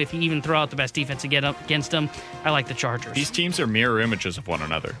beat a team if he even throw out the best defense to get up against them. I like the Chargers. These teams are mirror images of one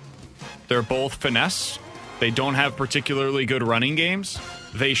another. They're both finesse. They don't have particularly good running games.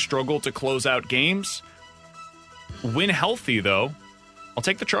 They struggle to close out games. When healthy, though, I'll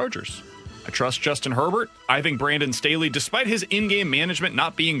take the Chargers. I trust Justin Herbert. I think Brandon Staley, despite his in-game management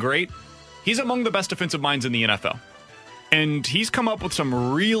not being great, he's among the best defensive minds in the NFL. And he's come up with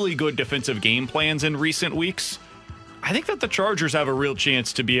some really good defensive game plans in recent weeks. I think that the Chargers have a real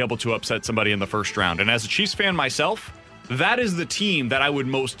chance to be able to upset somebody in the first round. And as a Chiefs fan myself, that is the team that I would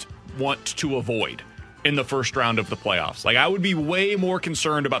most want to avoid in the first round of the playoffs. Like, I would be way more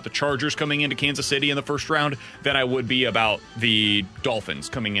concerned about the Chargers coming into Kansas City in the first round than I would be about the Dolphins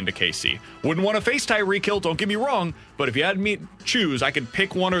coming into KC. Wouldn't want to face Tyreek Hill, don't get me wrong, but if you had me choose, I could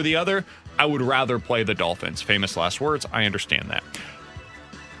pick one or the other. I would rather play the Dolphins. Famous last words, I understand that.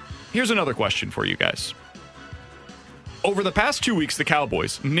 Here's another question for you guys. Over the past 2 weeks, the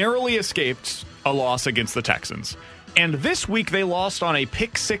Cowboys narrowly escaped a loss against the Texans. And this week, they lost on a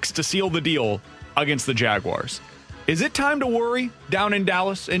pick six to seal the deal against the Jaguars. Is it time to worry down in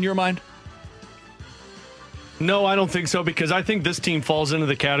Dallas in your mind? No, I don't think so, because I think this team falls into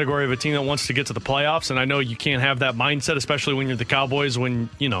the category of a team that wants to get to the playoffs, and I know you can't have that mindset, especially when you're the Cowboys, when,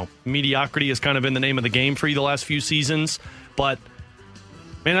 you know, mediocrity has kind of been the name of the game for you the last few seasons. But,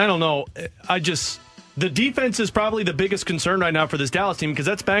 man, I don't know. The defense is probably the biggest concern right now for this Dallas team, because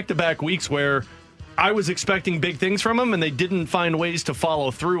that's back-to-back weeks where I was expecting big things from them, and they didn't find ways to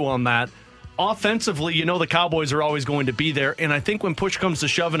follow through on that. offensively, the Cowboys are always going to be there. And I think when push comes to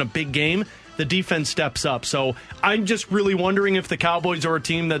shove in a big game, the defense steps up. So I'm just really wondering if the Cowboys are a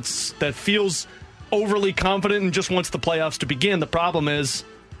team that feels overly confident and just wants the playoffs to begin. The problem is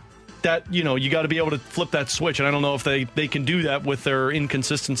that, you got to be able to flip that switch. And I don't know if they can do that with their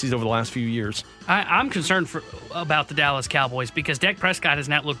inconsistencies over the last few years. I'm concerned about the Dallas Cowboys because Dak Prescott has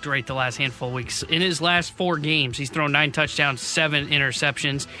not looked great the last handful of weeks. In his last 4 games, he's thrown 9 touchdowns, 7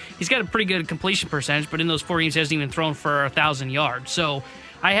 interceptions. He's got a pretty good completion percentage, but in those 4 games, he hasn't even thrown for 1,000 yards. So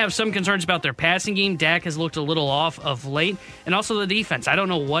I have some concerns about their passing game. Dak has looked a little off of late. And also the defense. I don't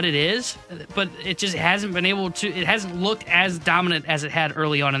know what it is, but it just hasn't been able to, it hasn't looked as dominant as it had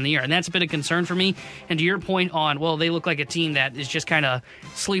early on in the year. And that's a bit of concern for me. And to your point on, well, they look like a team that is just kind of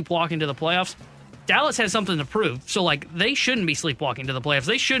sleepwalking to the playoffs. Dallas has something to prove. So, they shouldn't be sleepwalking to the playoffs.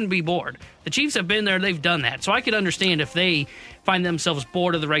 They shouldn't be bored. The Chiefs have been there. They've done that. So I could understand if they find themselves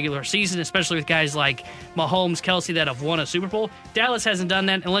bored of the regular season, especially with guys like Mahomes, Kelsey that have won a Super Bowl. Dallas hasn't done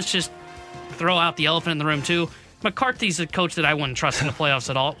that. And let's just throw out the elephant in the room, too. McCarthy's a coach that I wouldn't trust in the playoffs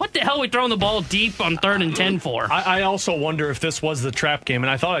at all. What the hell are we throwing the ball deep on 3rd and 10 for? I also wonder if this was the trap game. And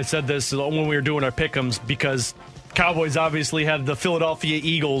I thought I said this when we were doing our pick'ems because Cowboys obviously had the Philadelphia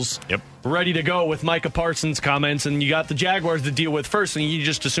Eagles ready to go with Micah Parsons' comments, and you got the Jaguars to deal with first, and you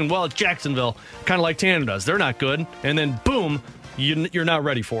just assume, well, it's Jacksonville, kind of like Tanner does. They're not good. And then, boom, you're not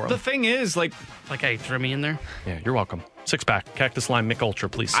ready for them. The thing is, hey, throw me in there? Yeah, you're welcome. 6-pack, Cactus Lime, Mick Ultra,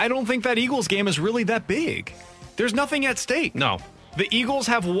 please. I don't think that Eagles game is really that big. There's nothing at stake. No. The Eagles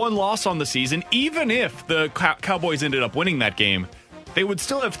have 1 loss on the season. Even if the Cowboys ended up winning that game, they would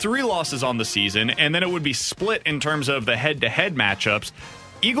still have 3 losses on the season, and then it would be split in terms of the head-to-head matchups.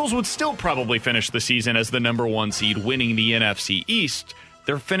 Eagles would still probably finish the season as the number 1 seed, winning the NFC East.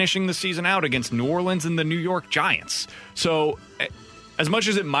 They're finishing the season out against New Orleans and the New York Giants. So, as much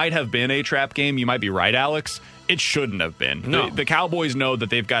as it might have been a trap game, you might be right, Alex, it shouldn't have been. No. The Cowboys know that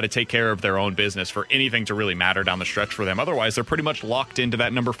they've got to take care of their own business for anything to really matter down the stretch for them. Otherwise, they're pretty much locked into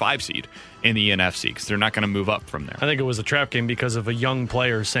that number 5 seed in the NFC because they're not going to move up from there. I think it was a trap game because of a young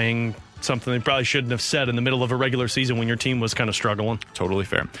player saying something they probably shouldn't have said in the middle of a regular season when your team was kind of struggling. Totally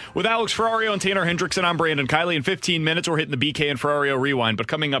fair. With Alex Ferrario and Tanner Hendrickson, I'm Brandon Kiley. In 15 minutes, we're hitting the BK and Ferrario rewind. But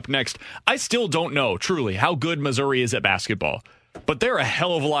coming up next, I still don't know, truly, how good Missouri is at basketball. But they're a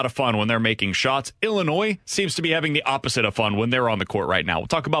hell of a lot of fun when they're making shots. Illinois seems to be having the opposite of fun when they're on the court right now. We'll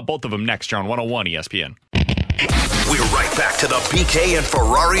talk about both of them next here on 101 ESPN. We're right back to the BK and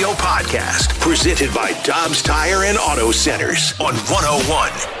Ferrario podcast, presented by Dobbs Tire and Auto Centers on 101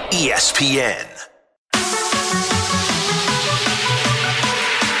 ESPN.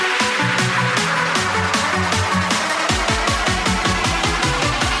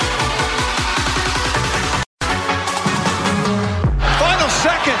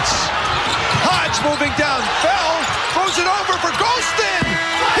 Moving down, fell, throws it over for Golston.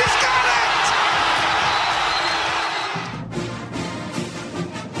 He's got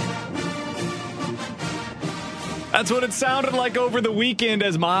it. That's what it sounded like over the weekend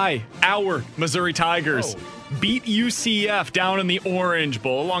as our Missouri Tigers beat UCF down in the Orange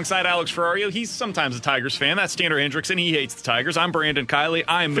Bowl alongside Alex Ferrario. He's sometimes a Tigers fan. That's Tanner Hendrickson. He hates the Tigers. I'm Brandon Kiley.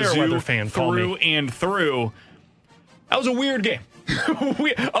 I'm Mizzou fan through and through. That was a weird game.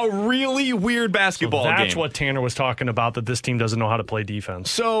 A really weird basketball game. That's what Tanner was talking about, that this team doesn't know how to play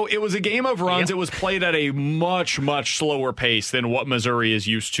defense. So it was a game of runs. Yep. It was played at a much, much slower pace than what Missouri is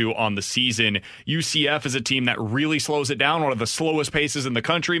used to on the season. UCF is a team that really slows it down, one of the slowest paces in the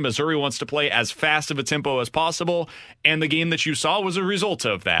country. Missouri wants to play as fast of a tempo as possible, and the game that you saw was a result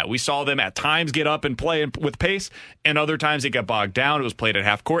of that. We saw them at times get up and play with pace, and other times it got bogged down. It was played at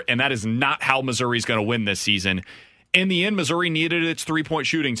half court, and that is not how Missouri's going to win this season. In the end, Missouri needed its three-point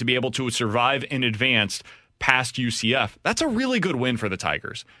shooting to be able to survive and advance past UCF. That's a really good win for the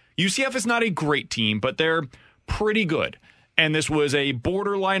Tigers. UCF is not a great team, but they're pretty good. And this was a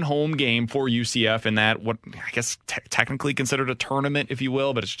borderline home game for UCF in that, what I guess technically considered a tournament, if you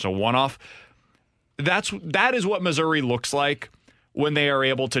will, but it's just a one-off. That is what Missouri looks like when they are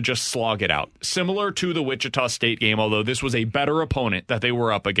able to just slog it out. Similar to the Wichita State game, although this was a better opponent that they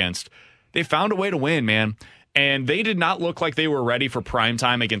were up against. They found a way to win, man. And they did not look like they were ready for prime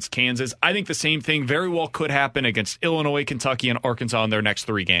time against Kansas. I think the same thing very well could happen against Illinois, Kentucky, and Arkansas in their next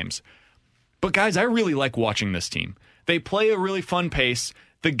three games. But guys, I really like watching this team. They play a really fun pace.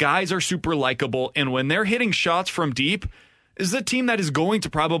 The guys are super likable. And when they're hitting shots from deep, this is a team that is going to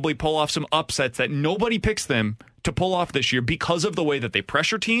probably pull off some upsets that nobody picks them to pull off this year because of the way that they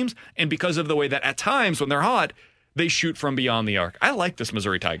pressure teams and because of the way that at times when they're hot, they shoot from beyond the arc. I like this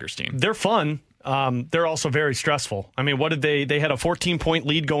Missouri Tigers team. They're fun. they're also very stressful. I mean, what did they had a 14-point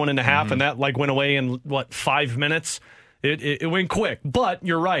lead going into half, and that went away in 5 minutes? It went quick. But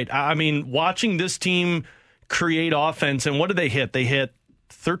you're right. I mean, watching this team create offense, and what did they hit? They hit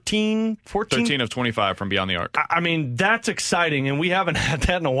 13 of 25 from beyond the arc. I mean, that's exciting, and we haven't had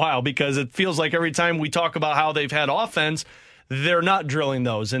that in a while because it feels like every time we talk about how they've had offense, they're not drilling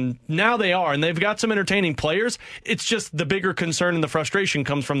those, and now they are, and they've got some entertaining players. It's just the bigger concern and the frustration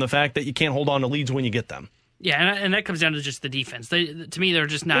comes from the fact that you can't hold on to leads when you get them. Yeah, and that comes down to just the defense. To me, they're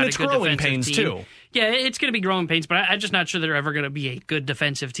just not and a it's good growing defensive pains team. Too. Yeah, it's going to be growing pains, but I'm just not sure they're ever going to be a good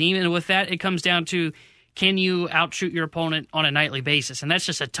defensive team. And with that, it comes down to, can you outshoot your opponent on a nightly basis? And that's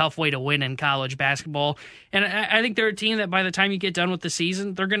just a tough way to win in college basketball. And I think they're a team that by the time you get done with the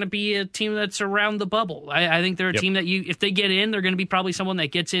season, they're going to be a team that's around the bubble. I think they're a team that if they get in, they're going to be probably someone that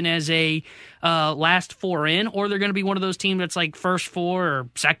gets in as a last four in, or they're going to be one of those teams that's like first four or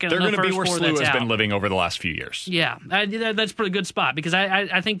second. They're going to be where SLU has out. been living over the last few years. Yeah, that's a pretty good spot because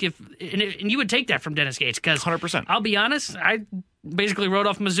I think and you would take that from Dennis Gates because 100%. I'll be honest, I basically wrote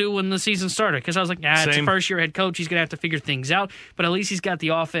off Mizzou when the season started because I was like, it's a first-year head coach. He's going to have to figure things out. But at least he's got the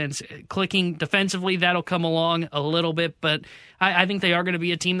offense clicking defensively. That'll come along a little bit. But I think they are going to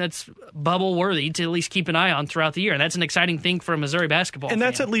be a team that's bubble-worthy to at least keep an eye on throughout the year. And that's an exciting thing for a Missouri basketball And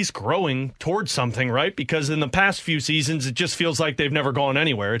that's at least growing towards something, right? Because in the past few seasons, it just feels like they've never gone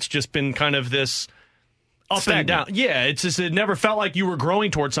anywhere. It's just been kind of this up and down. Yeah, it never felt like you were growing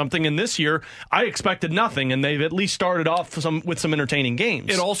towards something. And this year, I expected nothing, and they've at least started off with some entertaining games.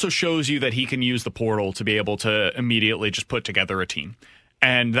 It also shows you that he can use the portal to be able to immediately just put together a team.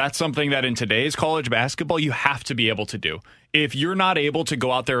 And that's something that in today's college basketball, you have to be able to do. If you're not able to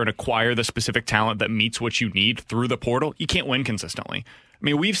go out there and acquire the specific talent that meets what you need through the portal, you can't win consistently. I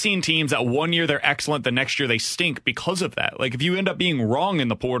mean, we've seen teams that one year they're excellent, the next year they stink because of that. Like if you end up being wrong in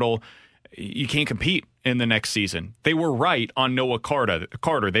the portal, you can't compete in the next season. They were right on Noah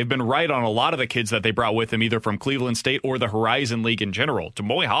Carter. They've been right on a lot of the kids that they brought with them, either from Cleveland State or the Horizon League in general.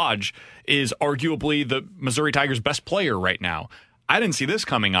 Demoy Hodge is arguably the Missouri Tigers' best player right now. I didn't see this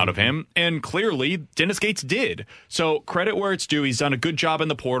coming out of him, and clearly Dennis Gates did. So credit where it's due. He's done a good job in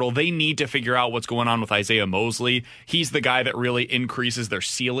the portal. They need to figure out what's going on with Isaiah Mosley. He's the guy that really increases their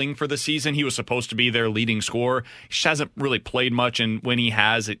ceiling for the season. He was supposed to be their leading scorer. He just hasn't really played much, and when he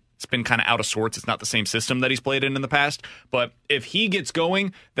has, it's been kind of out of sorts. It's not the same system that he's played in the past. But if he gets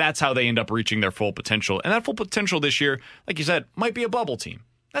going, that's how they end up reaching their full potential. And that full potential this year, like you said, might be a bubble team.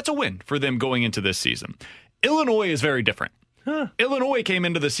 That's a win for them going into this season. Illinois is very different. Illinois came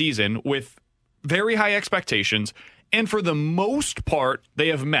into the season with very high expectations, and for the most part, they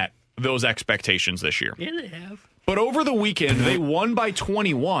have met those expectations this year. Yeah, they have. But over the weekend, they won by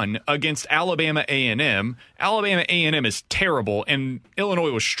 21 against Alabama A&M. Alabama A&M is terrible, and Illinois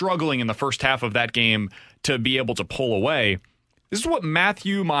was struggling in the first half of that game to be able to pull away. This is what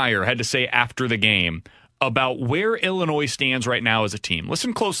Matthew Meyer had to say after the game about where Illinois stands right now as a team.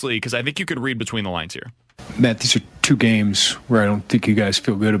 Listen closely, because I think you could read between the lines here. Matt, these are two games where I don't think you guys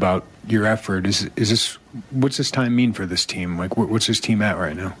feel good about your effort. Is this what's this time mean for this team? Like, what's this team at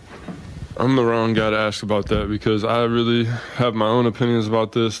right now? I'm the wrong guy to ask about that because I really have my own opinions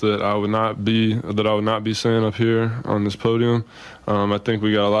about this that I would not be saying up here on this podium. I think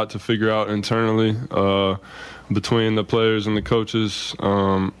we got a lot to figure out internally between the players and the coaches.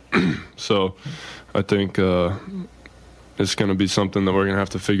 So I think it's going to be something that we're going to have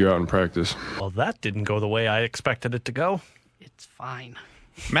to figure out in practice. Well, that didn't go the way I expected it to go. It's fine.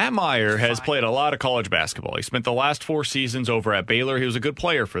 Matt Meyer has played a lot of college basketball. He spent the last 4 seasons over at Baylor. He was a good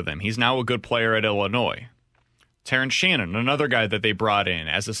player for them. He's now a good player at Illinois. Terrence Shannon, another guy that they brought in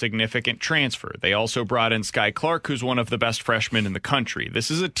as a significant transfer. They also brought in Sky Clark, who's one of the best freshmen in the country. This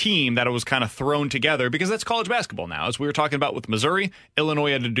is a team that was kind of thrown together because that's college basketball now. As we were talking about with Missouri,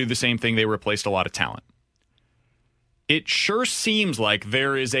 Illinois had to do the same thing. They replaced a lot of talent. It sure seems like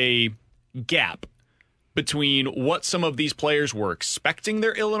there is a gap between what some of these players were expecting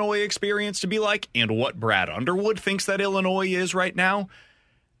their Illinois experience to be like and what Brad Underwood thinks that Illinois is right now.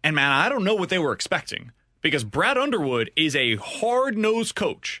 And man, I don't know what they were expecting because Brad Underwood is a hard-nosed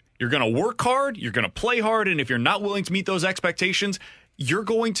coach. You're going to work hard, you're going to play hard, and if you're not willing to meet those expectations, you're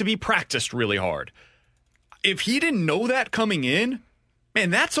going to be practiced really hard. If he didn't know that coming in, man,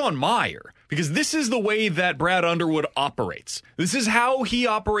 that's on Meyer. Because this is the way that Brad Underwood operates. This is how he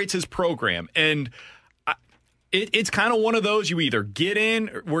operates his program. And it's kind of one of those, you either get in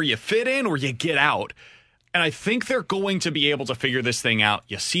where you fit in or you get out. And I think they're going to be able to figure this thing out.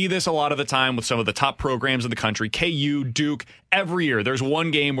 You see this a lot of the time with some of the top programs in the country, KU, Duke. Every year, there's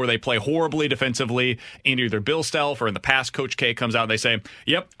one game where they play horribly defensively, and either Bill Self or in the past, Coach K comes out and they say,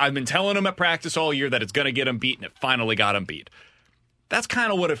 yep, I've been telling them at practice all year that it's going to get them beat, and it finally got them beat. That's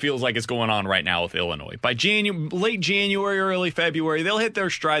kind of what it feels like is going on right now with Illinois. By late January, early February, they'll hit their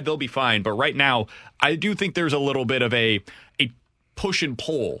stride. They'll be fine. But right now, I do think there's a little bit of a push and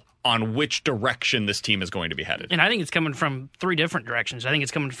pull on which direction this team is going to be headed. And I think it's coming from three different directions. I think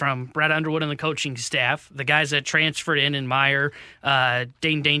it's coming from Brad Underwood and the coaching staff, the guys that transferred in Meyer,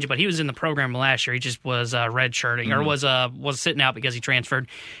 Dane Danger, but he was in the program last year. He just was redshirting or was sitting out because he transferred,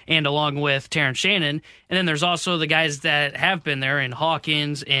 and along with Terrence Shannon. And then there's also the guys that have been there in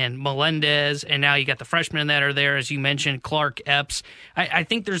Hawkins and Melendez, and now you got the freshmen that are there, as you mentioned, Clark, Epps. I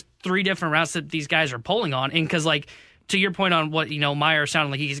think there's three different routes that these guys are pulling on, and because to your point on what, Meyer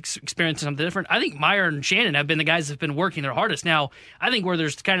sounded like he's experiencing something different, I think Meyer and Shannon have been the guys that have been working their hardest. Now, I think where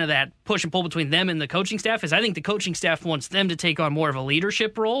there's kind of that push and pull between them and the coaching staff is I think the coaching staff wants them to take on more of a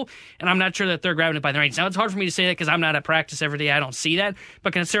leadership role, and I'm not sure that they're grabbing it by the reins. Now, it's hard for me to say that because I'm not at practice every day. I don't see that.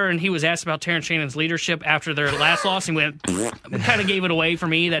 But considering he was asked about Terrence Shannon's leadership after their last loss, and kind of gave it away for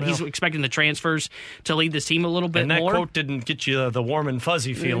me that he's expecting the transfers to lead this team a little bit more. And that quote didn't get you the warm and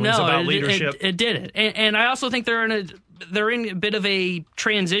fuzzy feelings about leadership. It didn't. And I also think they're in a bit of a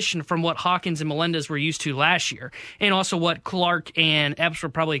transition from what Hawkins and Melendez were used to last year, and also what Clark and Epps were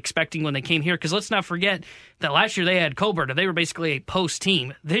probably expecting when they came here. Because let's not forget that last year they had Colbert. They were basically a post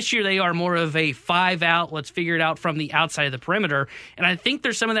team. This year they are more of a 5-out, let's figure it out from the outside of the perimeter. And I think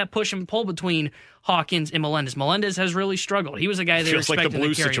there's some of that push and pull between Hawkins and Melendez. Melendez has really struggled. He was a guy they were expecting to carry Feels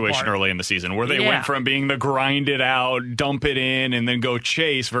like the Blues situation apart early in the season, where they went from being the grind it out, dump it in, and then go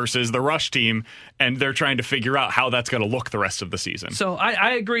chase versus the rush team, and they're trying to figure out how that's going to look the rest of the season. So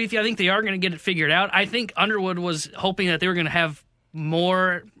I agree with you. I think they are going to get it figured out. I think Underwood was hoping that they were going to have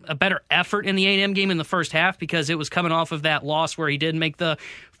a better effort in the A&M game in the first half because it was coming off of that loss where he did make the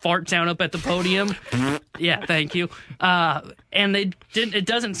fart sound up at the podium. Yeah, thank you. And it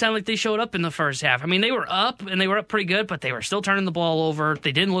doesn't sound like they showed up in the first half. I mean, they were up, and they were up pretty good, but they were still turning the ball over.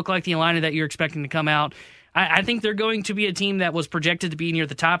 They didn't look like the Illini that you're expecting to come out. I think they're going to be a team that was projected to be near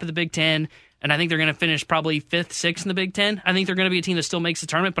the top of the Big Ten, and I think they're going to finish probably 5th, 6th in the Big Ten. I think they're going to be a team that still makes the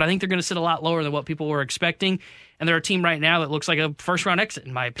tournament, but I think they're going to sit a lot lower than what people were expecting. And they're a team right now that looks like a first-round exit,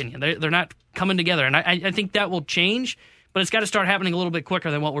 in my opinion. They're not coming together, and I think that will change, but it's got to start happening a little bit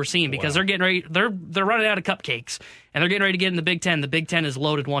quicker than what we're seeing because they're getting ready. They're running out of cupcakes, and they're getting ready to get in the Big Ten. The Big Ten is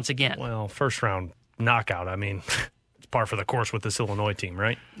loaded once again. Well, first-round knockout. I mean, it's par for the course with this Illinois team,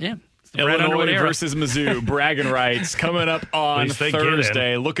 right? Yeah. Illinois versus Mizzou, bragging rights coming up on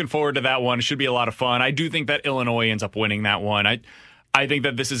Thursday. Looking forward to that one. It should be a lot of fun. I do think that Illinois ends up winning that one. I think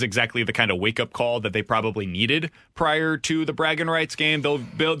that this is exactly the kind of wake-up call that they probably needed prior to the bragging rights game.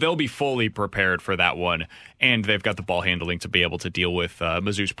 They'll be fully prepared for that one, and they've got the ball handling to be able to deal with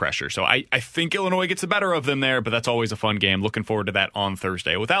Mizzou's pressure. So I think Illinois gets the better of them there, but that's always a fun game. Looking forward to that on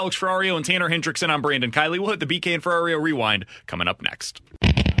Thursday. With Alex Ferrario and Tanner Hendrickson, I'm Brandon Kiley. We'll hit the BK and Ferrario Rewind coming up next.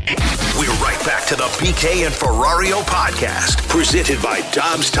 We're right back to the BK and Ferrario podcast, presented by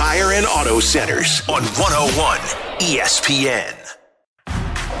Dobbs Tire and Auto Centers on 101 ESPN.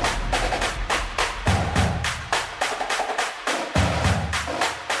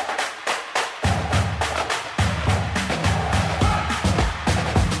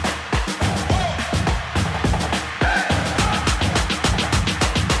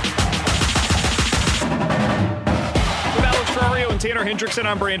 Tanner Hendrickson,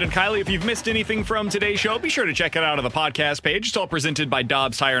 I'm Brandon Kiley. If you've missed anything from today's show, be sure to check it out on the podcast page. It's all presented by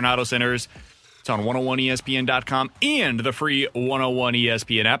Dobbs Tire and Auto Centers. It's on 101ESPN.com and the free 101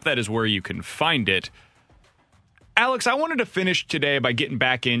 ESPN app. That is where you can find it. Alex, I wanted to finish today by getting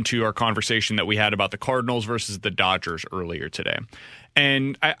back into our conversation that we had about the Cardinals versus the Dodgers earlier today.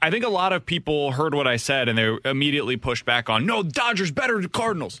 And I think a lot of people heard what I said and they immediately pushed back on, no, Dodgers better than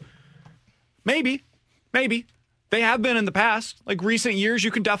Cardinals. Maybe. They have been in the past. Like recent years,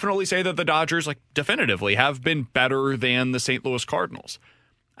 you can definitely say that the Dodgers, definitively have been better than the St. Louis Cardinals.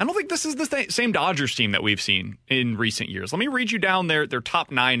 I don't think this is the same Dodgers team that we've seen in recent years. Let me read you down their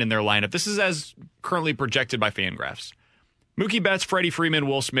top 9 in their lineup. This is as currently projected by Fangraphs. Mookie Betts, Freddie Freeman,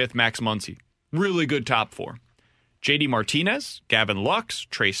 Will Smith, Max Muncy. Really good top 4. JD Martinez, Gavin Lux,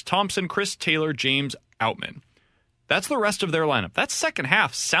 Trace Thompson, Chris Taylor, James Outman. That's the rest of their lineup. That second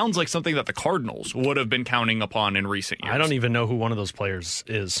half sounds like something that the Cardinals would have been counting upon in recent years. I don't even know who one of those players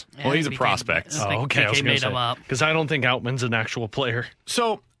is. Well, he's a prospect. Oh, okay. I made him up. Because I don't think Outman's an actual player.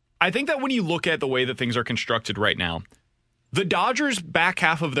 So I think that when you look at the way that things are constructed right now, the Dodgers' back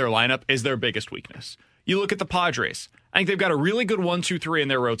half of their lineup is their biggest weakness. You look at the Padres. I think they've got a really good 1-2-3 in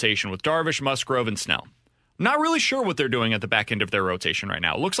their rotation with Darvish, Musgrove, and Snell. Not really sure what they're doing at the back end of their rotation right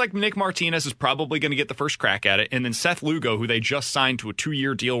now. Looks like Nick Martinez is probably going to get the first crack at it, and then Seth Lugo, who they just signed to a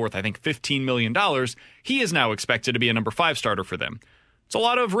 2-year deal worth, I think, $15 million, he is now expected to be a number 5 starter for them. It's a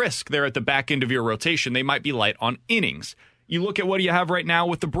lot of risk there at the back end of your rotation. They might be light on innings. You look at what you have right now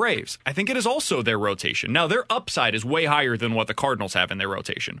with the Braves. I think it is also their rotation. Now, their upside is way higher than what the Cardinals have in their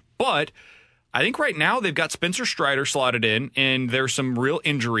rotation, but I think right now they've got Spencer Strider slotted in, and there's some real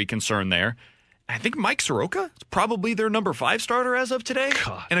injury concern there. I think Mike Soroka is probably their number 5 starter as of today.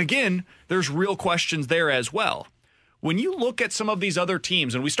 God. And again, there's real questions there as well. When you look at some of these other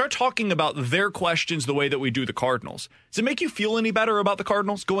teams and we start talking about their questions the way that we do the Cardinals, does it make you feel any better about the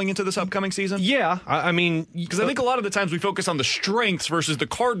Cardinals going into this upcoming season? Yeah. I mean, because I think a lot of the times we focus on the strengths versus the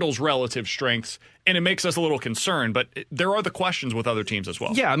Cardinals' relative strengths, and it makes us a little concerned, but there are the questions with other teams as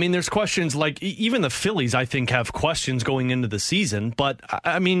well. Yeah, I mean, there's questions like even the Phillies, I think, have questions going into the season, but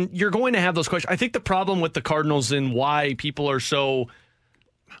I mean, you're going to have those questions. I think the problem with the Cardinals and why people are so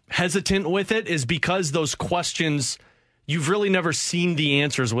hesitant with it is because those questions, you've really never seen the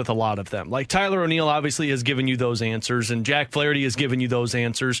answers with a lot of them. Like Tyler O'Neill obviously has given you those answers, and Jack Flaherty has given you those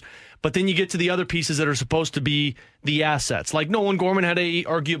answers. But then you get to the other pieces that are supposed to be the assets. Like Nolan Gorman had a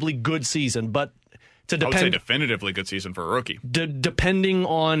arguably good season, but I would say definitively good season for a rookie. Depending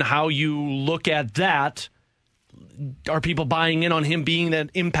on how you look at that, are people buying in on him being that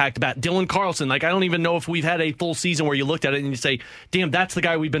impact bat? Dylan Carlson, like I don't even know if we've had a full season where you looked at it and you say, damn, that's the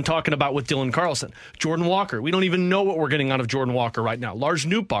guy we've been talking about with Dylan Carlson. Jordan Walker, we don't even know what we're getting out of Jordan Walker right now. Lars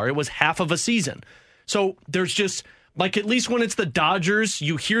Nootbaar, it was half of a season. So there's just, like at least when it's the Dodgers,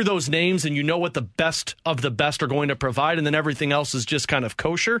 you hear those names and you know what the best of the best are going to provide, and then everything else is just kind of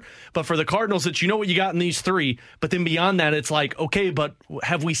kosher. But for the Cardinals, it's you know what you got in these 3, but then beyond that, it's like, okay, but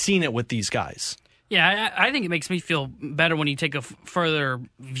have we seen it with these guys? Yeah, I think it makes me feel better when you take a further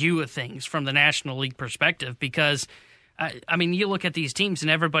view of things from the National League perspective, because, I mean, you look at these teams and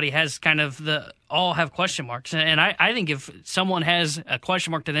everybody has kind of all have question marks. And I think if someone has a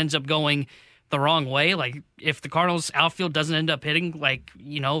question mark that ends up going the wrong way, like if the Cardinals outfield doesn't end up hitting, like,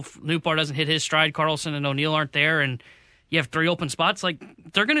 you know, if Nootbaar doesn't hit his stride, Carlson and O'Neill aren't there, and you have 3 open spots, like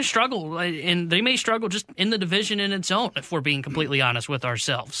they're going to struggle, and they may struggle just in the division in its own, if we're being completely honest with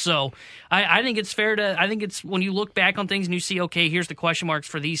ourselves. So I think it's fair to, I think it's when you look back on things and you see, okay, here's the question marks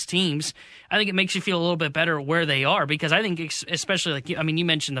for these teams, I think it makes you feel a little bit better where they are, because I think especially like, I mean, you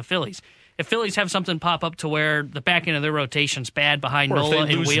mentioned the Phillies. If Phillies have something pop up to where the back end of their rotation's bad behind Nola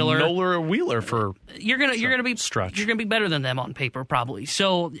and Wheeler, Nola or Wheeler for you're gonna be better than them on paper probably.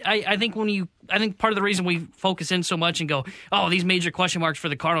 So I think I think part of the reason we focus in so much and go, oh, these major question marks for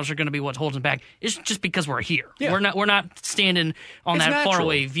the Cardinals are going to be what holds them back, is just because we're here. Yeah. We're not standing on that far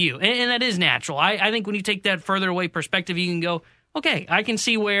away view, and that is natural. I think when you take that further away perspective, you can go, okay, I can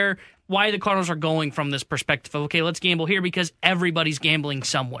see why the Cardinals are going from this perspective of, okay, let's gamble here because everybody's gambling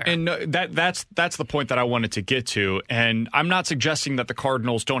somewhere. And that's the point that I wanted to get to. And I'm not suggesting that the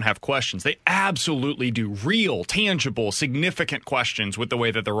Cardinals don't have questions. They absolutely do. Real, tangible, significant questions with the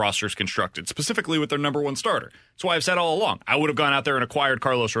way that the roster is constructed, specifically with their number 1 starter. That's why I've said all along, I would have gone out there and acquired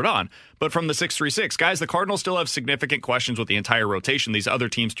Carlos Rodon. But from the 636, guys, the Cardinals still have significant questions with the entire rotation. These other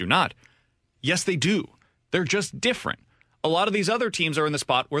teams do not. Yes, they do. They're just different. A lot of these other teams are in the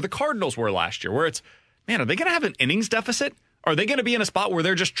spot where the Cardinals were last year, where it's, man, are they going to have an innings deficit? Are they going to be in a spot where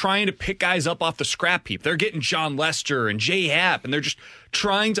they're just trying to pick guys up off the scrap heap? They're getting John Lester and Jay Happ, and they're just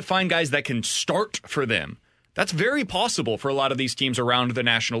trying to find guys that can start for them. That's very possible for a lot of these teams around the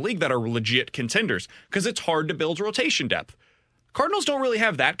National League that are legit contenders, because it's hard to build rotation depth. Cardinals don't really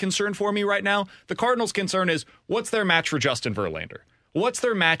have that concern for me right now. The Cardinals' concern is, what's their match for Justin Verlander? What's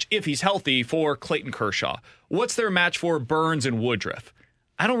their match, if he's healthy, for Clayton Kershaw? What's their match for Burns and Woodruff?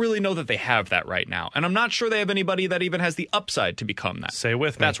 I don't really know that they have that right now. And I'm not sure they have anybody that even has the upside to become that. Say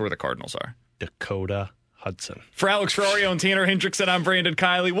with me. That's where the Cardinals are. Dakota Hudson. For Alex Ferrario and Tanner Hendrickson, I'm Brandon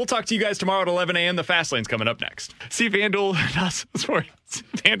Kiley. We'll talk to you guys tomorrow at 11 a.m. The Fast Lane's coming up next. See FanDuel.com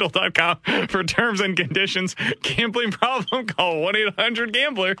for terms and conditions. Gambling problem? Call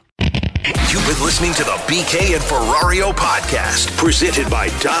 1-800-GAMBLER. You've been listening to the BK and Ferrario podcast, presented by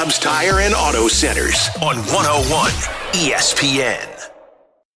Dobbs Tire and Auto Centers on 101 ESPN.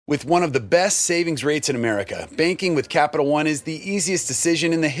 With one of the best savings rates in America, banking with Capital One is the easiest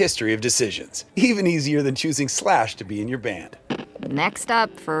decision in the history of decisions. Even easier than choosing Slash to be in your band. Next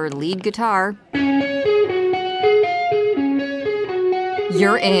up for lead guitar,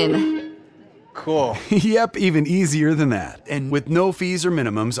 you're in. cool. Yep, even easier than that. And with no fees or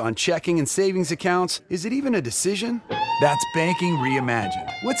minimums on checking and savings accounts, is it even a decision? That's banking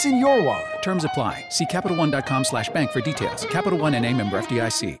reimagined. What's in your wallet? Terms apply. See CapitalOne.com/bank for details. Capital One NA, member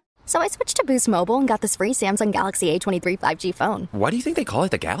FDIC. So I switched to Boost Mobile and got this free Samsung Galaxy A23 5G phone. Why do you think they call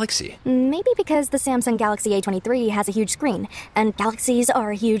it the Galaxy? Maybe because the Samsung Galaxy A23 has a huge screen, and galaxies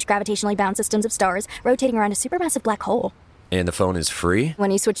are huge gravitationally bound systems of stars rotating around a supermassive black hole. And the phone is free?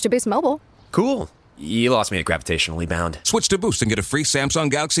 When you switch to Boost Mobile. Cool. You lost me at gravitationally bound. Switch to Boost and get a free Samsung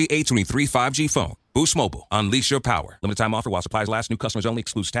Galaxy A23 5G phone. Boost Mobile. Unleash your power. Limited time offer while supplies last. New customers only.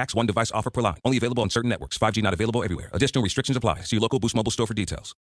 Excludes tax. One device offer per line. Only available on certain networks. 5G not available everywhere. Additional restrictions apply. See your local Boost Mobile store for details.